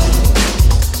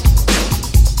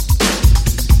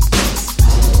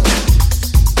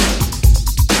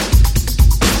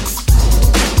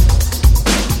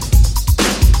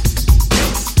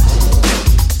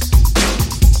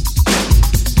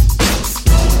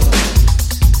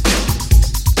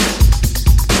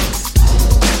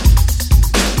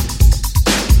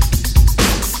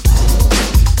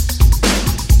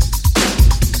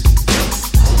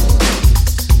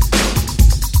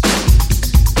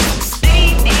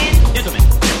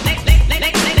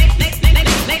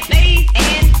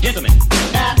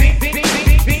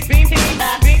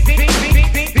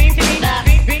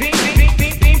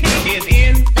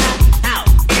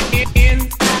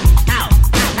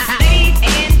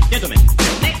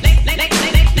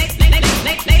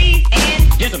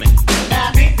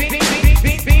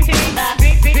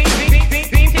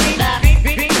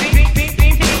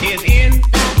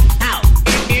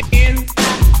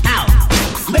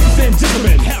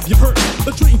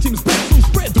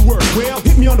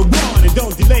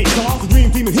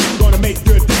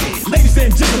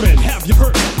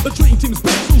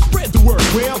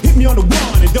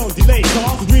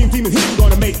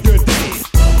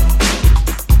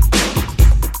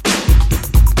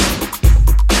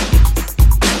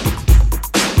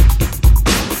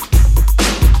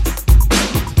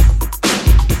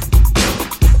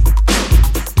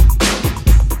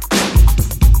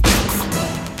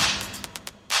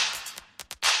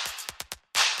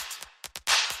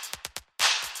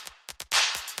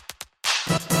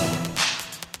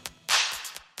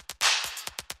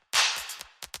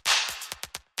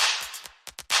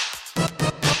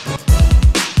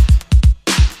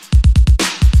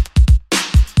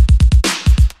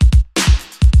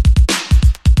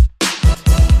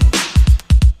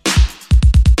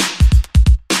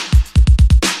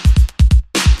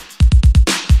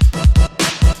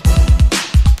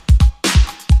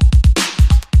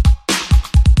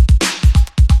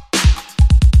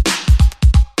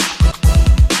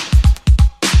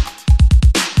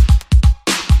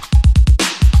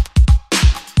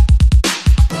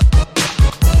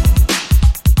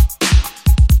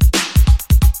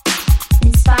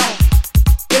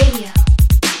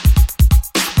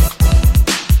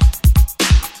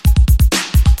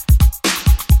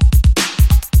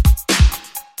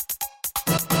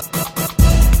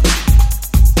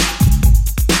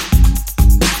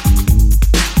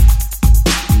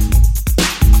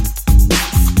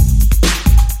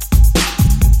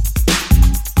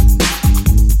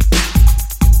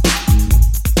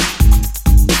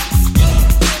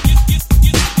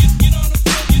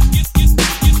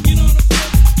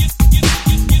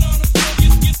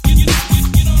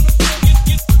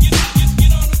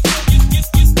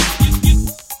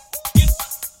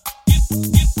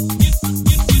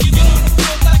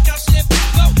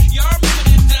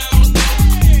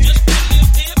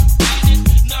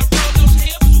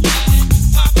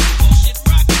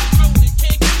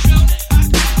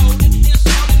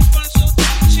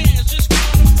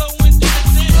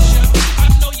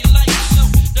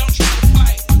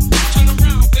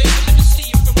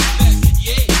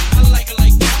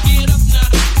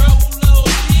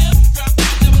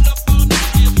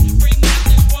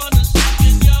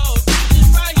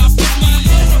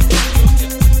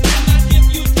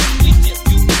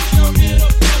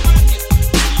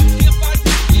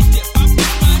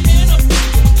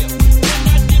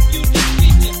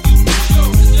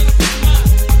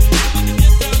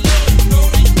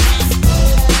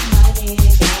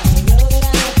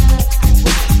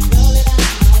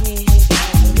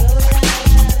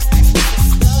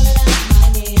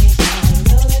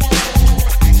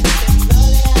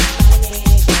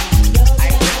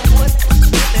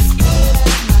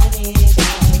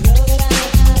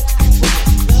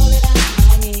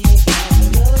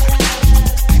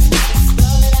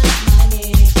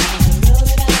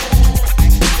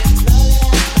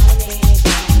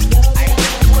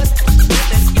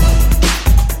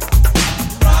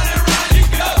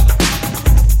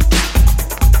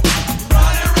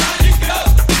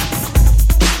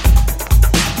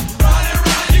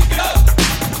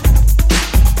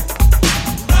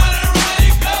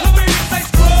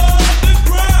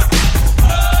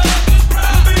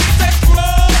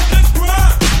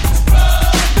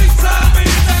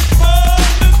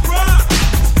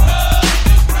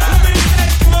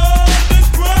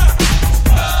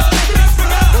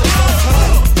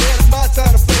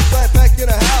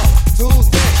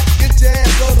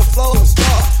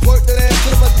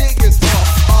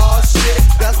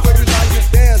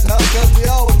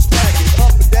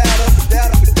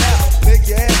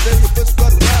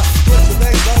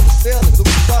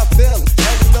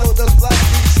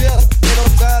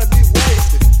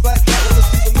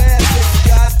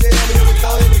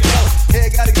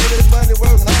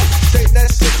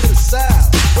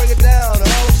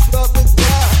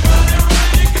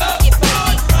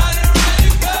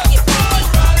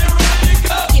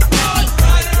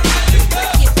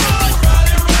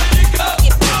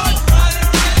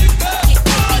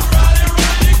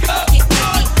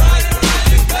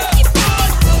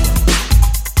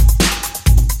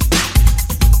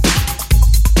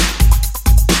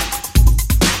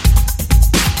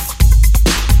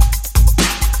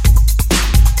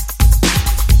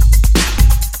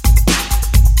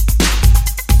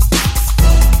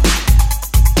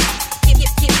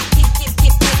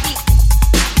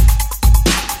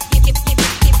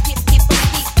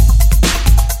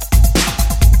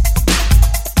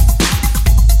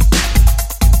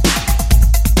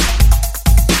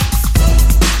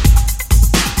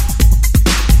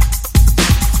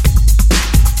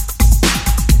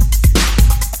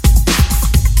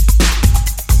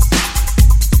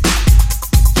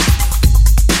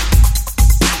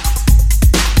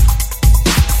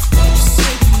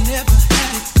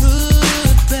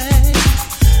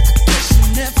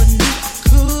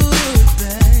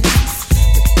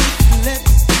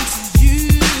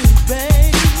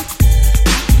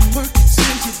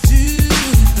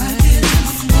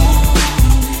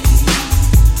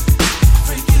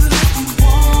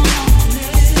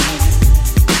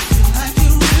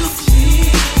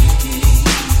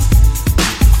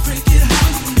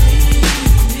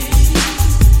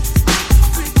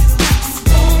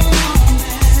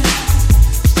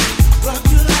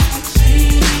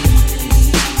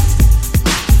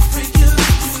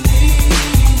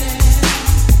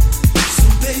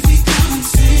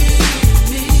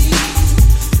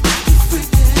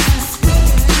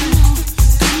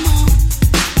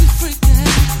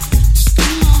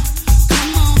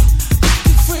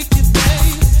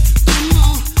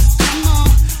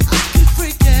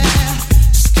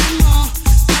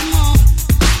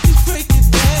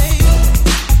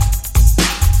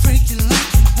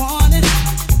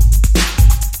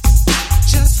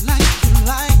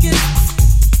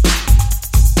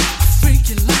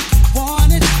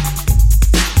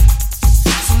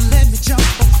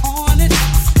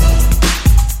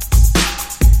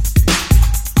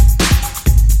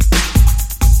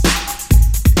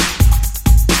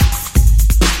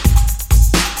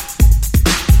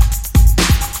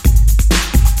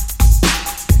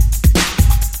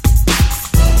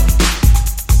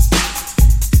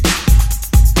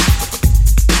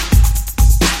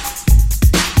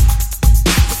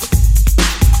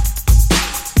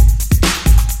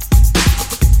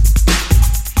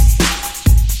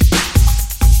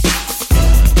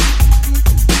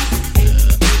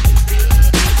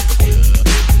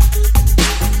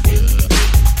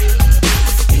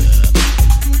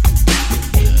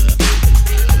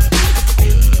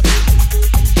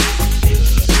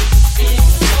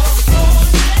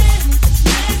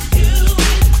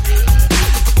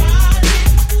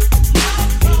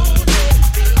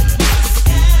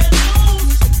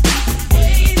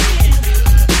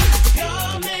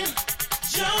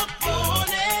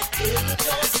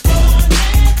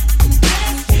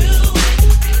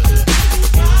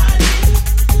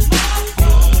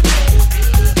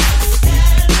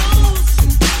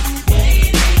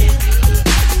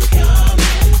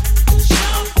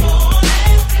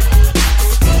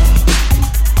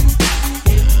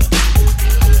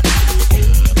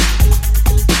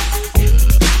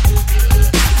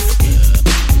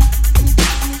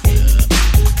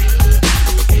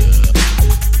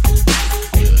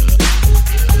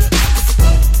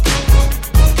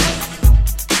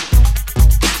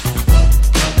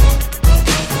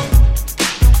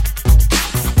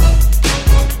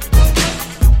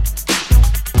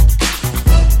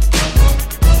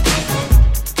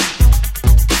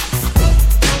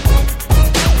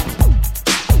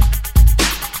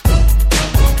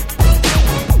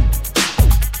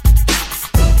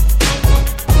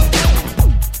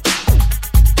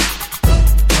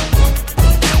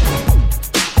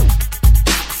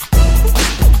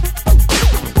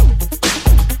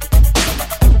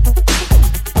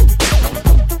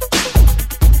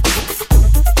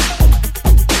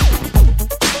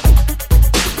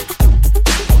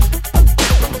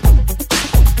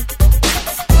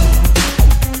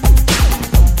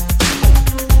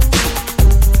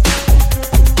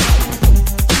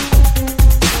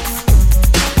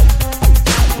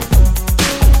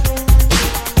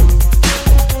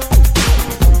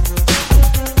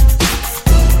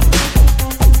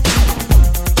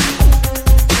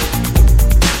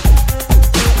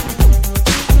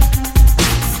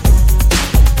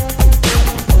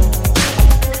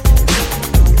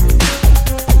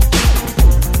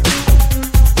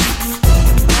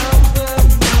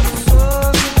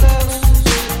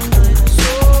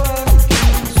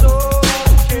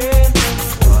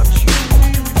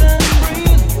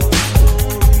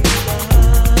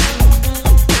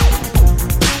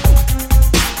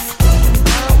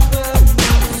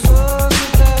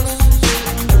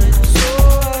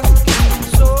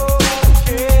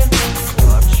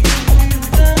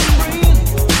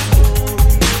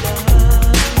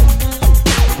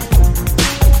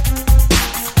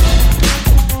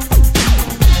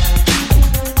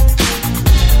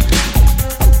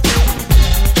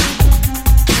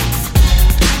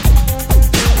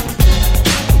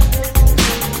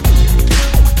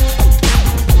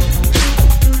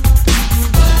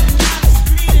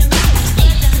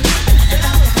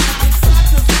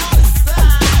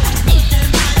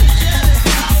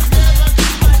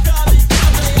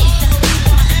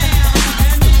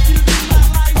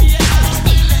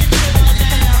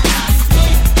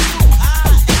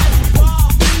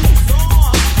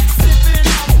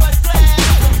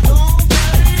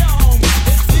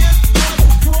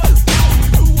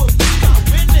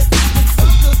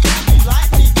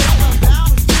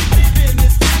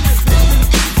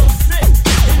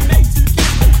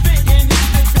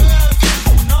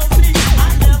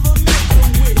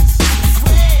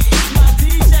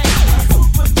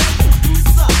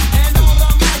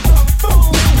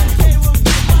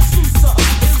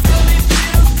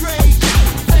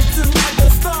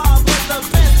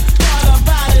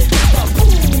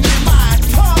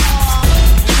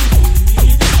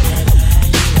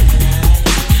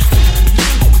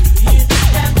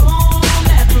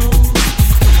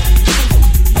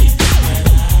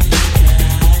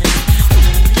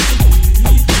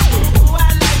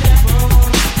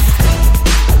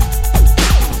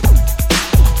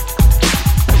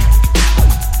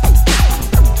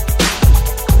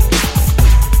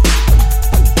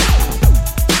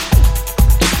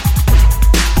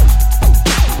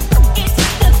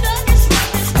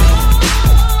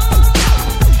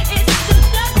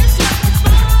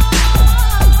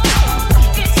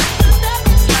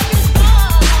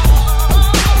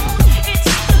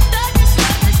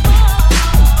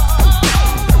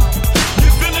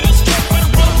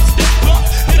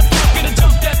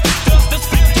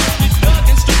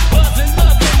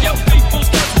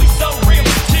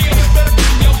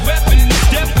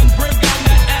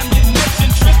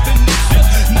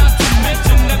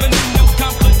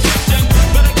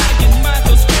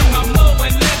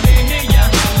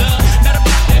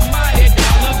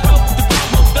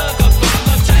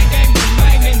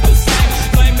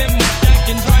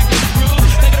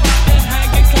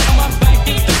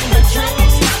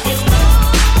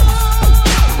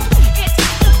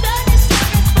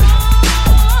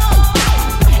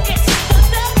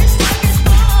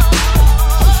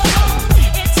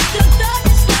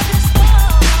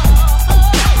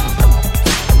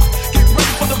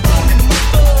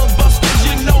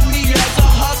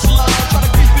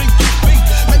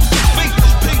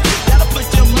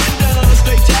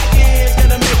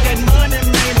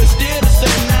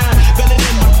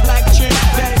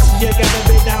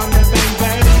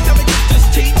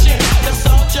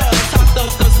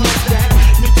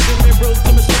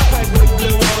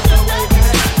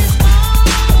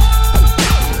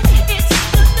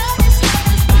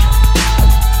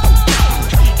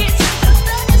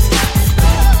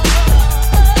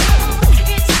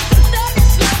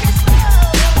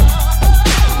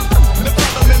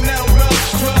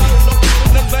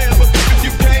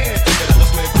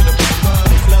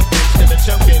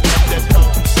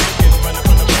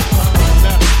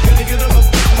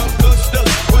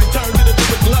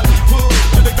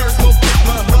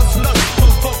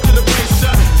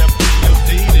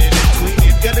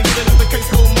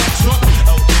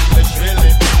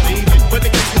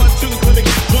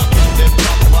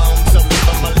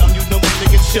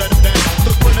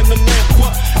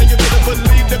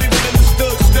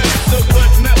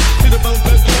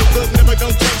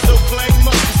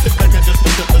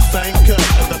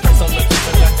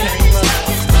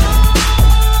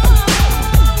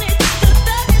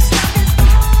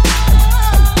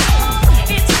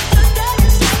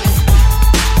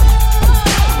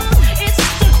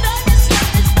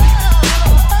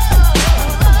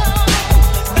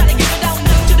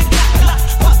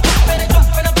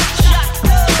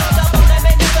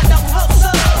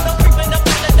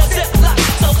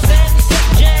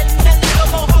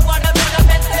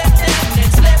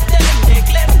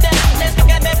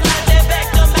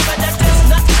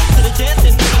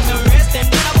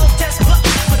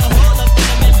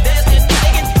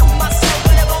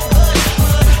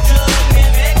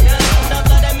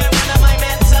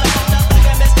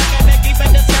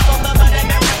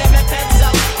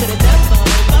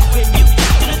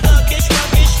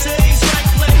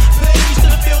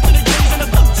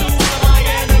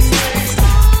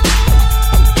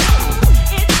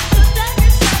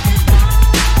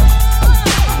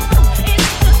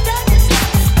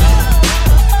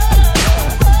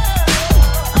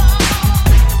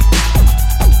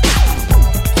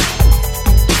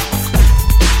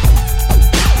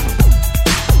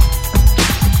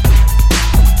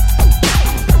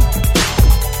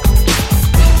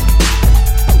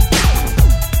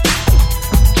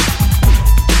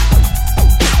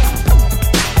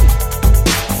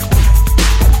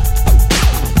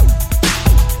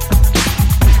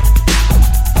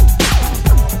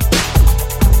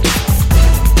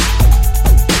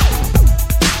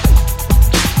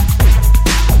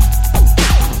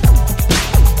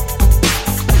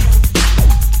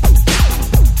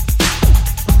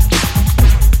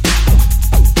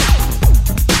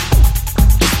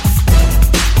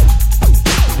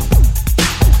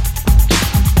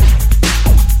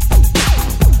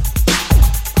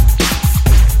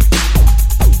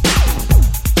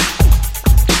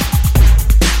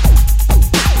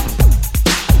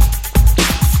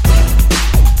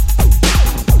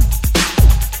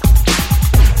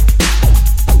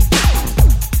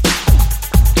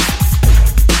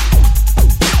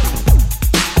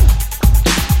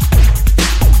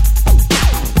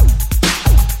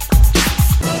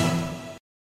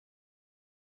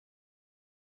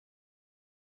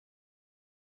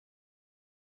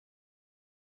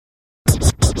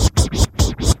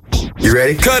 You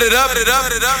ready? Cut it up, cut it up,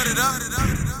 cut it up, cut it up.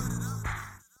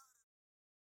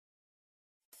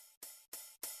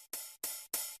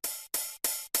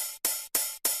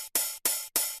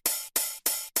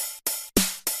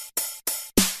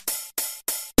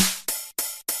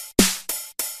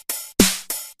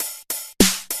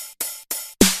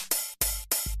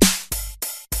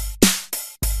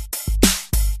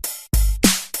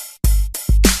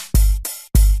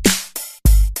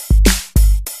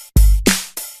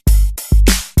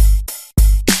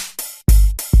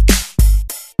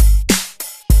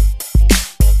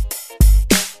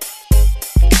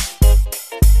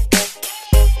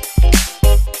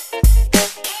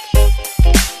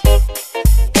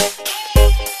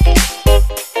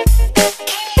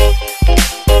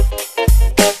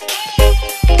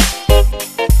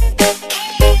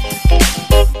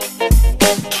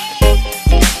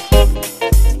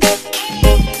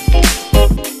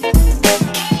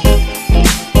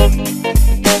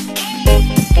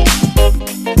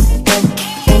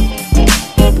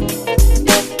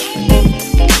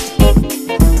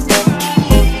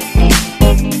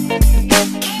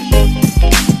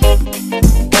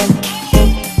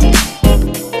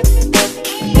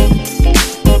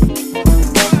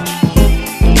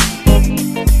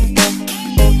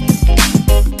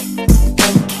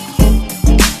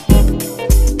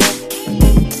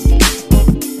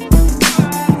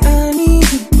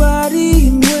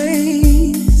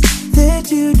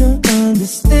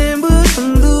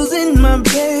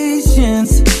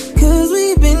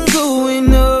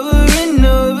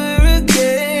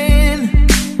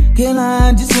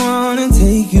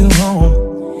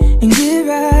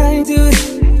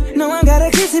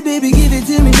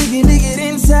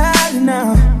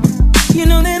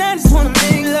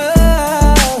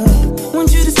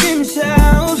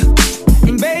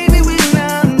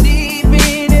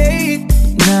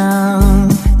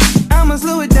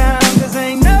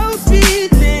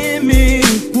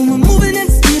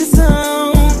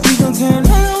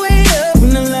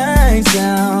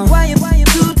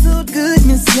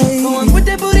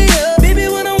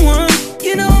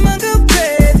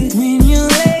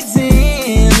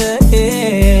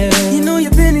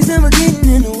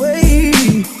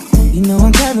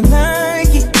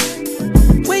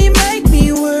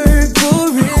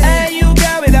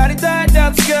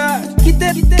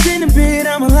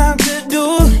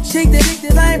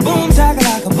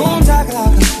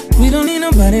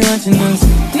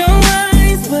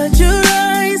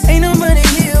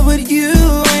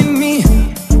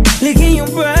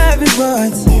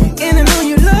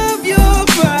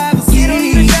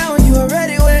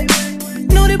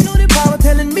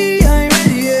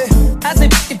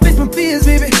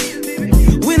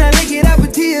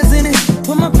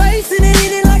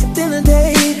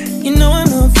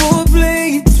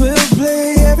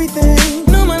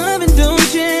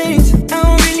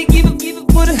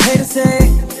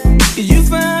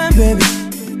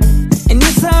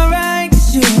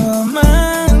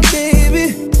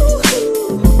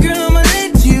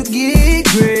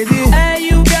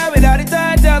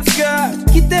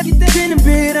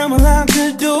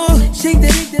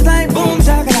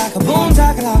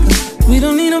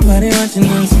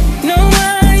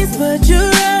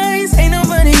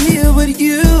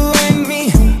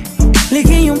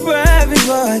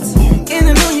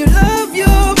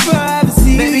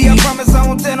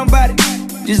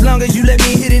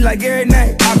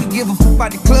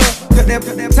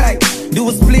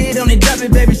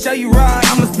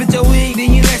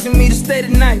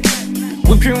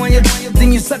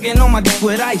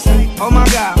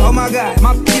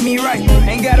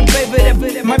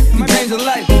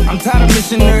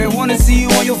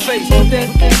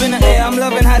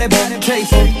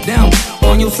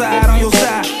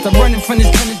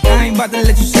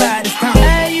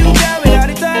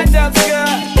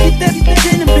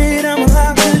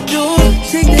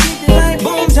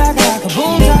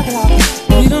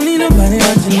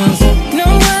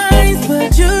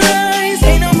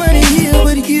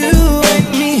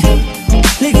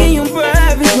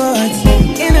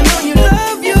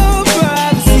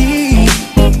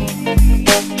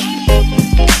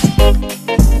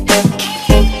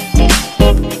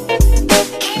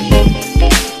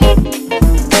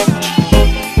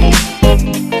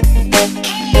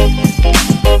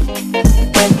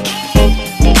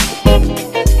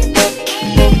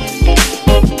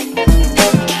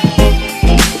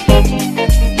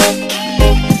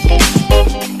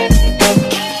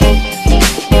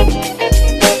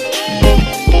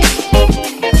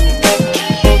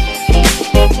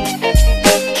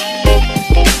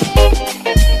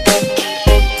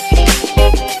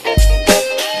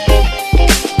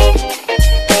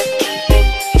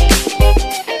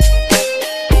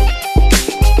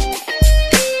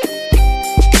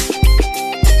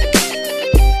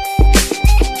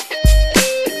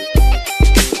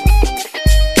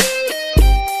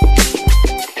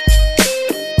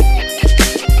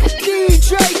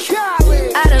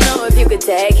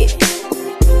 take it.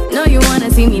 No, you wanna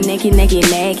see me naked, naked,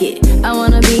 naked. I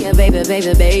wanna be a baby,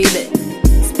 baby, baby.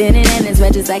 Spinning in his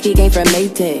red just like he came from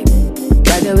Maytag.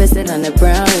 Like a wristed on the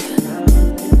brown.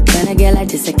 When I get like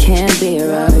this, I can't be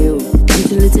around you. I'm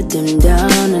too little to dim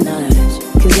down a notch.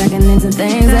 Cause I can into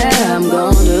things that I'm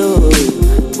gon' do.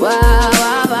 Wow,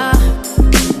 wow, wow.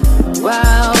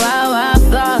 Wow, wow, wow,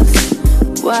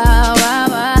 thoughts. Wow, wow,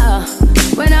 wow.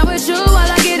 When I'm with you, all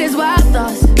I get is wild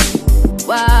thoughts.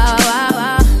 Wow, wow,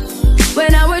 wow.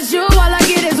 When I'm with you, all I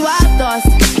get is wild thoughts.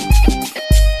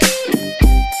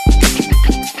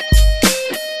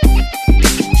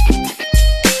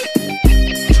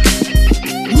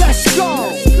 Let's go.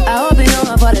 I hope you know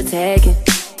I'm for the taking.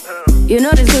 You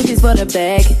know this cookie's for the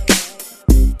bag.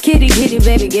 Kitty, kitty,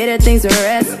 baby, get her things to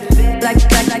rest.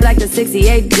 Like the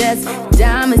 68 Jets.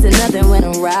 Diamonds are nothing when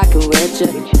I'm rocking with ya.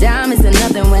 Diamonds are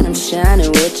nothing when I'm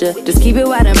shining with ya. Just keep it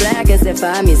white and black as if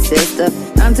I'm your sister.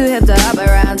 I'm too hip to hop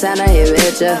around town to hit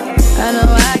with ya. I know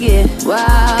I get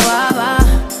wow, wow, wow.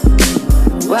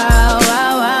 Wow,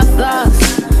 wow, wow,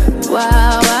 thoughts.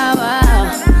 Wow, wow,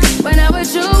 wow. When I'm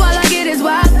with you, all I get is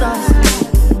wild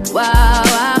thoughts. Wow,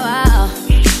 wow, wow.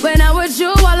 When I'm with you,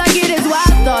 all I get is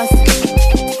wild thoughts.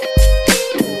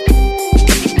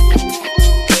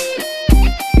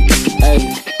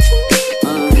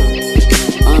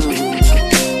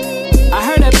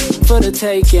 For the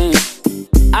taking.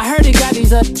 I heard it got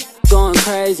these up going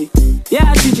crazy. Yeah,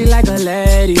 I treat you like a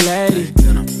lady, lady.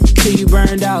 Till you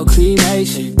burned out,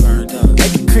 cremation.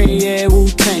 Make it cream, yeah,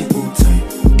 Wu-Tang.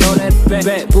 Throw that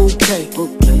back bouquet.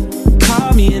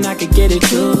 Call me and I could get it,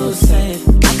 you say.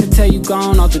 I could tell you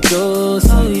gone off the doors.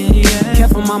 Oh yeah, yeah.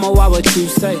 Careful, mama, why what you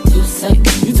say?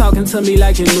 You talking to me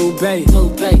like a new babe.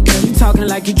 You talking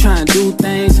like you trying to do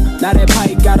things. Now that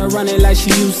pipe gotta run it like she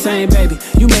Usain, baby.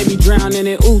 You made me drown in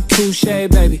it, ooh, touche,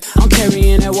 baby. I'm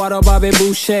carrying that water, Bobby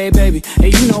Boucher, baby.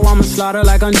 And you know I'ma slaughter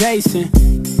like I'm Jason.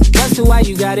 That's why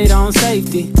you got it on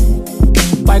safety.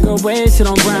 White girl red shit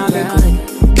on brown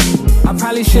liquor. I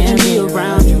probably shouldn't be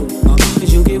around you.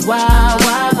 Cause you get wild,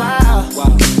 wild,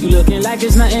 wild. You looking like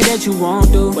it's nothing that you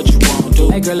won't do. What you won't do?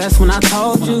 Hey girl, that's when I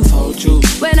told you.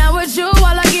 When I'm with you, all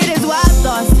I get is wild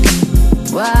thoughts.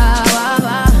 Wow, wow,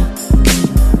 wow.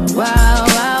 Wow,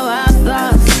 wow, wow,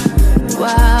 thoughts.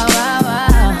 Wow, wow,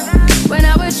 wow. When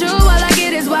I'm with you, all I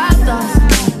get is wild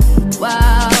thoughts.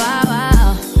 Wow, wow,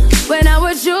 wow. When I'm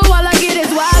with you, all I get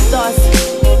is wild thoughts.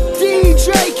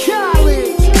 DJ Khaled.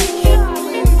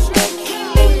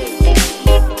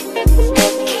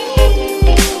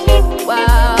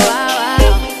 Wow, wow, wow.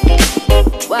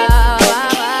 Wow, wow,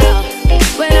 wow.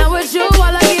 When I'm with you,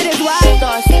 all I get is wild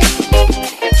thoughts.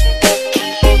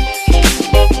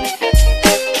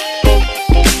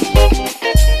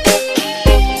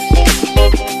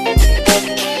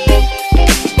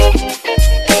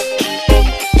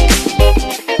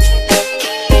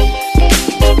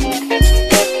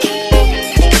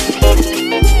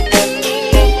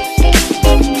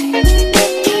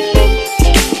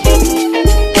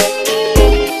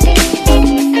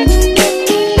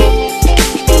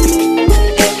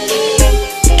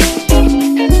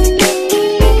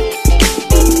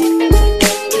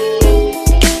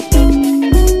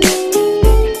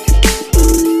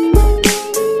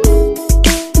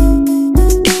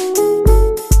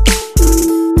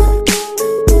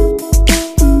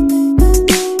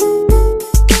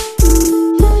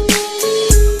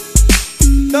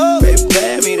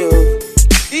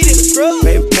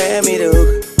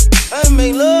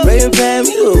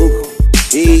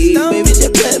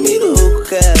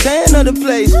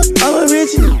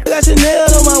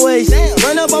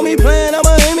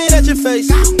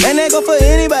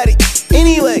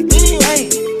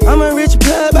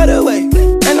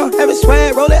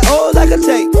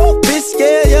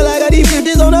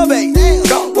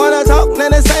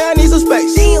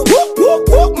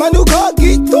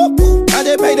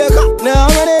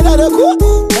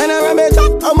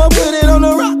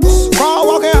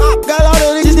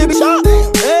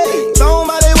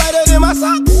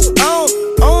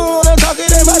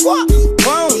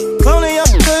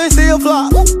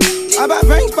 I buy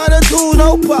banks by the two,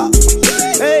 no pop.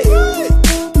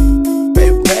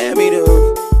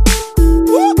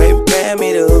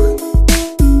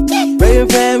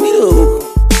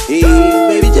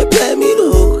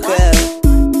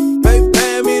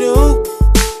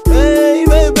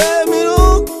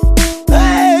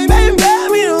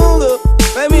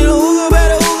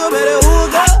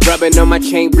 Bobbing on my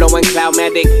chain, blowing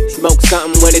Cloudmatic. Smoke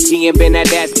something with a G and bend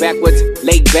that ass backwards.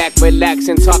 Lay back, relax,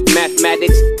 and talk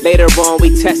mathematics. Later on,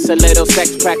 we test a little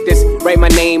sex practice. Write my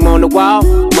name on the wall.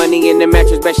 Money in the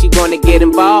mattress, bet she wanna get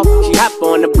involved. She hop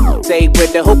on the say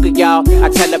with the hookah, y'all. I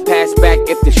tell her pass back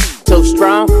if the so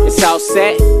strong, it's all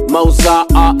set.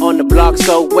 Mozart art on the block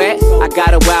so wet. I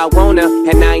got her where I want her,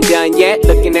 and I ain't done yet.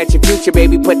 Looking at your future,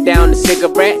 baby, put down the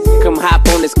cigarette. Come hop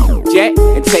on this jet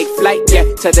and take flight, yeah.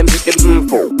 Tell them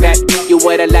that you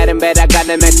would've let him bet. I got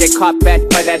the magic carpet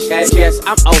for that shit. Yes,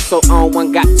 I'm also on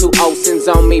one, got two Olsen's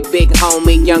on me. Big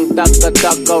homie, young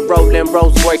thugger, rolling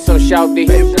Rolls Royce, so shouty.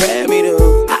 Baby, pay me the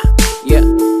hook. Yeah.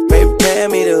 Baby, pay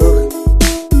me the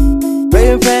hook.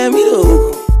 Baby, pay me the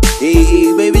hook.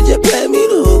 Hey, baby, just pay me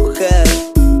the hook.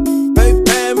 Baby,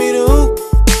 pay me the hook.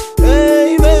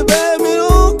 Hey, baby, pay me the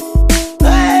hook.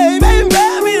 Hey, baby,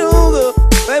 pay me the hook.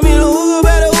 Pay me the hook,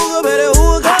 better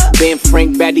hook. Ben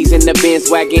Frank, baddies in the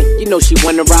Benz wagon. You know she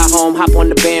wanna ride home, hop on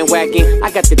the bandwagon. I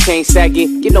got the chain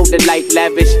sagging, you know the life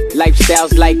lavish.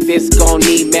 Lifestyles like this gon'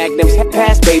 need magnums.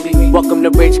 Pass, baby, welcome to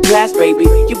rich class, baby.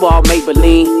 You all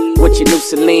Maybelline with your new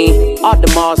Celine. All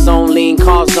the Mars on lean,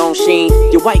 cars on sheen.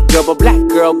 Your white girl, but black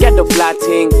girl, get the fly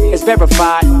ting. It's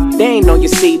verified, they ain't on your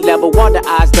sea level. Water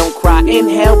eyes don't cry,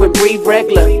 inhale and breathe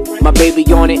regular. My baby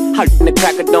on it, hot in the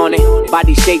crack of dawn it.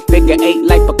 Body shape, figure 8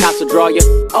 like Picasso draw ya.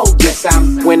 Oh yes,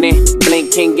 I'm winning,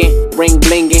 blinkingin', ring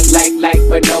blingin', like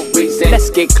for no reason. Let's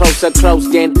get closer, close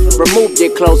then. Remove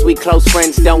your clothes, we close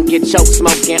friends. Don't get choked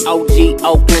smoking. OG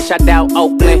Oakland, shout out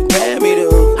Oakland. Pay me the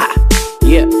hook.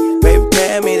 Yeah. Baby,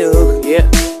 pay me the hook. Yeah.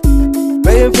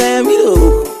 Baby, pay me the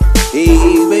hook. Hey,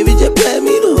 baby, just pay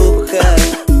me the hook.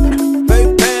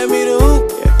 Baby, pay me the hook.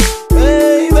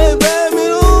 Hey, baby, pay me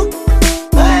the hook.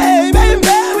 Hey, baby,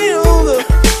 pay me the hook.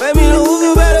 Pay me the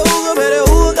hook, better hook, better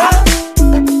hook.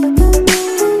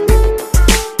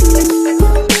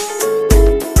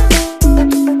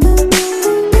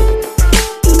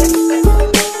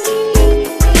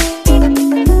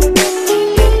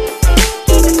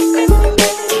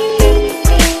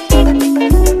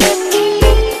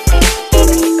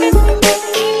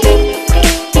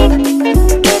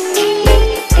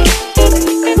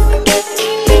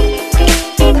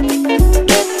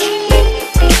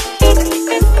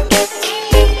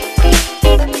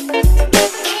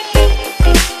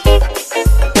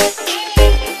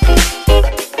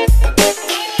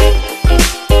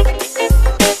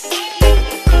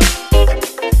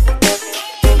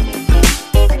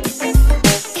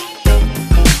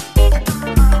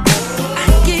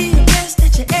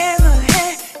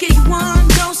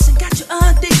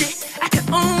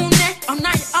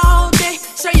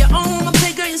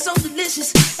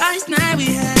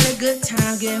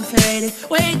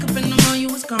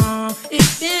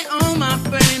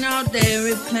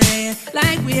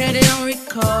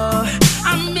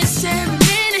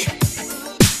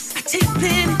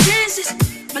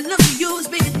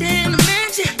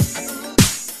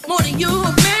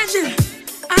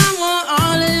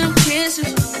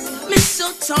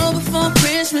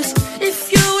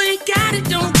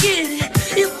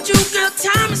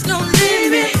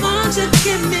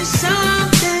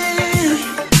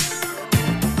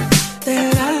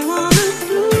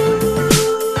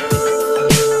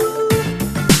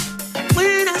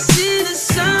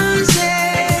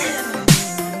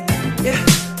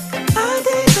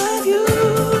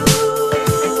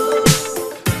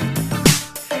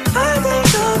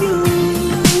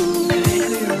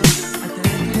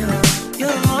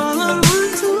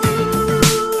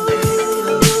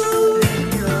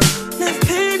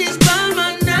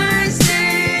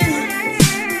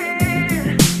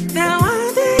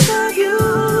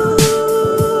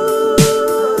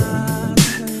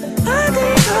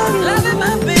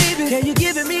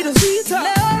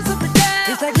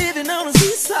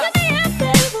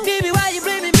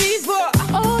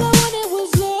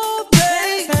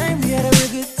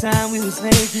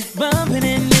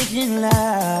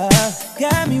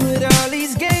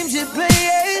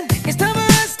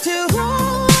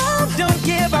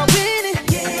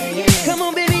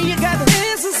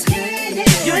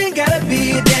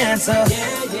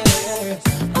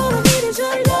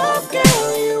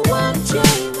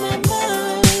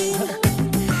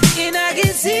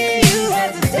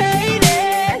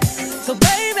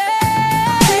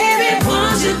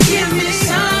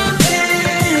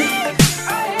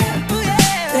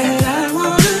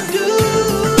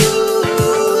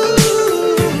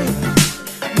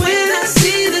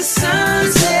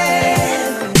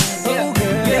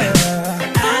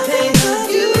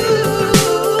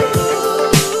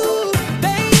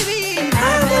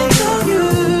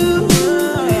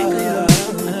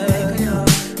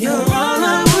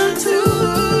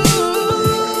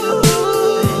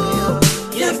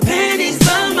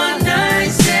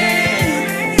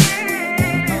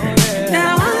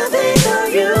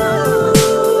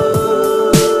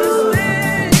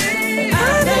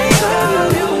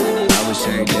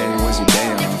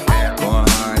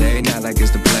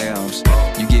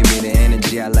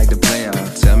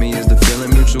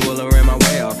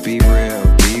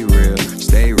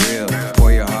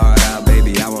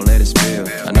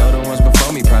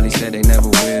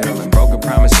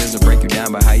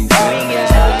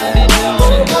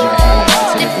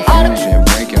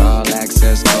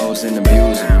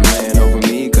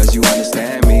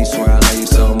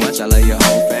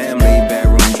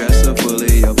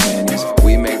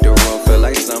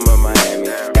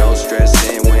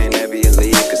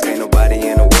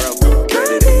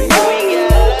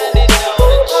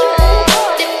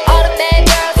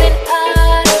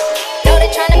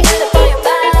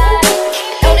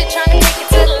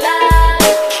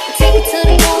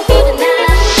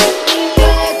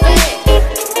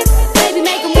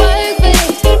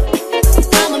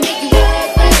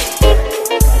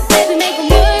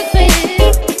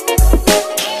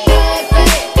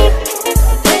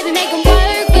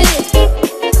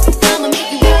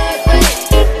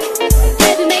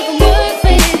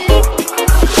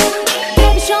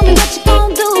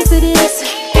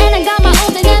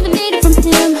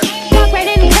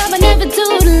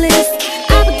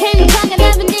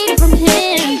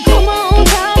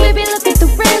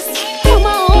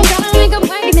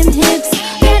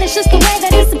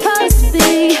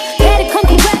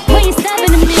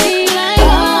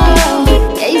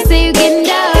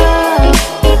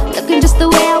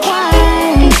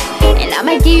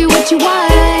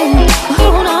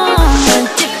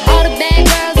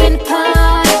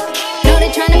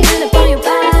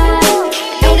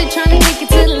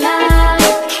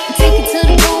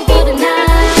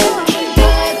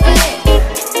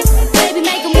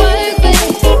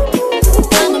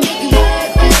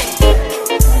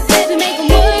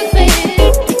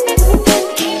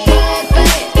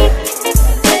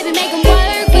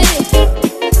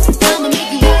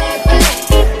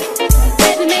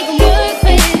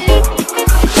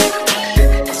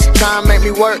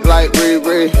 work like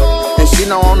Riri. And she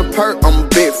know on the perk, I'm a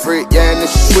big freak, yeah. And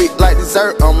it's sweet like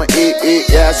dessert, I'ma eat,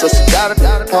 yeah. So she got it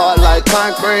hard like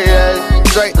concrete, yeah.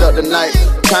 Straight up the night.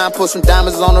 Try and put some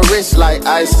diamonds on the wrist like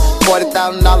ice.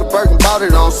 $40,000 Birkin, bought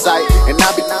it on sight. And I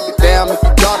be damn if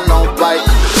the daughter don't bite.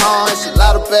 Oh, it's a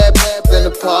lot of bad in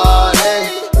the party.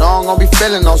 No, I'm gonna be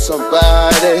feeling on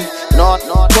somebody. No,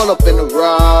 pull up in the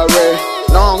Rari.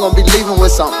 No, I'm gonna be leaving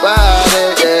with somebody,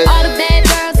 yeah. All the bad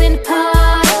girls in the party.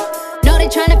 Know they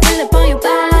tryna fill up on your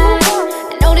body.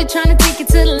 I know they tryna take it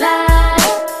to the light.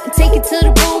 And take it to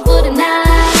the room for the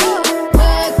night.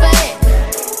 Work for it.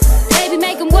 Baby,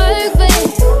 make them work for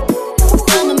it.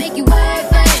 I'ma make you work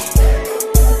for it.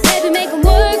 Baby, make them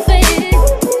work for it.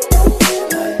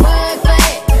 Work for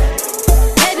it.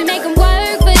 Baby, make them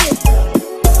work for it.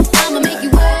 I'ma make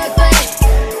you work for it.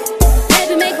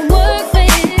 Baby, make them work for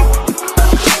it.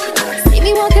 See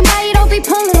me walking by, you don't be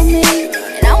pulling on me.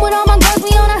 And I'm with all my girls,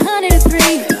 we on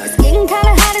 103. It's getting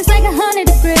kinda hot, it's like 100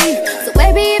 degrees. So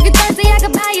baby, if you're thirsty, I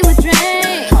can buy you a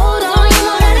drink. Hold on, you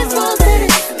know that it's full to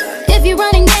this. If you're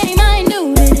running game, I ain't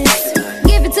new to this.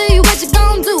 Give it to you, what you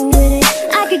gon' do with it?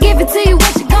 I can give it to you,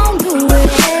 what you gon' do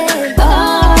with it?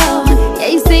 Oh, yeah,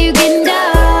 you say you getting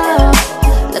down,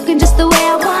 looking just the way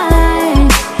I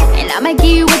want, and I might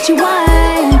give you what you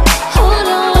want. Hold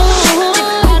on,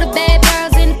 all the bad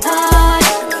girls in the party.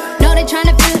 Know they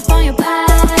tryna fill up on your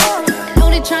body. I know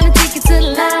they tryna take it to the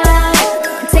light,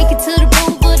 and take it to the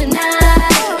room for the night.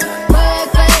 Work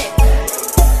for it,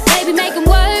 baby, make 'em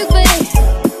work for it.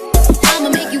 I'ma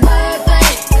make you work for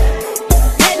it.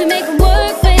 Baby, make 'em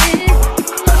work for it.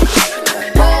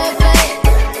 Work for it.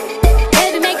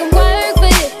 Baby, make 'em work for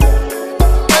it.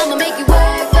 I'ma make you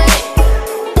work for it.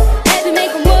 Baby,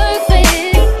 make 'em work for it.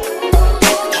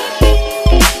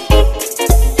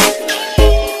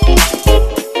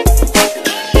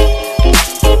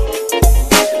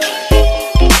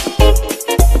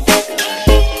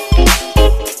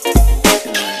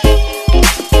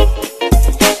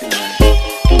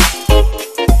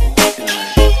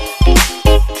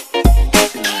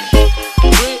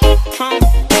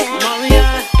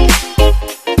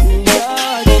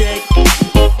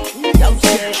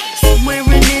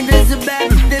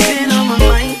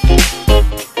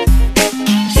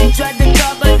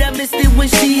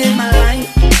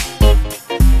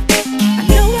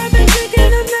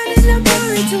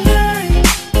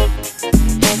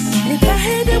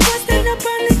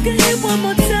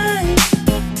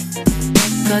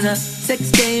 Cause a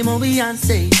sex game on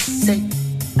Beyonce. Say,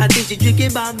 I think she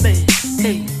drinking Bombay.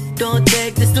 Hey, don't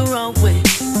take this the wrong way.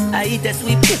 I eat that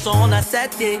sweet pizza on a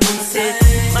Saturday. Say,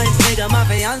 my nigga, my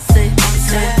fiance.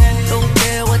 Say, don't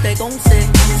care what they gon' say.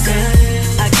 Say,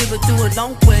 I give it to a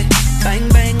long way. Bang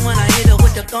bang when I hit her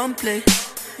with the gunplay.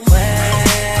 Where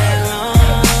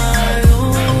are you?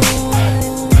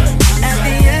 At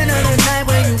the end of the night,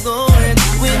 where you going?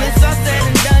 When it's all said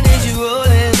and done, is you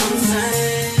rolling?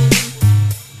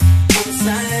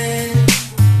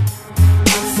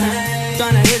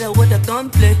 Tryna hit her with the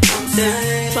gunplay.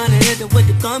 Tryna hit her with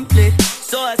the gunplay.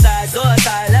 Suicide,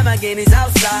 Lamborghini's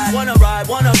outside. Wanna ride,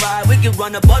 we can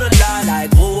run the borderline.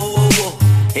 Like, whoa, whoa, whoa, whoa.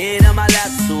 Head on my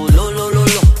lap, so low, low, low,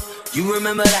 low. You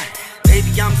remember that? Baby,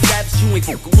 I'm savage, you ain't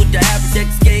fucking with the average sex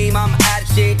game. I'm out of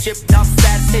shit, tripped off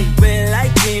status. Hey, red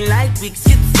light, green light, we can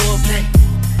skip the foreplay.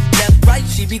 Left, right,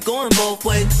 she be going both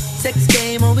ways. Sex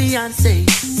game on Beyonce.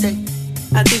 Say,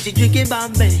 I think she drinking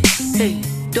Bombay. Hey,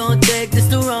 don't take this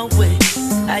the wrong way.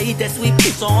 I eat that sweet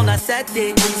pizza on a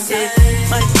Saturday. Say,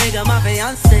 my nigga, my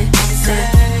fiance. Say,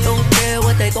 don't care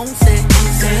what they gon' say.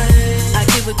 Say, I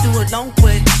give it to a long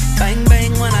way. Bang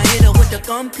bang when I hit her with the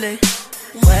gunplay.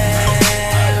 Where are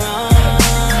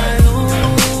you?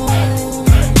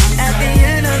 At the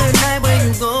end of the night, where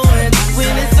you going?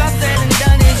 When it's all said and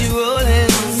done, is you rolling?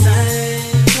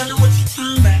 Tell her what you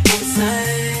talking about.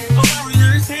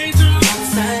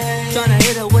 Tryna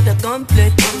hit her with the gunplay.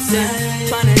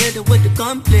 Tryna hit her with the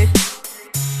gunplay.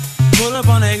 Pull up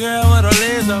on that girl with her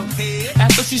legs up.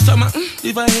 After she saw my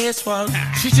leave her head swell.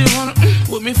 She just wanna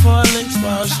with me for a leg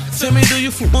swell. Tell me, do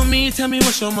you fool with me? Tell me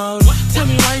what's your motive. Tell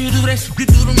me why you do that shit you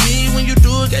do to me. When you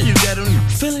do it, girl, you got me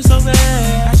feeling so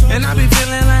bad. And I be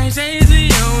feeling like Jay-Z. You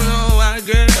don't know why,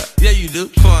 girl. Yeah, you do.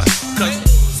 Come on, cause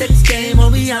sex game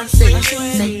on Beyonce.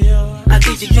 I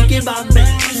think she drinking Bombay.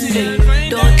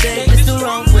 Don't take this the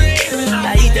wrong way.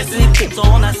 I eat that sweet pizza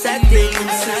on a Saturday.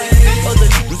 Other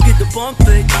niggas get the bump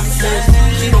fake.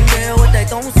 She don't care what they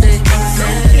gon' say.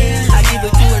 I give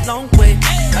it to a long way.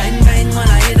 Bang bang when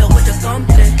I hit her with the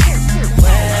gunplay.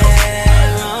 Where are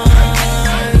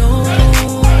you?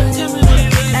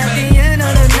 At the end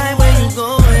of the night, where you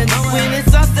going? When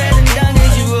it's all said and done,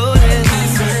 is you rolling?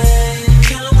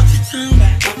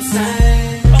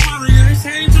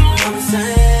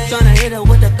 hit her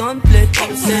with the conflict.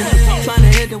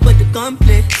 Tryna hit her with the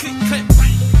conflict.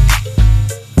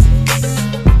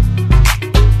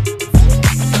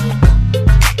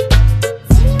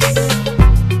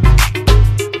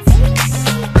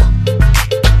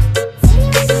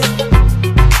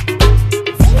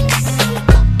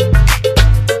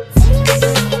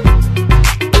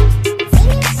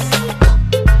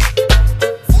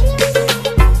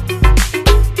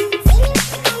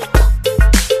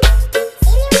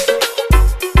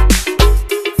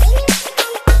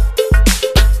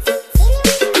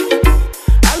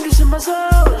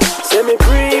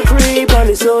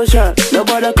 Social.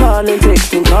 Nobody calling,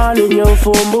 texting, calling your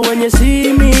phone, but when you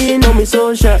see me, know me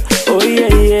social. Oh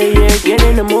yeah, yeah, yeah, get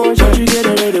in the motion. You get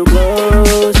a little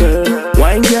closer.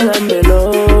 Wine girl and bend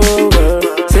over.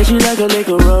 Say she like a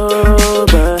little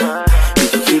rubber. You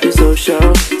can keep it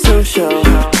social, social.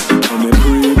 I'm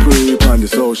in pre on the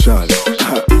social.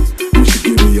 You should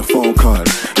give me a phone call.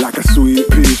 Like a sweet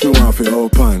peach, me want to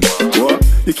open. What?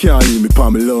 You can't leave me pa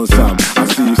me lonesome. I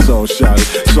see you social,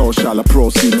 social. I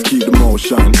proceed to keep the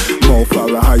motion. More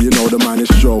Farrah, how you know the man is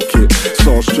stroke it.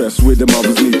 So stressed with the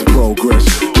mothers need to progress.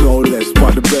 No less,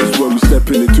 but the best when we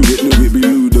stepping into it. Knew it be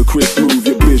ludicrous. Move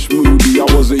your bitch moody. I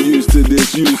wasn't used to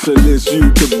this. Useless,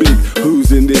 you to big.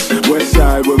 Who's in this? West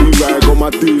side when we ride, got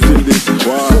my dudes in this.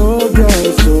 Wow. So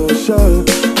damn social.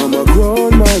 I'm a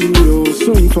grown man, you'll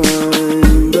soon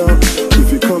find out.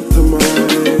 If you come to my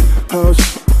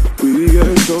house, we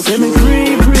get so send me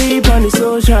free on the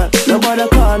social. Nobody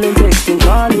calling, texting,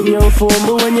 calling your phone,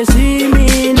 but when you see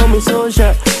me, know me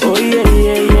social. Oh yeah,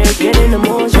 yeah, yeah, get in the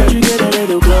motion. You get a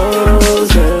little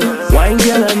closer. Wine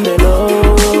girl and bend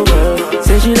over.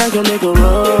 Say she like a little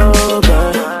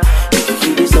rubber. You can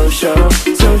keep it social,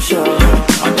 social.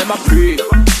 And them a pray,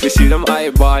 you see them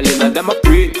eyeballing, and them a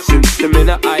pray. Since them in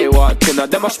the eye walking,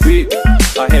 and them a speak.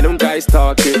 I hear them guys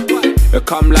talking. They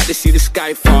come like they see the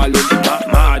sky falling.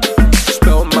 Mad,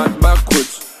 spell mad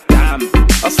backwards. Damn,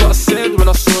 that's what I said when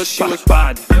I saw she was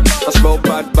bad. I spell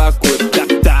bad backwards.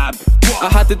 Dab. I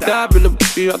had to dab in the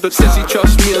booty. Said she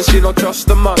trust me and she don't trust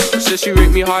the man. Said she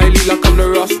rate me highly like I'm the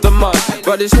Rasta man.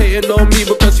 Brothers hating on me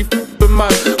because he f***ing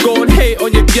man. Go and hate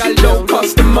on your gal, don't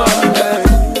cost the man. Hey.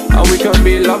 And we can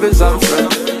be lovers and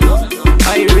friends.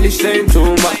 I ain't really saying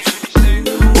too much.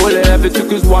 All I ever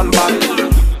took is one bite.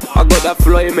 I got that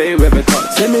Floyd Mayweather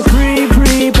touch. Send me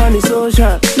free on the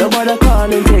social. Nobody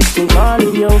calling, texting,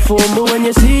 calling your phone, but when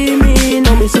you see me,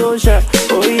 know me social.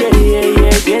 Oh yeah, yeah,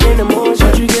 yeah, get in the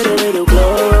motion. You get a little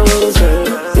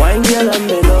closer. Wine girl and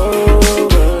bend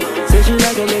over. Say she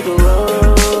like a little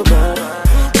rubber.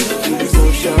 You can keep it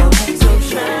social,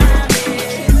 social.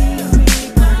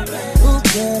 Ooh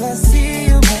girl, I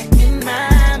see you back in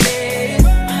my bed.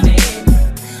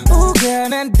 Ooh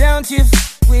girl, and don't you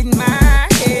with my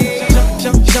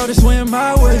Show to swim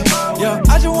my way, yeah.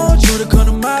 I just want you to come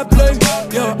to my place,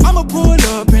 yeah. I'ma pull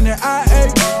up in the IA,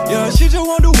 yeah. She just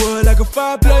want the wood like a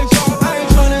fireplace. I ain't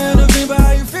tryna intervene, but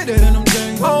how you fit it in them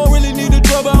jeans? I don't really need the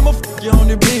trouble, I'ma f*** you on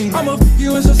the beam. I'ma f***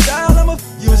 you in some style, I'ma f***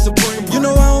 you in supreme. You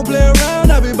know I don't play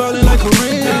around, I be ballin' like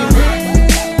Kareem.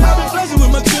 I be flexing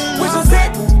with my team. With your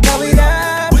set, throw it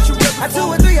up. I 2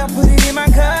 or 3, I put it in my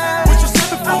cup. With your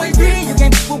set before we be, you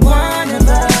can't put one of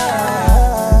us.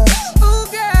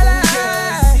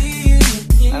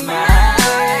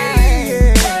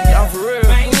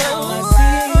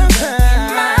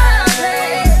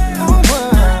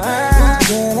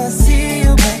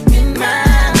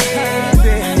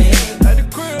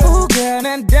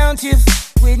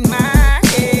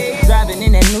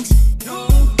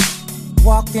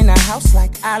 Walked in the house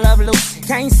like I love Lucy.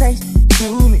 Can't say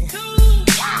to me.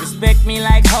 Respect me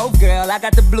like hope, girl. I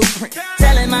got the blueprint.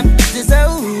 Telling my bitch it's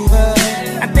over.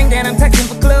 I think that I'm texting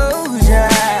for closure.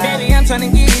 Baby, I'm trying to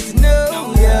get to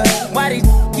know ya. Why they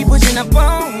keep pushing up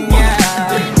on ya?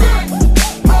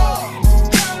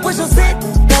 What's your set?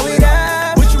 Throw it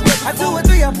up. I 2 or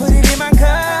 3, I put it in my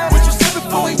cup. What you said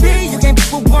before we be, you can't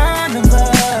put one of us.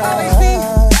 Always be.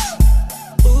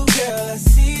 Ooh, girl, I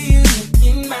see you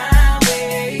in my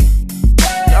way.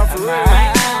 I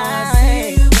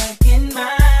see you back in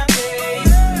my bed.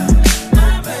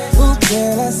 Ooh,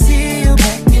 girl, I see you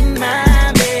back in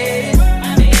my bed.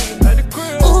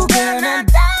 Ooh, girl, now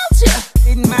don't you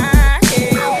in my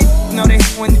head. No, they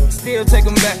when still take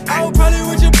them back. I was probably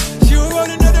with you, she was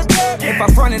rolling another back. If I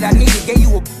fronted, I need it, gave you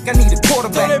a I need a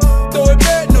quarterback. Throw it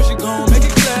back, no, she gon' make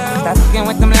it cloud. Stop fucking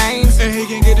with them lanes. And he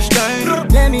can get the stain.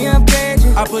 Let me upgrade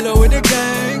you. I pull up with the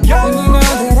gang. Yo. When you know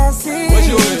that I see what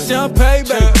you with? Champagne,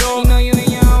 baby. You know you in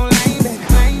your own lane, baby.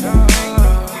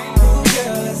 Ooh,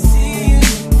 girl, I see you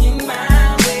in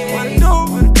my way. What I do?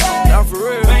 Not for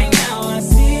real. Right now, I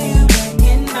see you back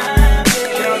in my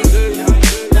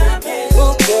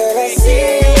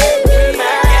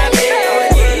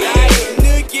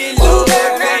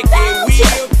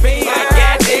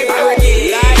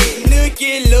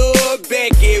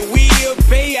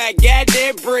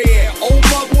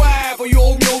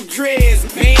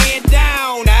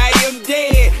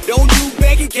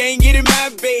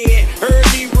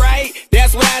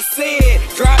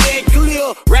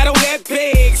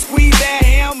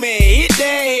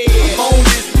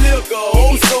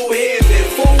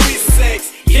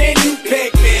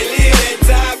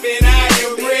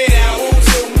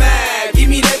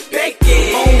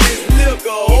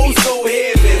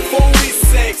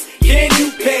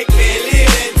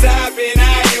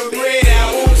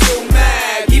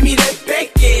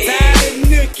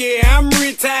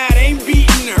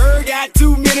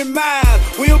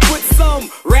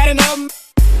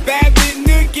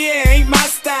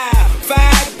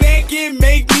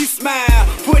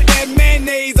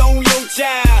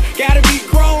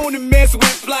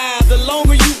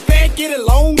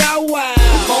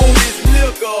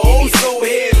so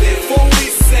heavy.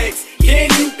 46, can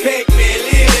you pick me?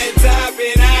 Live that top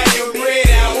and I am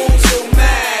ready. I want your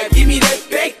mind. Give me that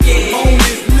Becky. On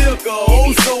this liquor,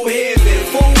 oh so heavy.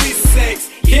 46,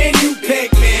 can you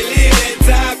pick me? Live that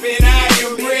top and I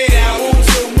am ready. I want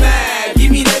your mind.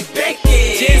 Give me that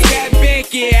Becky. Just got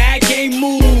Becky, I can't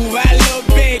move. I love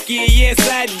Becky, yes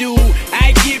I do.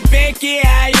 I get Becky,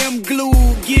 I am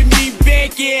glue. Give me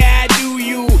Becky, I do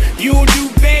you. You do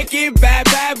Becky, bye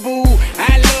bye boo.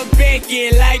 I love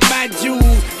Becky like my Jew.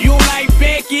 You don't like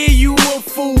Becky, you a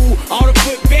fool. Ought to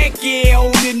put Becky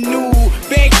on the new.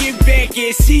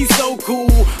 Becky, she's so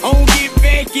cool. On get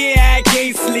Becky, I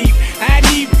can't sleep. I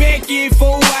need Becky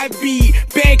before I beat.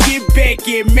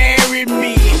 Becky, marry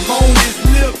me. I'm on this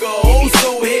liquor, oh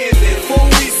so heavy.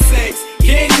 46,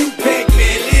 can you pick me?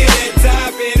 Live that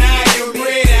top and I am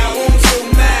ready. I want your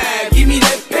mind. Give me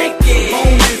that Becky. I'm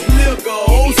on this liquor,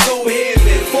 oh so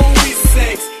heavy.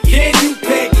 46, can you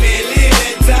pick me? Live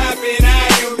that top and I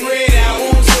am ready. I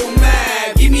want your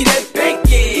mind. Give me that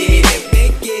Becky. Give me that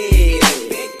Becky.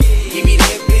 Give me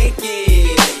that Becky.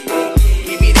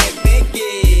 Give me that Becky.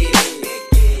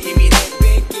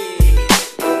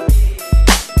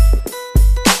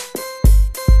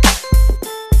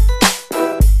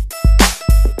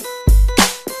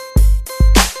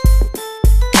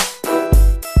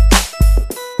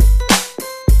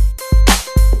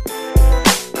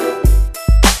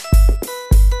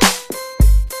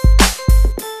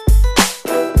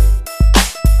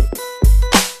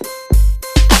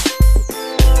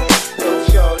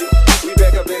 Shorty, we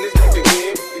back up in this bitch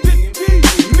again.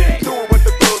 Doing what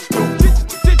the girls do.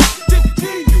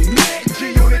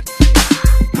 G-Unit.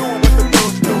 Doing what the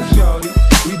girls do, shorty.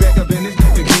 We back up in this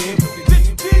bitch again.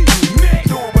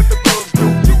 Doing what the girls do.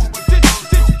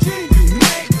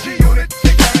 G-Unit.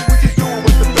 We just doing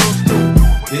what the girls do.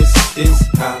 This is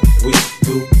how we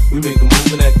do. We make a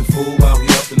move and act the fool while we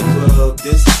up in the club.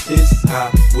 This is how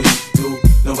we do.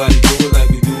 Nobody do it like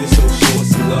we do it, so show us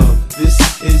some love. This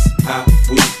is how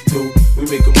we do. We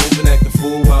make a move and act the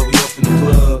fool while we up in the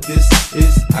club. This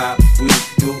is how we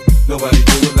do. Nobody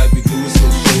do it like we do it, so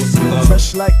show us some love.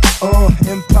 Fresh like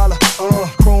Impala,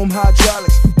 chrome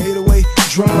hydraulics, 808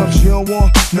 drums. You don't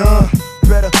want none,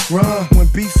 better run. When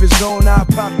beef is on, I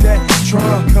pop that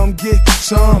trunk. Come get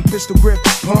some pistol grip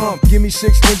pump. Give me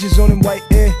 6 inches on them white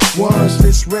air ones.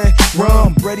 This red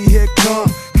rum, ready here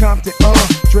come. Compton,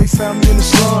 Dre found me in the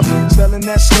slums, selling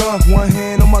that skunk. One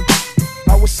hand on my,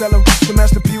 I was selling. The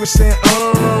Master P was saying,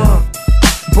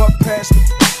 buck past the.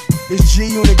 It's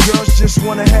G-Unit, girls just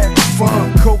wanna have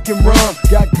fun. Coke and rum,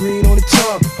 got green on the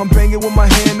tongue. I'm banging with my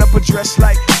hand up a dress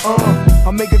like,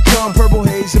 I make it come, purple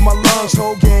haze in my lungs.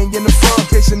 Whole gang in the front,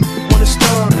 case a nigga wanna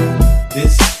stun.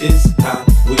 This is how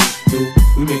we do.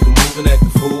 We make a move and act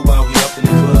the fool while we up in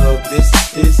the club. This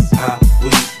is how we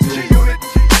do.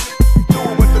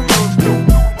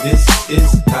 This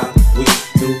is how we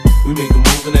do. We make a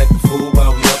move and act the fool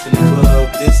while we up in the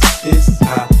club. This is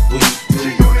how we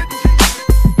do.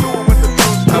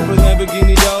 I put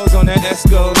Lamborghini doors on that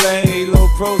Escalade. Low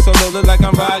pro solo, look like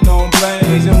I'm riding on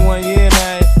blades. In 1 year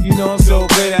now, you know I'm so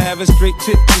great. I have a straight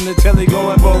chip in the telly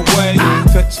going both ways.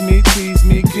 Touch me, tease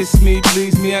me, kiss me,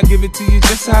 please me. I give it to you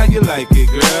just how you like it,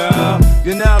 girl.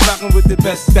 You're now rocking with the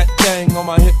best. That thing on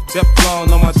my hip, Teflon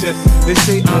on my chest. They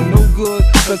say I'm no good,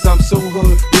 cause I'm so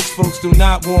hood. Rich folks do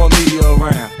not want me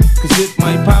around. Cause it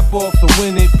might pop off, and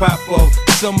when it pop off,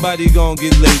 somebody gon'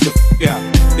 get laid the f*** out.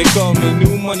 They call me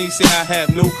new money, say I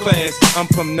have no class. I'm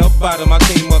from the bottom, I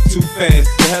came up too fast.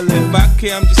 The hell if I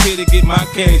care, I'm just here to get my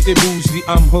cash. They bougie,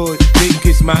 I'm hood, they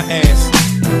kiss my ass.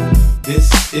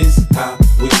 This is how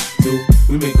we do.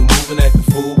 We make a move and act the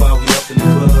fool while we up in the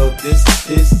club. This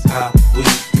is how we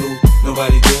do.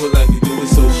 Nobody do it like we do it,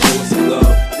 so show us some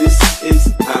love. This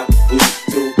is how we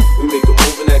do. We make a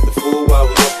move and act the fool while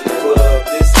we up in the club.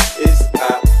 This is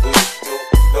how we do.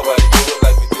 Nobody do it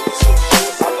like we do it, so show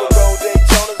us some love. Roll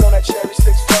Daytonas on that cherry 6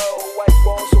 flow. White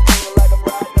walls so clean like I'm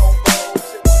riding on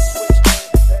boats. Hit one switch,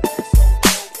 that ass so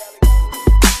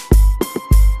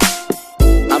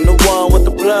low. I'm the one with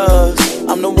the plugs.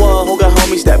 I'm the one who got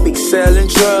homies that be selling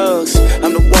drugs.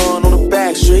 I'm the one on the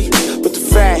back street with the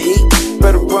fat heat.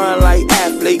 Better run like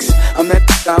athletes. I'm that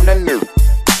new.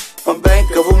 I'm Bank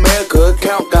of America,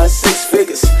 account got 6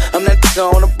 figures. I'm that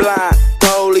on the block.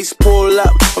 Police pull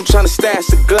up, I'm tryna stash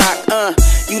the Glock.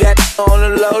 You that on the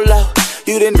low low.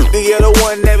 You the nigga, you're the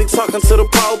one that be talking to the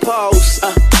po-pos.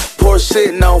 Poor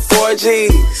shitting on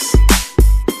 4Gs.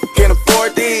 Can't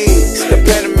afford these. The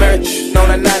Panamerican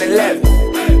on a 911.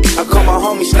 I call my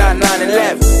homies not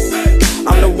 911.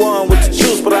 I'm the one with the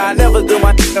juice, but I never do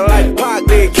my like Pac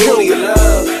did. Kill your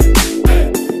love.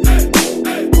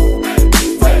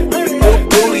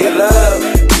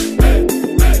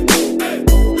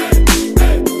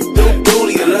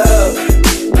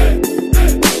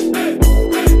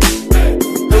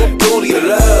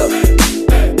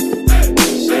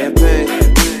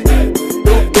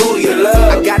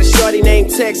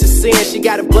 sin. She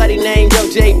got a buddy named Young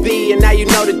JB, and now you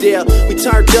know the deal. We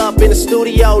turned up in the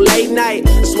studio late night.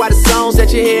 That's why the songs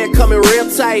that you hear coming real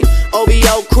tight.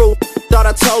 OVO crew, thought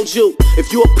I told you.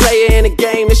 If you a player in the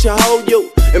game, this should hold you.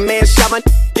 And man shot my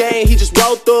game, he just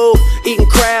rolled through. Eating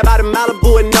crab out of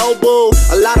Malibu and Nobu.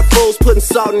 A lot of fools putting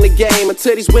salt in the game.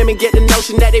 Until these women get the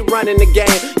notion that they running the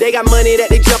game. They got money that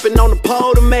they jumping on the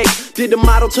pole to make. Did the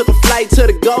model, took a flight to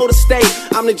the Golden State.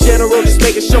 I'm the general, just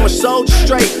making sure my soldiers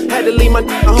straight. Had to leave my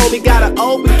homie, got an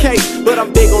open case. But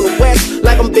I'm big on the west,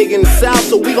 like I'm big in the south.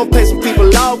 So we gon' pay some people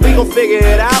off, we gon' figure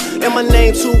it out. And my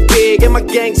name too big, and my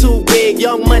gang too big.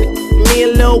 Young Money, me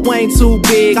and Lil Wayne too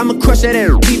big. I'ma crush that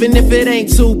air, even if it ain't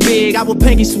too big. I would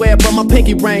pinky swear, but my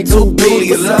pinky ring too big.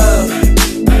 What's up?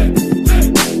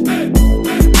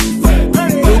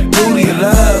 Who do you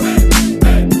love?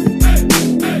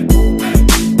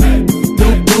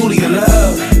 Who do you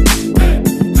love?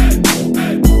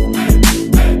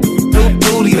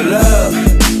 Who do you love?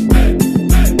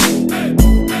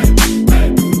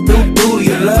 Who do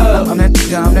you love? I'm that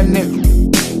nigga, I'm that nigga.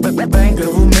 Bank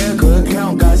of America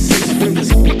account got 6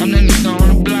 figures. I'm that nigga on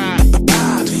the block.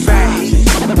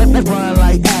 Run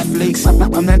like athletes. I'm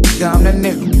that nigga, I'm that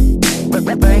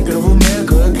nigga. Bank of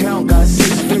America account got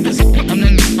 6 figures. I'm that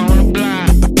nigga on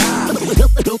the block.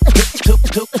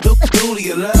 Who do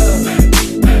you love?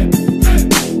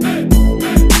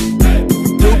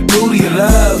 Who do you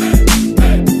love?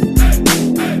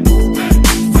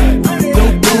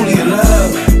 Who do you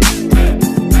love?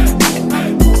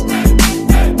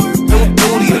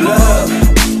 Who do you love?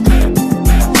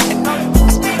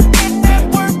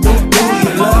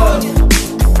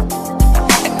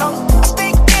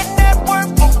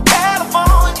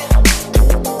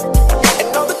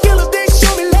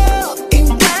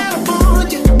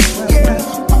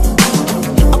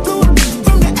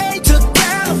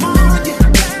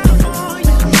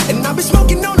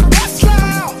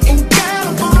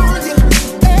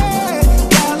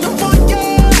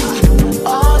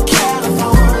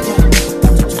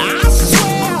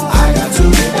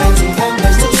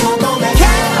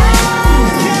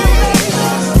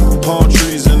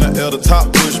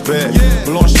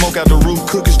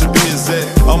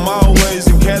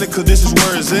 Cause this is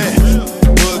where it's at.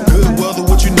 But good weather,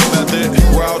 what you know about that?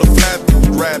 Where all the flat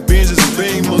ride Benzes and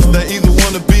Beamers. They either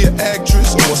wanna be an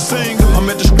actress or a singer. I'm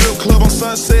at the strip club on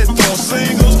Sunset throwing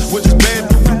singles, which is bad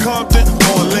Compton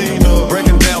on lean up.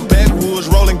 Breaking down backwoods,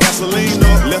 rolling gasoline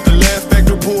up. Left the Laugh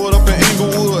Factory pulled up in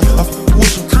Inglewood. I with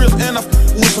some Crips and I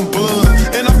with some blood.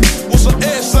 And I with some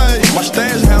essays. My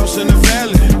stash house in the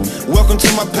valley. Welcome to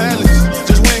my palace.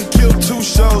 Just went and killed 2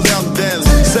 shows out in Dallas.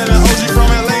 Selling OG from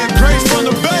LA and Grace from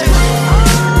the Bay.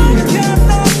 Yeah.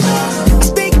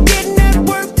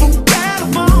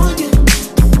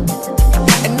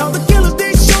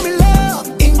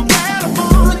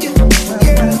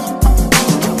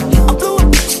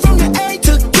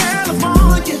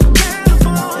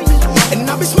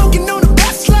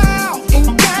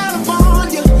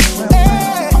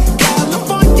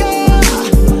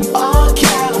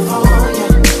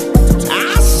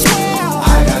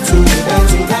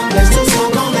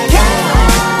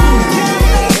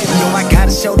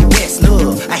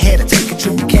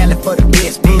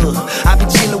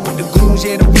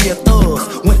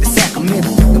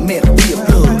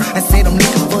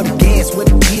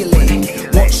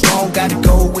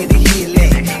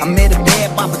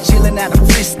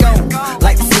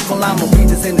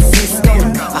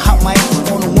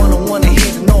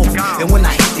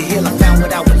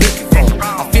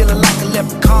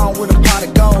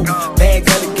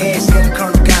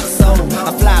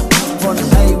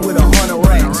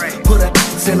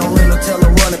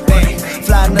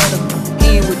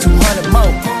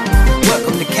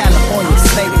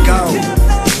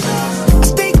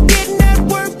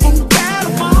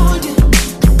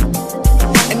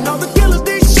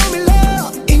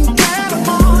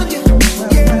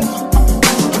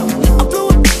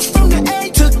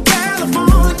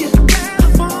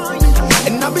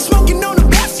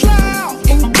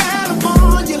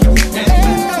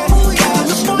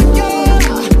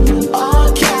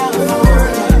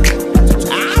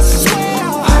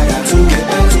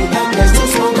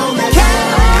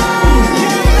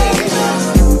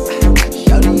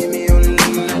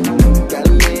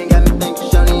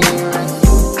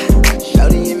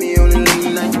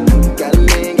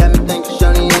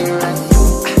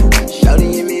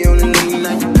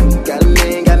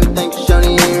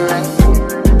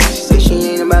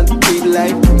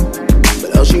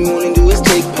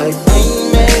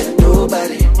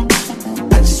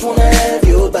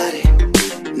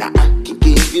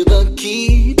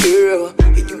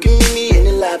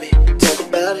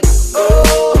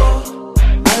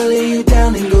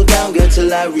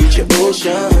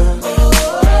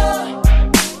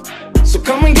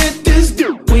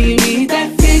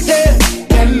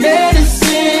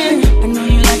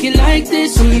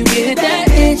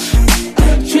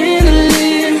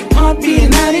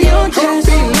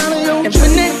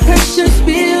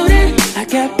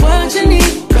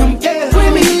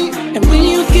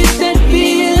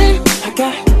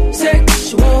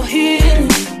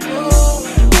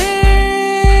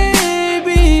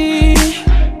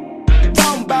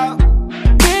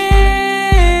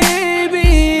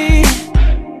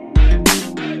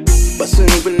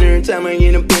 Every time I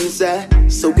end up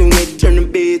inside, soaking wet, turn the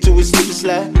bed to a slip and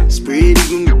slide. Spread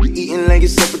even, eating like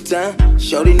it's supper time.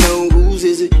 Shorty know whose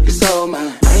is it, it's all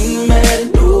mine. I ain't mad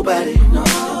at nobody, no.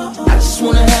 I just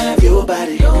wanna have your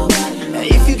body. Now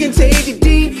if you can take it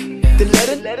deep, then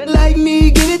let it like me,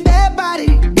 give it that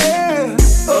body, yeah.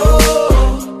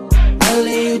 Oh, I'll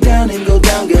lay you down and go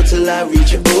down, girl, till I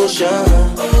reach your ocean.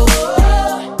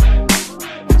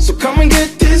 So come and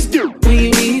get this dude.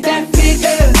 We need that fix,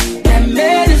 that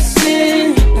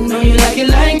medicine. I know you like it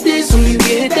like this when you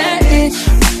get that itch.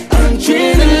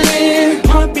 Adrenaline,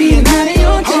 heart beating out of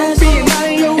your chest.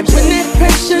 And when that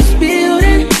pressure's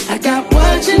building, I got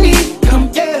what you need. Come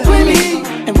with me.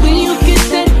 And when you get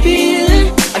that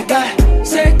feeling, I got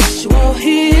sexual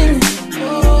healing.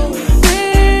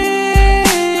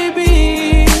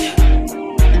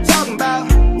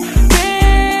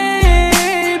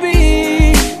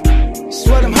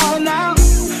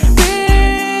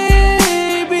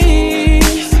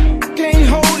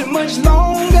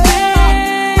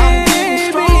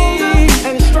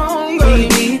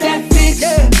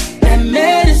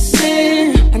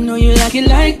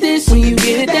 Like this when you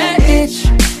get that itch.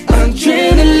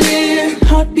 Adrenaline,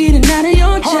 heart beating out of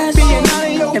your chest.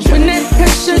 And when that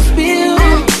pressure's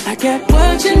building, I got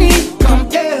what you need. Come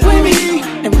with me.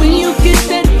 And when you get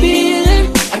that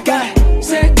feeling, I got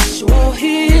sexual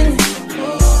healing.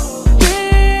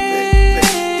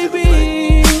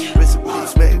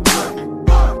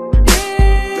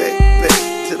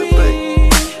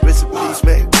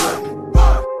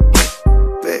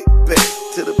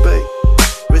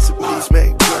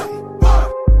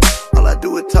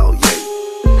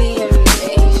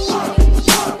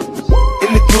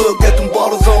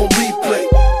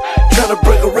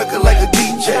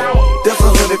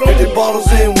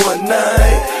 Bottles in one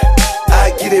night.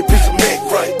 I get that bitch some act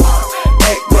right.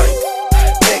 Act right,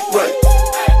 act right.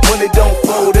 When they don't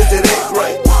fold, is it act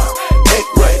right? Act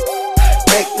right,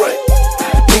 act right.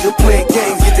 Nigga playing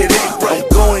games, get that act right. I'm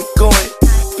going,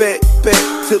 back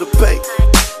to the bay.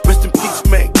 Rest in peace,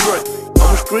 man, great.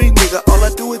 I'm a street nigga, all I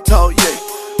do is talk, yeah.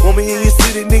 Want me in your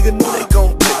city, nigga, know they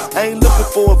gon' pay. I ain't looking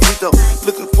for a free throw,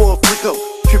 looking for a free throw.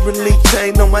 Trippin' leak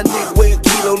chain on my neck, weigh a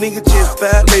kilo. Nigga just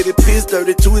violated, piss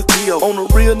dirty to his P.O. On a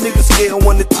real nigga scale,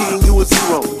 1 to 10, you a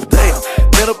 0. Damn,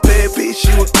 met a bad bitch,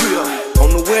 she was Creole. On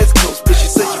the West Coast, but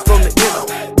she said she from the NO.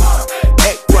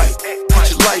 Act right, get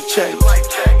your life change.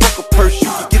 Fuck a purse, you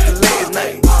can get the last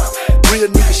name. Real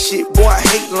nigga shit, boy, I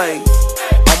hate lame.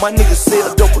 All my niggas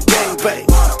sell dope or gang bang.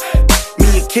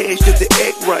 Me and Cash just to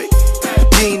act right.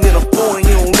 You ain't in a foreign,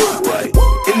 you don't look right.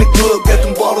 In the club, got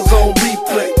them bottles on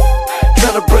replay.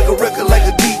 Tryna break a record like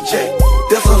a DJ.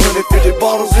 That's 150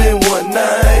 bottles in one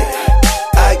night.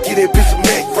 I get that bitch some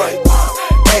act right.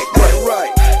 Act right,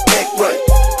 act right.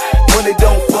 When they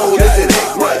don't fold, is it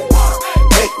act right?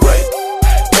 Act right,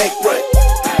 act right.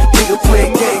 Nigga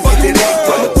playing games, get that act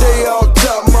right. I'ma tell you all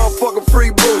top, motherfucking free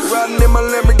boots. Riding in my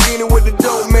Lamborghini with the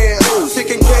dope man.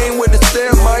 Chicken cane with the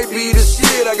stamp might be the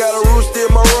shit. I got a rooster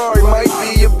in my Rari, might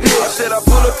be your bitch. I said I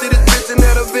pull up to this bitch and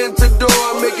that Aventador.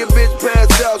 I make a bitch pass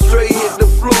out, straight hit the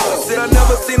floor. I said I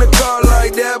never seen a car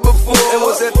like that before. And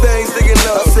what's that thing sticking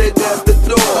up? I said that's the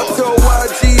door. I told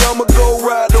YG I'ma go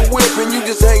ride the whip, and you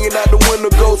just hanging out the window,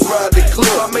 ghost ride the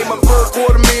clip. I made my first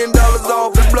 $250,000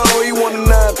 off the blow. He want a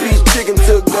 9-piece chicken,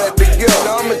 took that to go.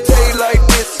 Now I'ma tell you like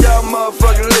this, y'all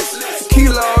motherfucking listen.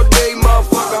 Kilo all day,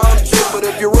 motherfucker, I'm trippin'. But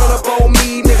if you run up on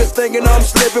me, niggas thinking I'm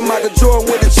slipping. Michael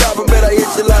Jordan with the chopper, bet I hit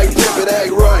you like Pippin',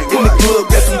 act right. In the club,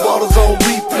 got some bottles on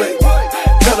replay.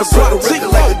 Tryna break a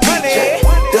record like a DJ.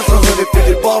 That's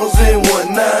 150 bottles in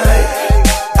one night.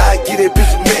 I get that bitch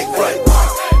some act right.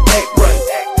 Act right,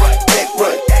 act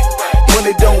right. When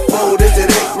they don't fold, is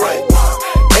it act right?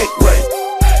 Act right,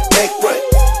 act right.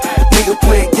 Nigga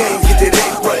playing games, get that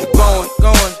act right. Going,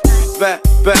 back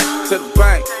to the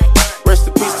bank. Rest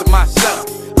in peace to myself.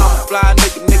 I'm a fly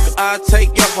nigga, I'll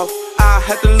take your hoe. I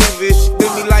had to leave it, she do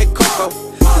me like Coco.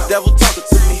 The devil talking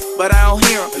to me, but I don't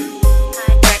hear him.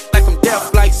 Act like I'm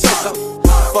deaf like so-so.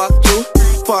 Fuck you,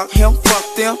 fuck him, fuck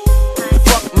them.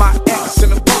 Fuck my ex in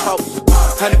the popo.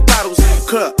 100 bottles in the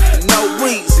club, no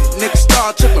reason. Niggas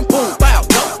start tripping, boom, bow,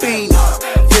 no fiend.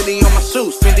 Fendi on my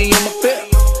shoes, Fendi on my belt.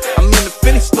 I'm in the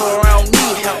Fendi store, I don't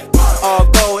need help. All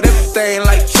gold, everything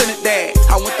like Trinidad.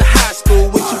 I went to high school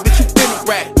with you, bitch, you been a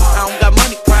rat. I don't got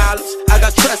money problems, I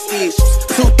got trust issues.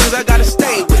 2 things I gotta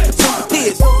stay with, 2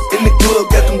 kids. In the club,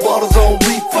 got them bottles on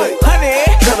replay.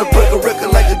 Tryna break a record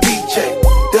like a DJ.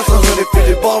 That's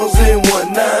 150 bottles in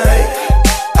one night.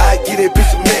 I get that bitch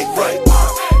some act right.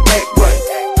 Act right,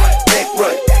 act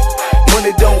right. When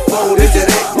they don't fold, is it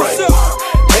act right?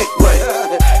 Act right,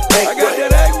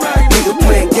 act right. Nigga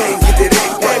playing games, get that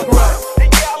act right.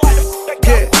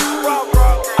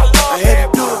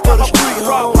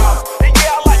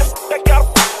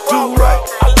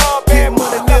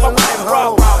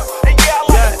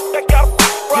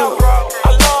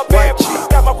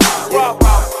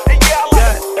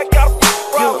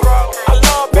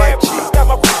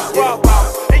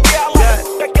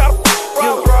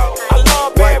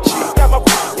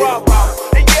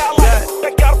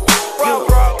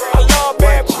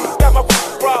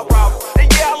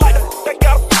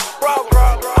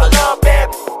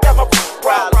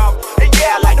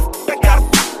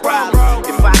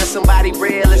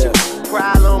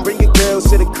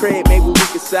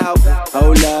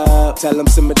 tell him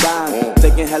simmer down.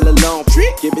 Taking hella long,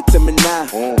 give it to me now.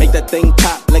 Make that thing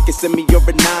pop like it's in me or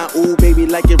a 9. Ooh, baby,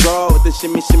 like it raw with the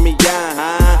shimmy, shimmy, yeah,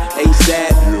 huh?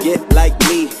 ASAP, get like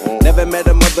me. Never met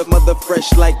a mother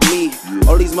fresh like me.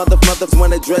 All these mothers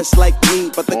wanna dress like me,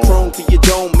 but the chrome to your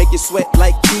dome make you sweat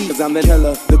like me. Cause I'm the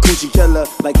killer, the coochie killer.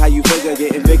 Like how you figure,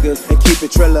 getting bigger and keep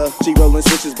it triller. She rolling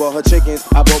switches, bought her chickens.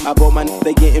 I bought my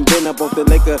they getting bent up off the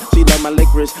liquor. She love my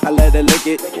licorice, I let her lick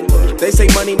it. They say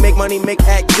money make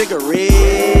act jiggerish.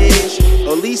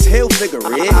 Or at least hell figure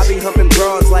it. I be humping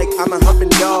broads like I'm a humping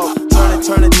dog.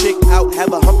 Turn a chick out,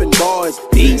 have a humping bars.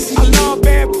 Peace. I love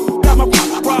bad, got my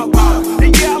rock.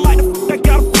 And yeah, I like the that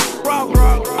got a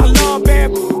rock. I love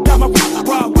bad, got my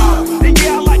rock. And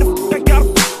yeah, I like the that got a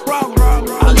rock.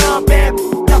 I love bad,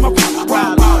 got my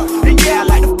rock. And yeah, I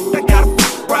like the that got a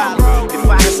rock. If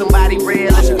finding somebody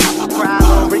real, it's a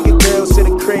problem. Bring your girls to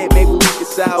the crib, maybe we can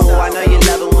solve. Oh, I know you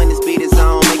love it when this beat is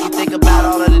on. Make you think about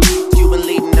all of the you've been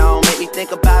leading on. Make me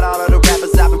think about all of the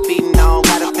rappers I've been feeding on.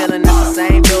 Got a feeling that's the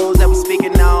same dudes that we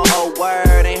speaking on. Oh,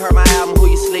 word, ain't heard my album, who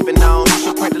you sleeping on? You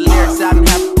should print the lyrics out and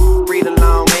have to read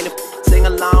along. Ain't it sing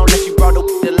along that you brought the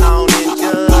along.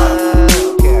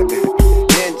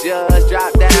 Then just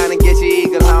drop down and get your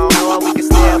eagle on. Or we can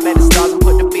stay up at the stars and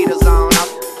put the Beatles on. I'm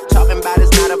talking about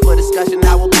it's not up for discussion.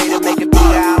 I will pay to make it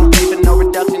bigger. I don't pay for no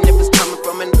reduction if it's coming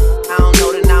from an. I don't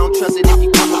know that I don't trust it if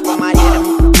you coming from my head.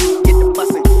 Get the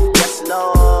bussin', yes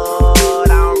Lord.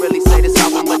 I don't really say this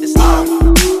often, but this long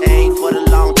ain't for the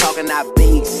long talking. I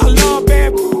beats. I love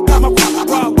bad, got my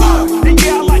rock. And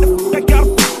yeah, I like the that got a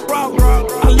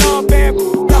rock. I love bad,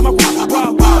 got my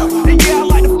rock. And yeah, I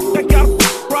like the that got a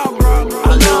rock.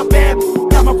 I love bad,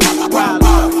 got my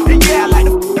rock. And yeah, I like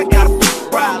the that got a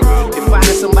rock. If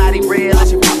finding somebody real, I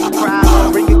should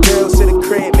problem. Bring your girls to the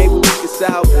crib, maybe we can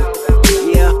solve.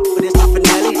 Yeah, but it's the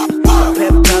finale. A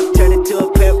pep talk turn into a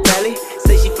pep rally.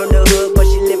 Say she from the hood, but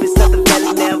she live in Southern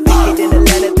Valley now. Vacated in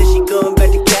Atlanta, then she going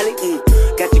back to Cali.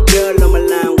 Got your girl on my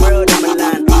line, world on my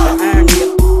line. The irony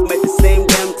of at the same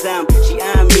damn time. She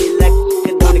eyeing me like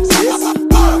it don't exist.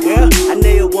 Girl, I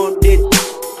know you want it.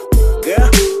 Girl,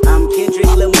 I'm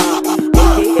Kendrick Lamar,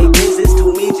 aka business to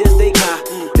me just a car.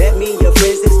 That mean your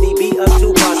friends is need be up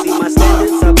to par. See my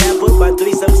standards are pampered by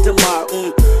threesomes tomorrow.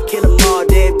 Kill them all,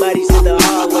 dead bodies in the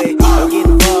hallway. Don't get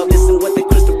involved, listen what the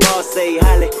crystal ball say.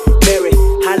 Holly, Berry,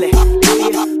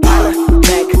 hallelujah, holla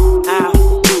back,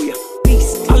 I'll do ya.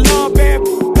 Peace. I love bad,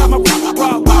 got my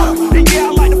rock. And yeah,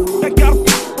 I like the that got a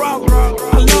rock.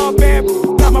 I love bad,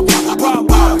 got my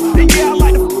rock. And yeah, I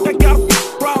like the that got a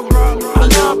rock. I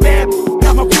love bad,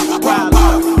 got my rock.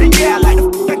 And yeah, I like the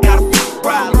that got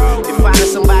a rock. If finding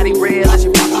somebody real, I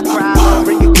should problem.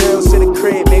 Bring your girls to the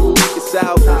crib, maybe we can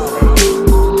solve.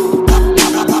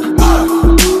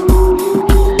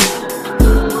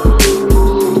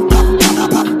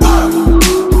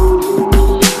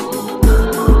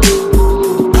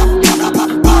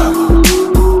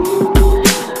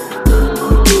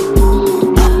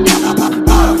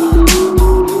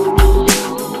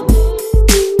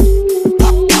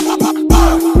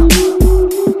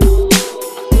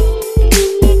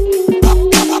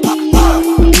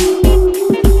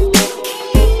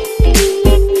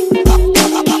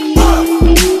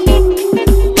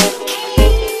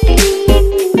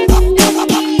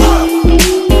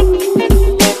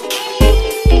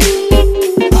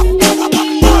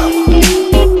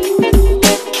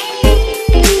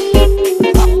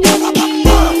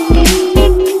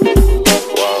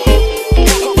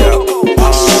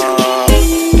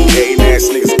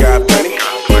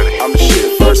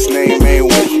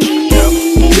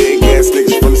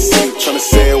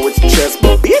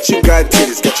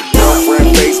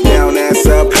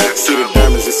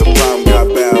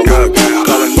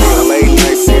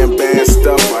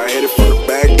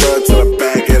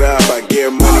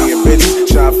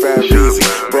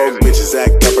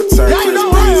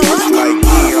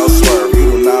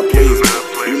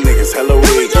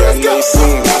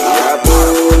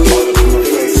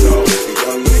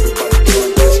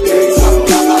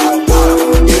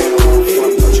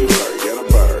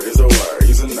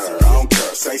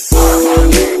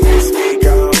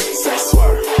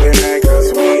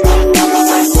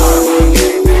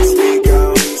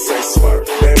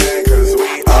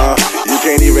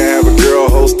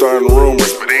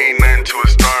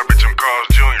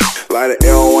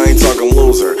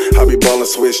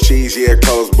 Swiss cheese, yeah,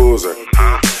 call us boozer.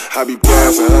 I be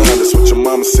passing on, that's what your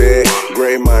mama said.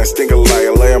 Gray mind, stink like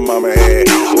a layer mama had.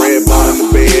 Red ball in the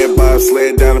bed, bob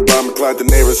sled down the bottom clock. The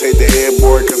neighbors hate the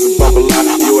headboard cause it bump a lot.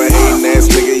 You a hating ass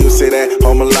nigga, you say that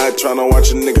home a lot. Tryna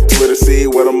watch a nigga Twitter, see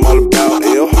what I'm all about,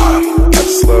 ill. I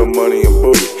just love money and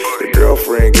booty. The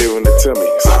girlfriend giving it to me.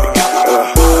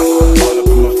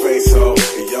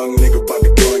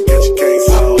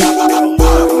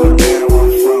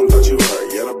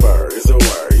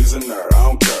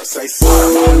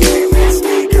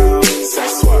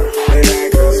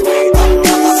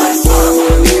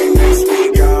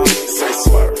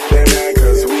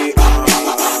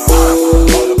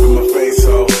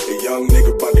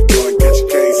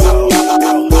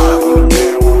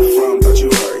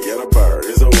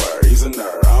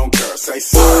 Say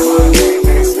swerve, my name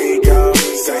ain't speak up.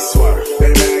 Say swerve, they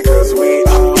mad cause we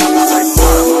on. Say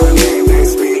swerve, my name ain't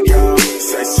speak up.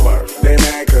 Say swerve, they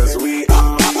mad cause we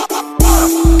on.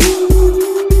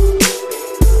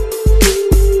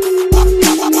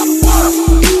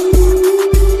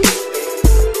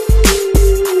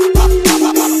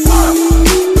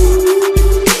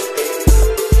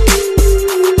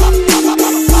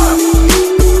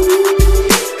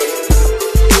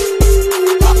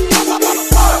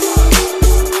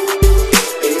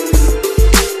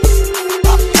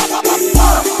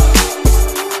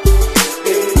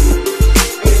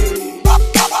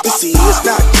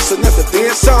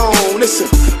 Listen,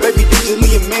 baby, did you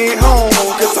leave your man home?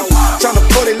 Cause I'm tryna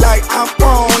party like I'm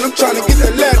grown. I'm tryna get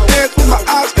that lap dance with my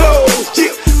eyes closed. Yeah,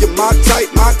 you're my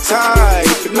type,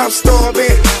 and I'm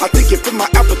starving. I think you fit my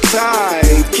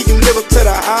appetite. Can you live up to the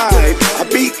hype? I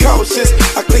be cautious,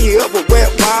 I clean you up with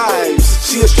wet wipes.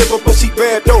 She a stripper, but she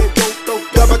bad though.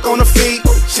 Got back on her feet,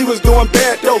 she was doing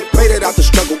bad though. Made it out the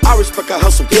struggle, I respect her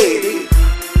hustle, yeah.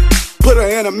 Put her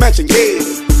in a mansion, yeah.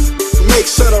 Make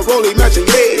sure the rollie matching,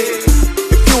 yeah.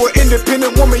 You an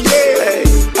independent woman, yeah.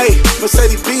 Hey,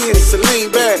 Mercedes-Benz, Celine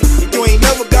bad. You ain't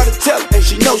never gotta tell her, and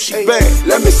she know she bad.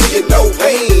 Let me see your no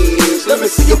veins. Let me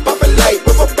see you poppin' like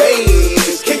rubber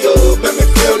bands. Can you make me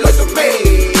feel like a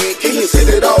man? Can you sit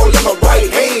it all in my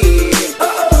right hand?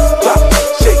 Pop,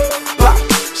 shake, pop,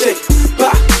 shake,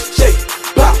 pop, shake,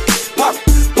 pop, pop,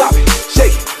 pop it,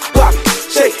 shake, pop,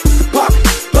 shake, pop,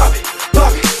 pop,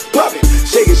 pop, pop it,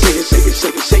 shake it, shake it, shake it,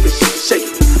 shake it, shake it, shake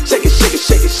it, shake it, shake it,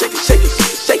 shake it, shake it, shake it.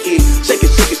 Shake it, shake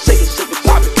it, shake it, shake it, shake it,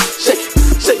 pop it. Shake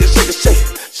it, shake it, shake it, shake it,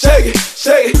 shake it,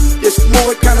 shake it. It's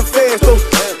moving kinda fast though.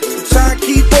 I'm trying to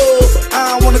keep up, but I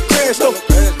don't wanna crash though.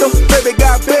 Baby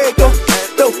got bag though.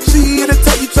 She in the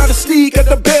top, you try to sneak at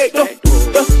the bag though.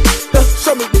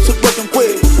 Show me what you working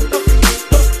with.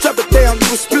 Drop it down,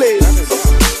 you a split.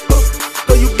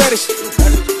 Girl, you better shit.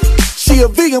 She a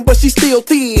vegan, but she still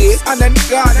thin. I'm that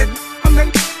nigga,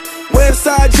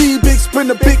 Westside G, big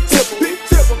sprinter, big tipper.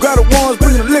 Grab the ones,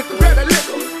 bring the liquor.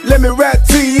 Let me rap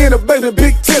to you in a baby,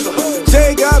 big ticker.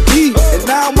 J got B, and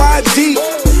now YG.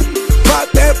 Pop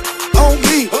that on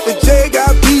me. The J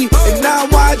got B, and now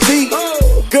YG.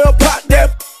 Girl, pop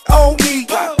that on me.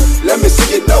 Let me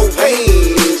see your no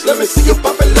veins. Let me see you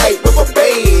poppin' like rubber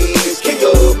bands. Can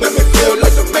you make me feel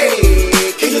like a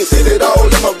man? Can you sit it all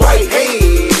in my right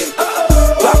hand?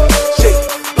 Pop, shake,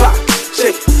 pop,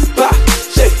 shake, pop,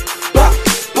 shake, pop,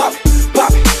 pop,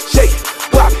 pop, shake,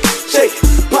 pop, shake,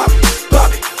 pop,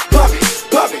 pop, pop,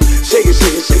 pop it, shake it,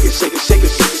 shake it, shake it, shake it, shake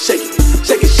it, shake it,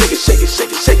 shake it, shake it, shake it,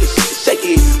 shake it, shake it, shake it, shake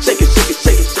it, shake it, shake it,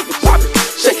 shake it, shake it, pop it,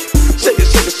 shake it, shake it,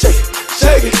 shake it, shake it,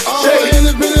 shake it. All my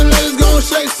independent ladies gon'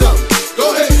 shake something. Go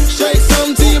ahead, shake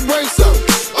something till you break something.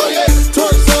 Oh yeah,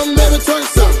 twerk something, baby, twerk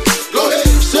something. Go ahead,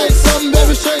 shake something,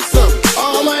 baby, shake something.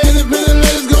 All my independent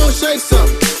ladies gon' shake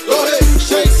something. Go ahead,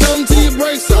 shake something till you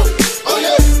break something. Oh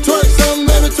yeah, twerk something,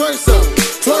 baby, twerk something.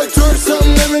 Twerk, twerk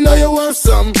something, let me know you're worth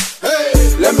something. Hey,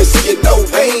 let me see your no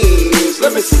veins.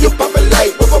 Let me see you poppin'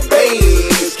 like rubber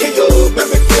bands. Can you make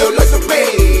me feel like a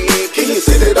man? Can you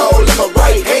sit it all in my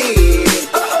right hand?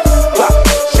 Pop,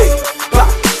 shake, pop,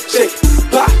 shake,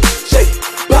 pop, shake,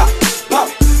 pop, pop,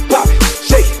 pop it,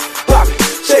 shake, pop it,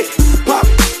 shake, pop,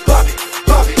 pop it,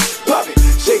 pop it, pop it,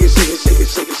 shake it, shake it, shake it,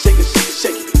 shake it, shake it, shake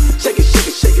it, shake it, shake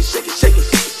it, shake it, shake it, shake it, shake it,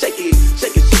 shake it,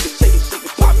 shake it, shake it, shake it, shake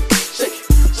it, pop it, shake it,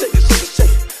 shake it, shake it,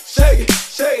 shake it, shake it,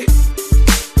 shake it.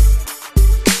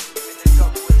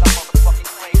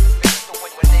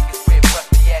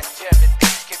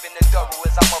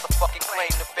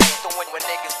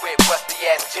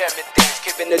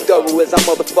 The double as I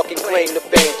motherfucking claim the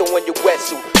fame. Throwing your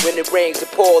wetsuit when it rains and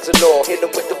pours and all. Hit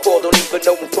them with the fall, don't even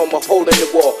know them from a hole in the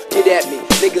wall. Get at me,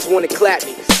 niggas wanna clap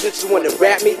me. Bitches wanna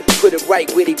rap me, put it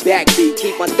right where they back be.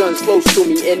 Keep my guns close to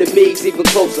me, enemies even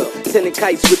closer. Sending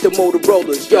kites with the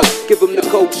Motorola's, yo. Give them the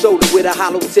cold shoulder with a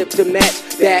hollow tip to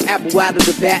match. Bad apple out of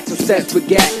the bat, so set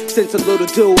forget. Since a little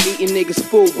dude eating niggas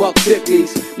full buck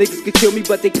 50s. Niggas can kill me,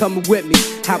 but they coming with me.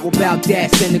 How about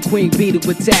that? Send the queen bee to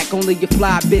attack. Only a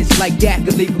fly bitch like that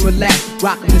can leave him relax.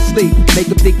 Rock him to sleep, make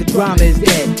him think the drama is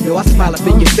dead. Yo, I smile up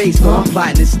in your face, though I'm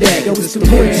fighting instead. Yo, it's the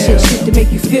real shit to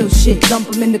make you feel shit. Dump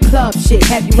them in the club shit.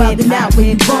 Have you out and out when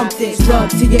you bump this. Drug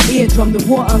to your eardrum, the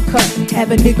war uncut.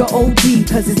 Have a nigga OD,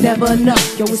 cause it's never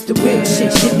enough. Yo, it's the real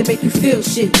shit to make you feel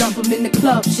shit. Dump them in the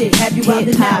club shit. Have you out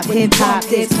and out when you bump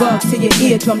this. Drug to your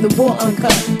eardrum, the war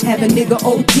uncut. Have a nigga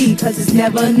OD, cause it's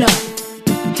never enough.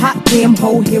 Hot damn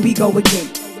hoe, here we go again.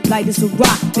 light as a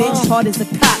rock, bitch, hard as a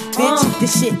cock, bitch.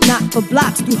 This shit not for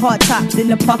blocks, through hard tops in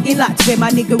the parking lots where my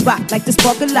nigga rock like the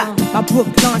spark a lot. My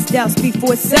Brooklyn style speak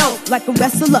for itself, like a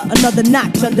wrestler, another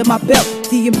notch under my belt.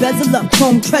 The embezzler,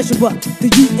 chrome treasurer, the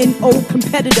UNO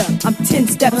competitor. I'm 10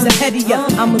 steps ahead of ya.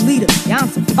 I'm a leader, yeah, I'm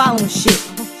some following shit.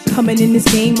 Coming in this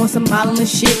game on some modeling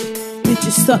shit.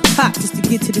 Bitches suck cock just to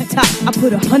get to the top. I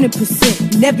put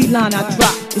 100% in every line I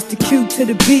drop. It's the Q to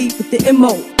the B with the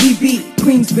M-O-E-B.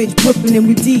 Queensbridge, Brooklyn, and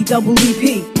we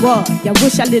D-double-E-P. Whoa, y'all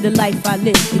wish I lived a life I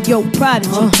lived. And yo,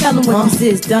 Prodigy, tell them what this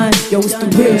is, done. Yo, it's the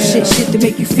real shit, shit to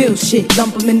make you feel shit.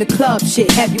 Dump them in the club,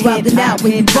 shit. Have you out and out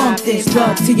when you bump this.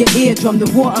 Drugs to your eardrum, the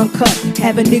war uncut.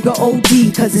 Have a nigga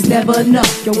OD, cause it's never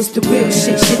enough. Yo, it's the real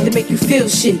shit, shit to make you feel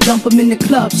shit. Dump them in the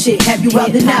club, shit. Have you out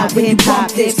and out when you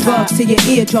bump this. Drugs to your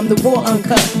eardrum, the war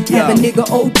uncut. Have a nigga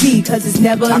OD, cause it's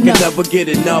never enough. I can never get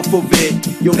enough of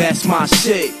it. Yo, that's my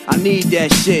shit. I need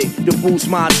that shit to boost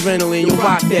my adrenaline. You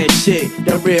rock that shit.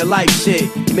 That real life shit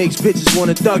makes bitches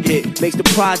wanna thug it. Makes the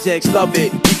projects love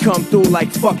it. We come through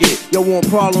like fuck it. Yo, want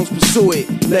problems, pursue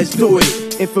it. Let's do it.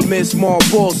 Infamous small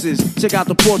bosses. Check out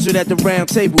the portrait at the round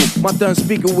table. My thun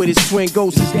speaker with his twin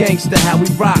ghosts is gangster. How we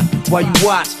rock while you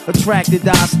watch. Attracted to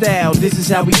our style. This is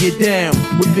how we get down.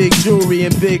 With big jewelry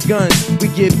and big guns. We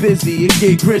get busy and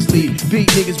get grizzly. Beat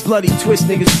niggas bloody, twist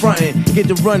niggas frontin'. Get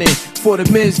the running. For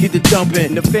the men's get the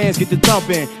dumping. The fans get the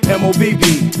dumping.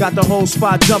 M.O.B.B. got the whole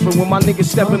spot jumping. When my niggas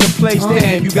step in the place,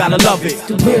 damn, you gotta love it.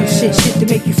 The real shit, shit to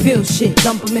make you feel shit.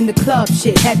 Dump them in the club,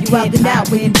 shit. Have you out and out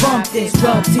when you bump this.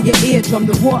 Drugs to your eardrum,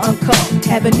 the war uncut.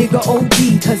 Have a nigga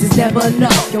OD, cause it's never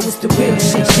enough. Yo, it's the real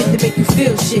shit, shit to make you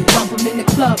feel shit. Dump them in the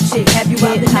club, shit. Have you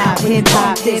out and out when you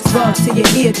bump this. Drugs to your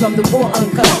eardrum, the war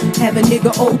uncut. Have a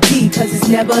nigga OD, cause it's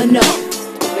never enough.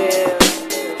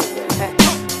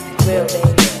 Real,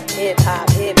 baby, hip hop.